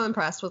so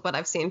impressed with what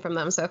I've seen from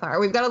them so far.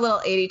 We've got a little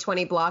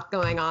 80/20 block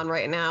going on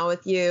right now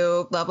with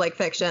you, Love Like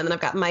Fiction, and I've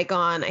got Mike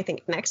on, I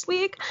think, next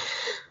week.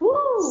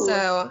 Woo!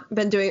 So I've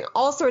been doing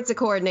all sorts of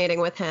coordinating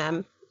with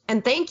him.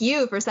 And thank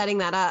you for setting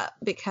that up,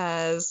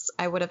 because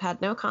I would have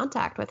had no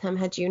contact with him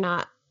had you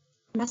not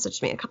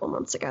messaged me a couple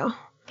months ago.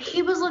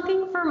 He was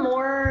looking for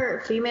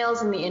more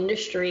females in the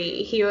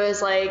industry. He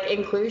was like,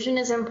 inclusion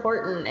is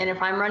important, and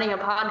if I'm running a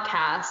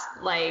podcast,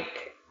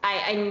 like,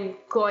 I'm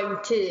going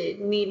to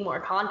need more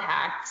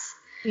contacts.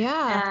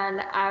 Yeah.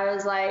 And I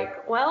was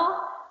like,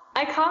 well,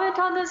 I comment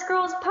on this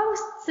girl's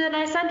posts, and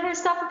I send her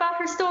stuff about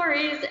her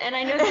stories, and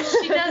I know that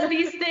she does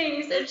these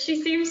things, and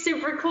she seems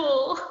super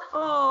cool.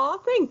 Oh,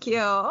 thank you.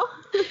 Well,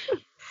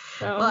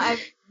 I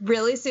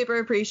really super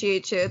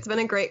appreciate you. It's been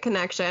a great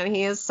connection.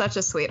 He is such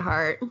a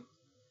sweetheart.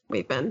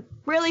 We've been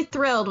really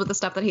thrilled with the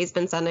stuff that he's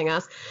been sending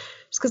us.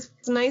 Just because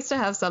it's nice to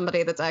have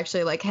somebody that's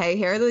actually like, hey,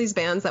 here are these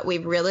bands that we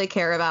really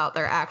care about.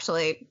 They're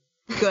actually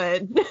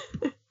good.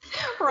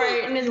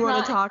 Right. And you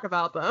want to talk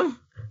about them.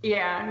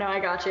 Yeah, no,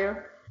 I got you.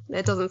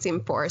 It doesn't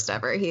seem forced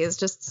ever. He is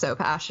just so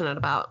passionate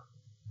about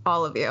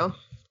all of you.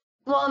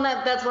 Well, and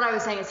that's what I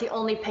was saying, is he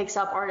only picks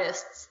up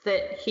artists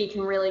that he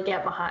can really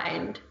get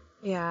behind.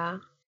 Yeah.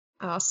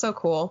 Oh, so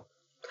cool.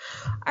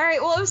 All right.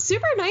 Well, it was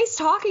super nice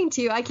talking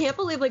to you. I can't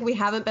believe like we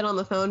haven't been on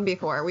the phone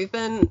before. We've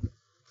been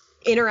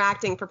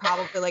interacting for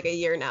probably like a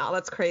year now.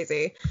 That's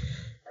crazy.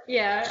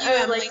 Yeah.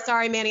 Emily,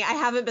 sorry, Manny. I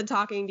haven't been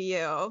talking to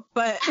you,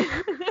 but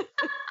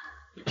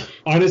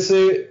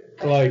honestly,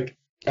 like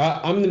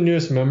I'm the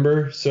newest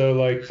member, so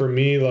like for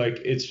me, like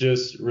it's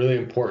just really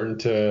important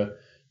to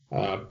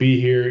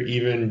be here,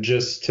 even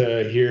just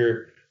to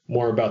hear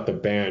more about the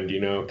band,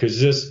 you know, because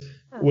just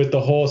with the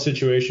whole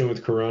situation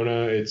with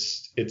Corona,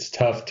 it's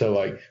tough to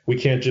like, we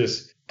can't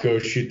just go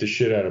shoot the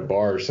shit at a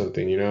bar or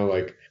something, you know,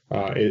 like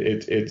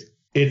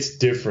it's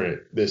different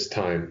this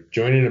time.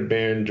 Joining a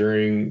band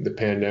during the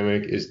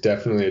pandemic is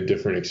definitely a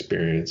different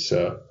experience.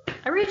 So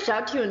I reached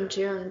out to you in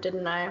June,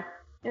 didn't I?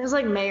 It was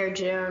like May or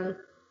June.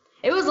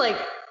 It was like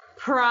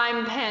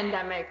prime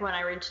pandemic when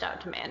I reached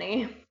out to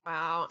Manny.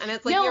 Wow. And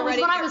it's like, no, you're it was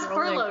ready when to I was get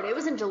rolling. furloughed. It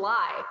was in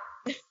July.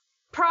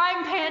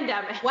 Prime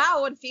pandemic.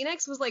 Wow, when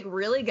Phoenix was like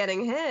really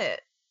getting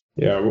hit.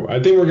 Yeah,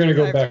 I think we're gonna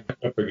go back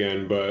up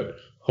again, but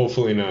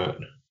hopefully not.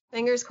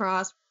 Fingers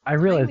crossed. I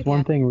realized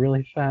one thing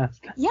really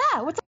fast. Yeah,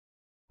 what's up?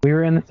 We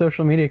were in the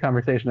social media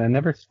conversation. I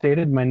never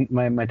stated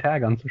my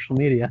tag on social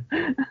media.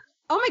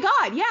 Oh my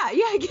god, yeah,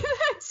 give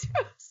that to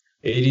us.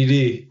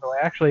 ADD.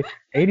 So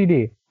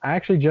ADD. I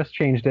actually just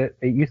changed it.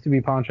 It used to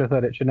be Poncho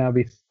said it should now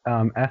be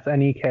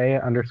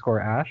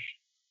SNEK_Ash.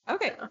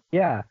 Okay.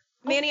 Yeah.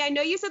 Manny, I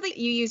know you said that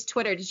you use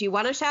Twitter. Did you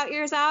want to shout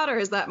yours out, or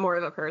is that more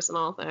of a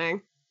personal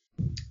thing?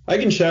 I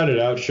can shout it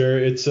out, sure.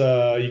 It's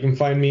you can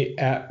find me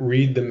at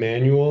Read the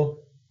Manual.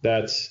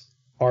 That's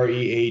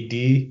READ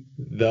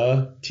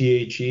the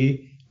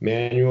THE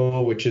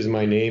Manual, which is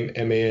my name,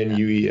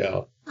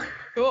 MANUEL.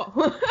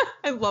 Cool.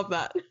 I love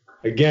that.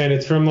 Again,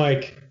 it's from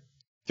like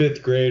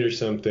 5th grade or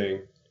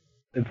something.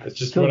 It's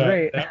just what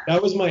great.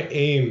 that was my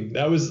AIM.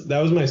 That was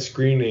my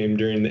screen name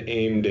during the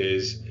AIM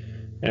days.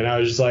 And I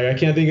was just like, I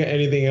can't think of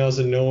anything else,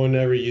 and no one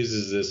ever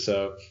uses this,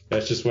 so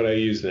that's just what I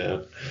use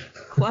now.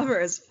 Clever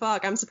as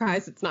fuck. I'm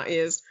surprised it's not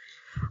used.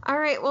 All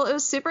right, well, it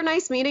was super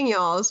nice meeting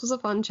y'all. This was a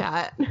fun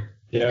chat.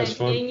 Yeah, it was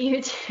fun. Meeting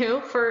you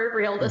too, for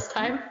real this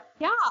time.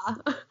 Yeah.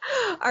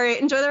 All right,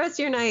 enjoy the rest of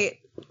your night.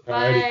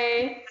 Alrighty.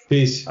 Bye.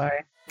 Peace.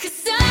 Bye.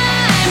 'Cause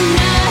I'm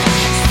not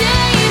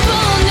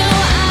stable, no,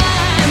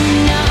 I'm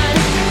not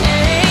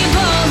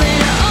able,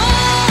 and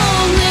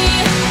only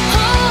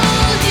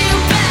hold you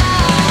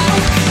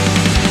back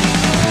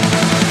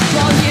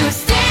while you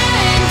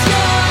stand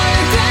your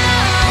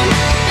ground,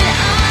 and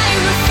I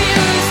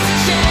refuse to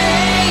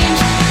change.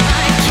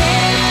 I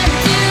can't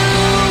do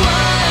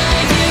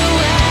what you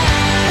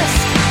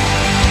ask.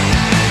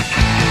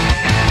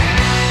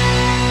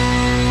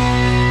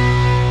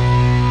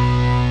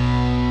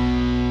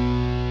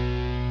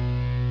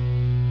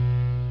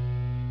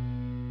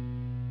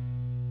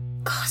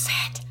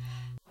 Cosette,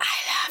 I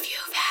love you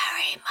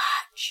very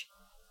much.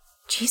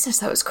 Jesus,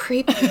 that was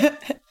creepy.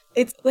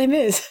 It's Les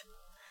Mis.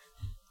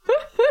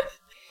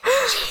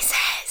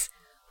 Jesus,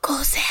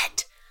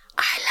 Cosette,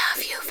 I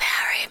love you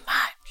very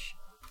much.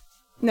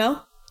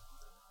 No?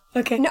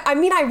 Okay. No, I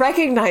mean, I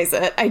recognize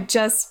it. I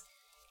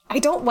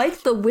don't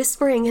like the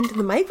whispering into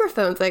the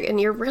microphone thing, and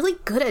you're really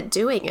good at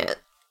doing it.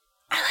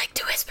 I like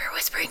to whisper.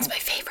 Whispering's my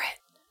favorite.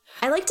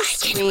 I like to I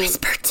scream. can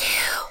whisper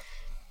too.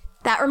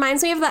 That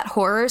reminds me of that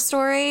horror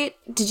story.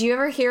 Did you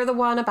ever hear the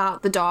one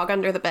about the dog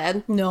under the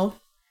bed? No.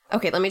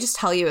 Okay, let me just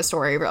tell you a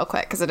story real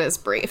quick, because it is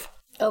brief.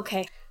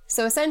 Okay.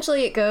 So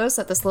essentially it goes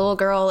that this little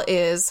girl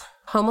is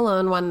home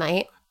alone one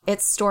night.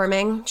 It's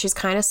storming. She's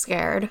kind of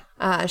scared.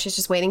 She's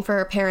just waiting for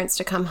her parents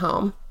to come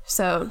home.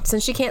 So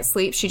since she can't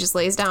sleep, she just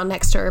lays down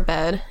next to her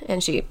bed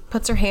and she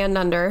puts her hand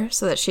under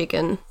so that she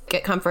can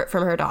get comfort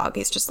from her dog.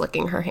 He's just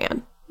licking her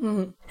hand.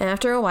 Mm-hmm. And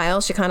after a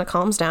while, she kind of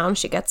calms down.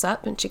 She gets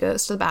up and she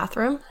goes to the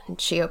bathroom and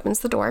she opens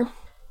the door.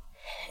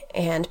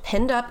 And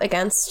pinned up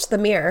against the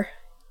mirror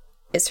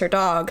is her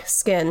dog,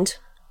 skinned.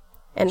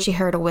 And she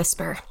heard a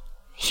whisper.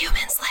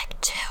 Humans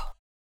like too.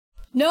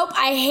 Nope,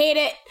 I hate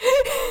it.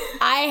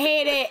 I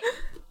hate it.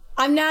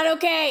 I'm not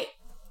okay.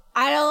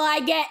 I don't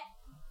like it.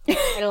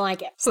 I don't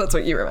like it. So that's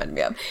what you reminded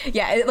me of.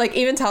 Yeah, like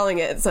even telling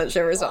it sent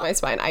shivers up my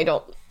spine.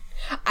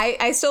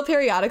 I still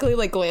periodically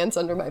like glance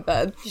under my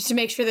bed. Just to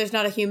make sure there's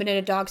not a human in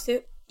a dog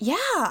suit?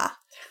 Yeah.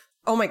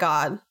 Oh my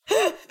god.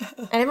 I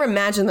never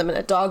imagined them in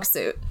a dog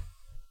suit.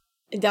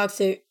 A dog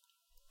suit.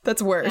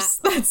 That's worse.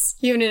 Yeah. That's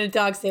human in a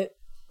dog suit.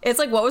 It's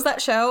like, what was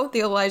that show?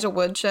 The Elijah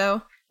Wood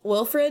show?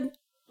 Wilfred,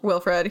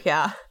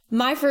 yeah.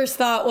 My first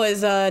thought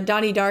was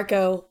Donnie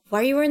Darko.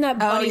 Why are you wearing that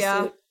bunny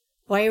suit?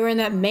 Why are you wearing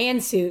that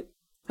man suit?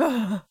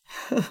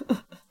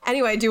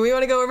 Anyway, do we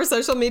want to go over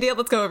social media?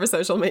 Let's go over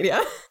social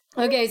media.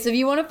 Okay, so if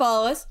you want to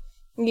follow us,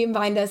 you can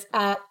find us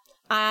at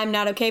I'm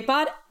Not Okay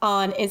Pod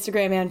on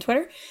Instagram and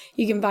Twitter.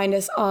 You can find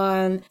us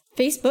on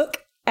Facebook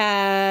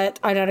at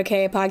I'm Not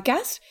Okay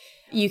Podcast.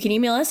 You can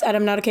email us at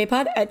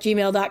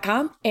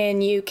imnotokaypod@gmail.com,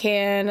 and you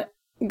can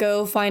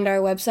go find our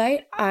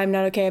website, I'm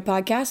Not Okay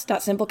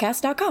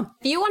Podcast.simplecast.com.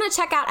 If you want to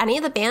check out any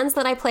of the bands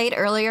that I played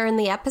earlier in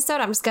the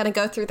episode, I'm just going to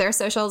go through their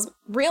socials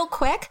real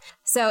quick.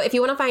 So if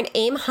you want to find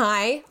Aim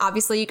High,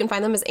 obviously you can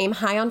find them as Aim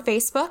High on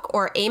Facebook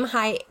or Aim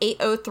High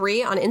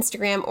 803 on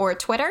Instagram or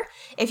Twitter.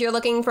 If you're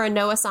looking for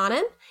Noah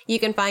Sonnen, you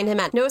can find him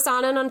at Noah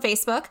Sonnen on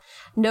Facebook,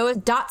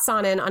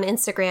 Noah.Sonnen on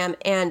Instagram,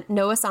 and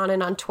Noah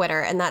Sonnen on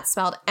Twitter. And that's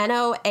spelled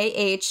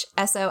NOAHSONNEN.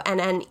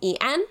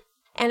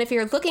 And if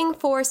you're looking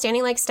for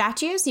Standing Lake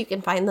Statues, you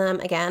can find them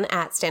again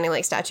at Standing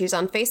Lake Statues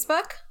on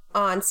Facebook,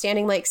 on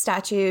Standing Lake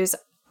Statues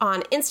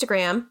on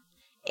Instagram,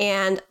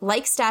 and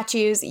Like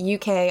Statues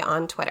UK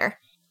on Twitter.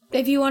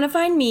 If you want to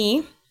find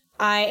me,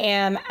 I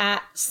am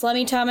at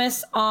Slummy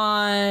Thomas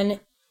on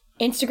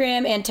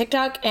Instagram and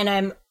TikTok, and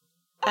I'm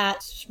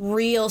at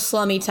Real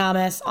Slummy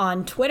Thomas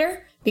on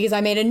Twitter, because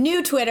I made a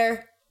new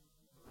Twitter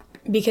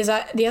because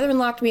the other one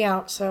locked me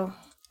out, so...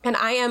 And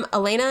I am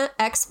Elena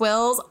X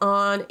Wills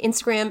on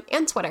Instagram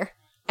and Twitter.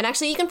 And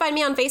actually, you can find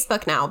me on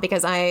Facebook now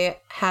because I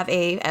have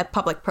a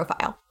public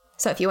profile.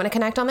 So if you want to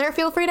connect on there,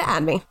 feel free to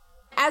add me.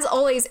 As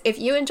always, if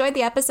you enjoyed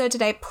the episode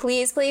today,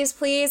 please, please,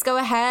 please go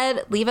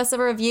ahead, leave us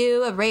a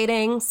review, a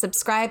rating,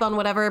 subscribe on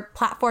whatever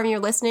platform you're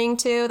listening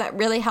to. That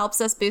really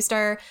helps us boost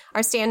our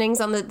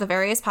standings on the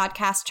various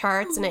podcast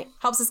charts, and it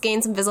helps us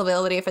gain some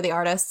visibility for the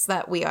artists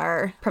that we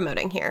are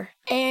promoting here.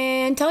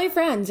 And tell your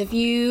friends if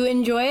you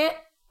enjoy it.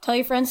 Tell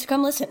your friends to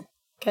come listen,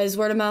 because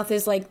word of mouth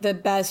is like the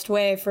best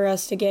way for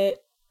us to get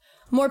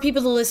more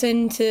people to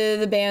listen to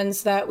the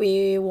bands that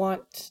we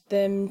want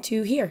them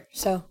to hear.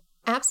 So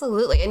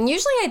absolutely. And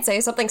usually I'd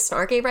say something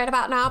snarky right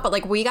about now, but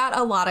like we got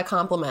a lot of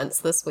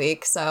compliments this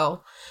week,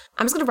 so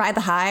I'm just gonna ride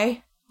the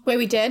high. Wait,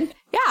 we did?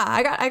 Yeah,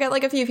 I got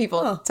like a few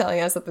people telling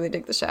us that they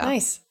dig the show.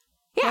 Nice.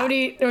 Yeah.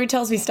 Nobody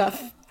tells me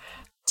stuff.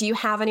 Do you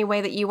have any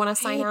way that you want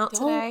to sign out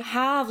today? I don't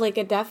have like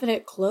a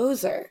definite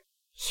closer.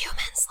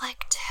 Humans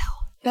like to.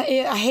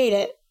 I hate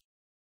it.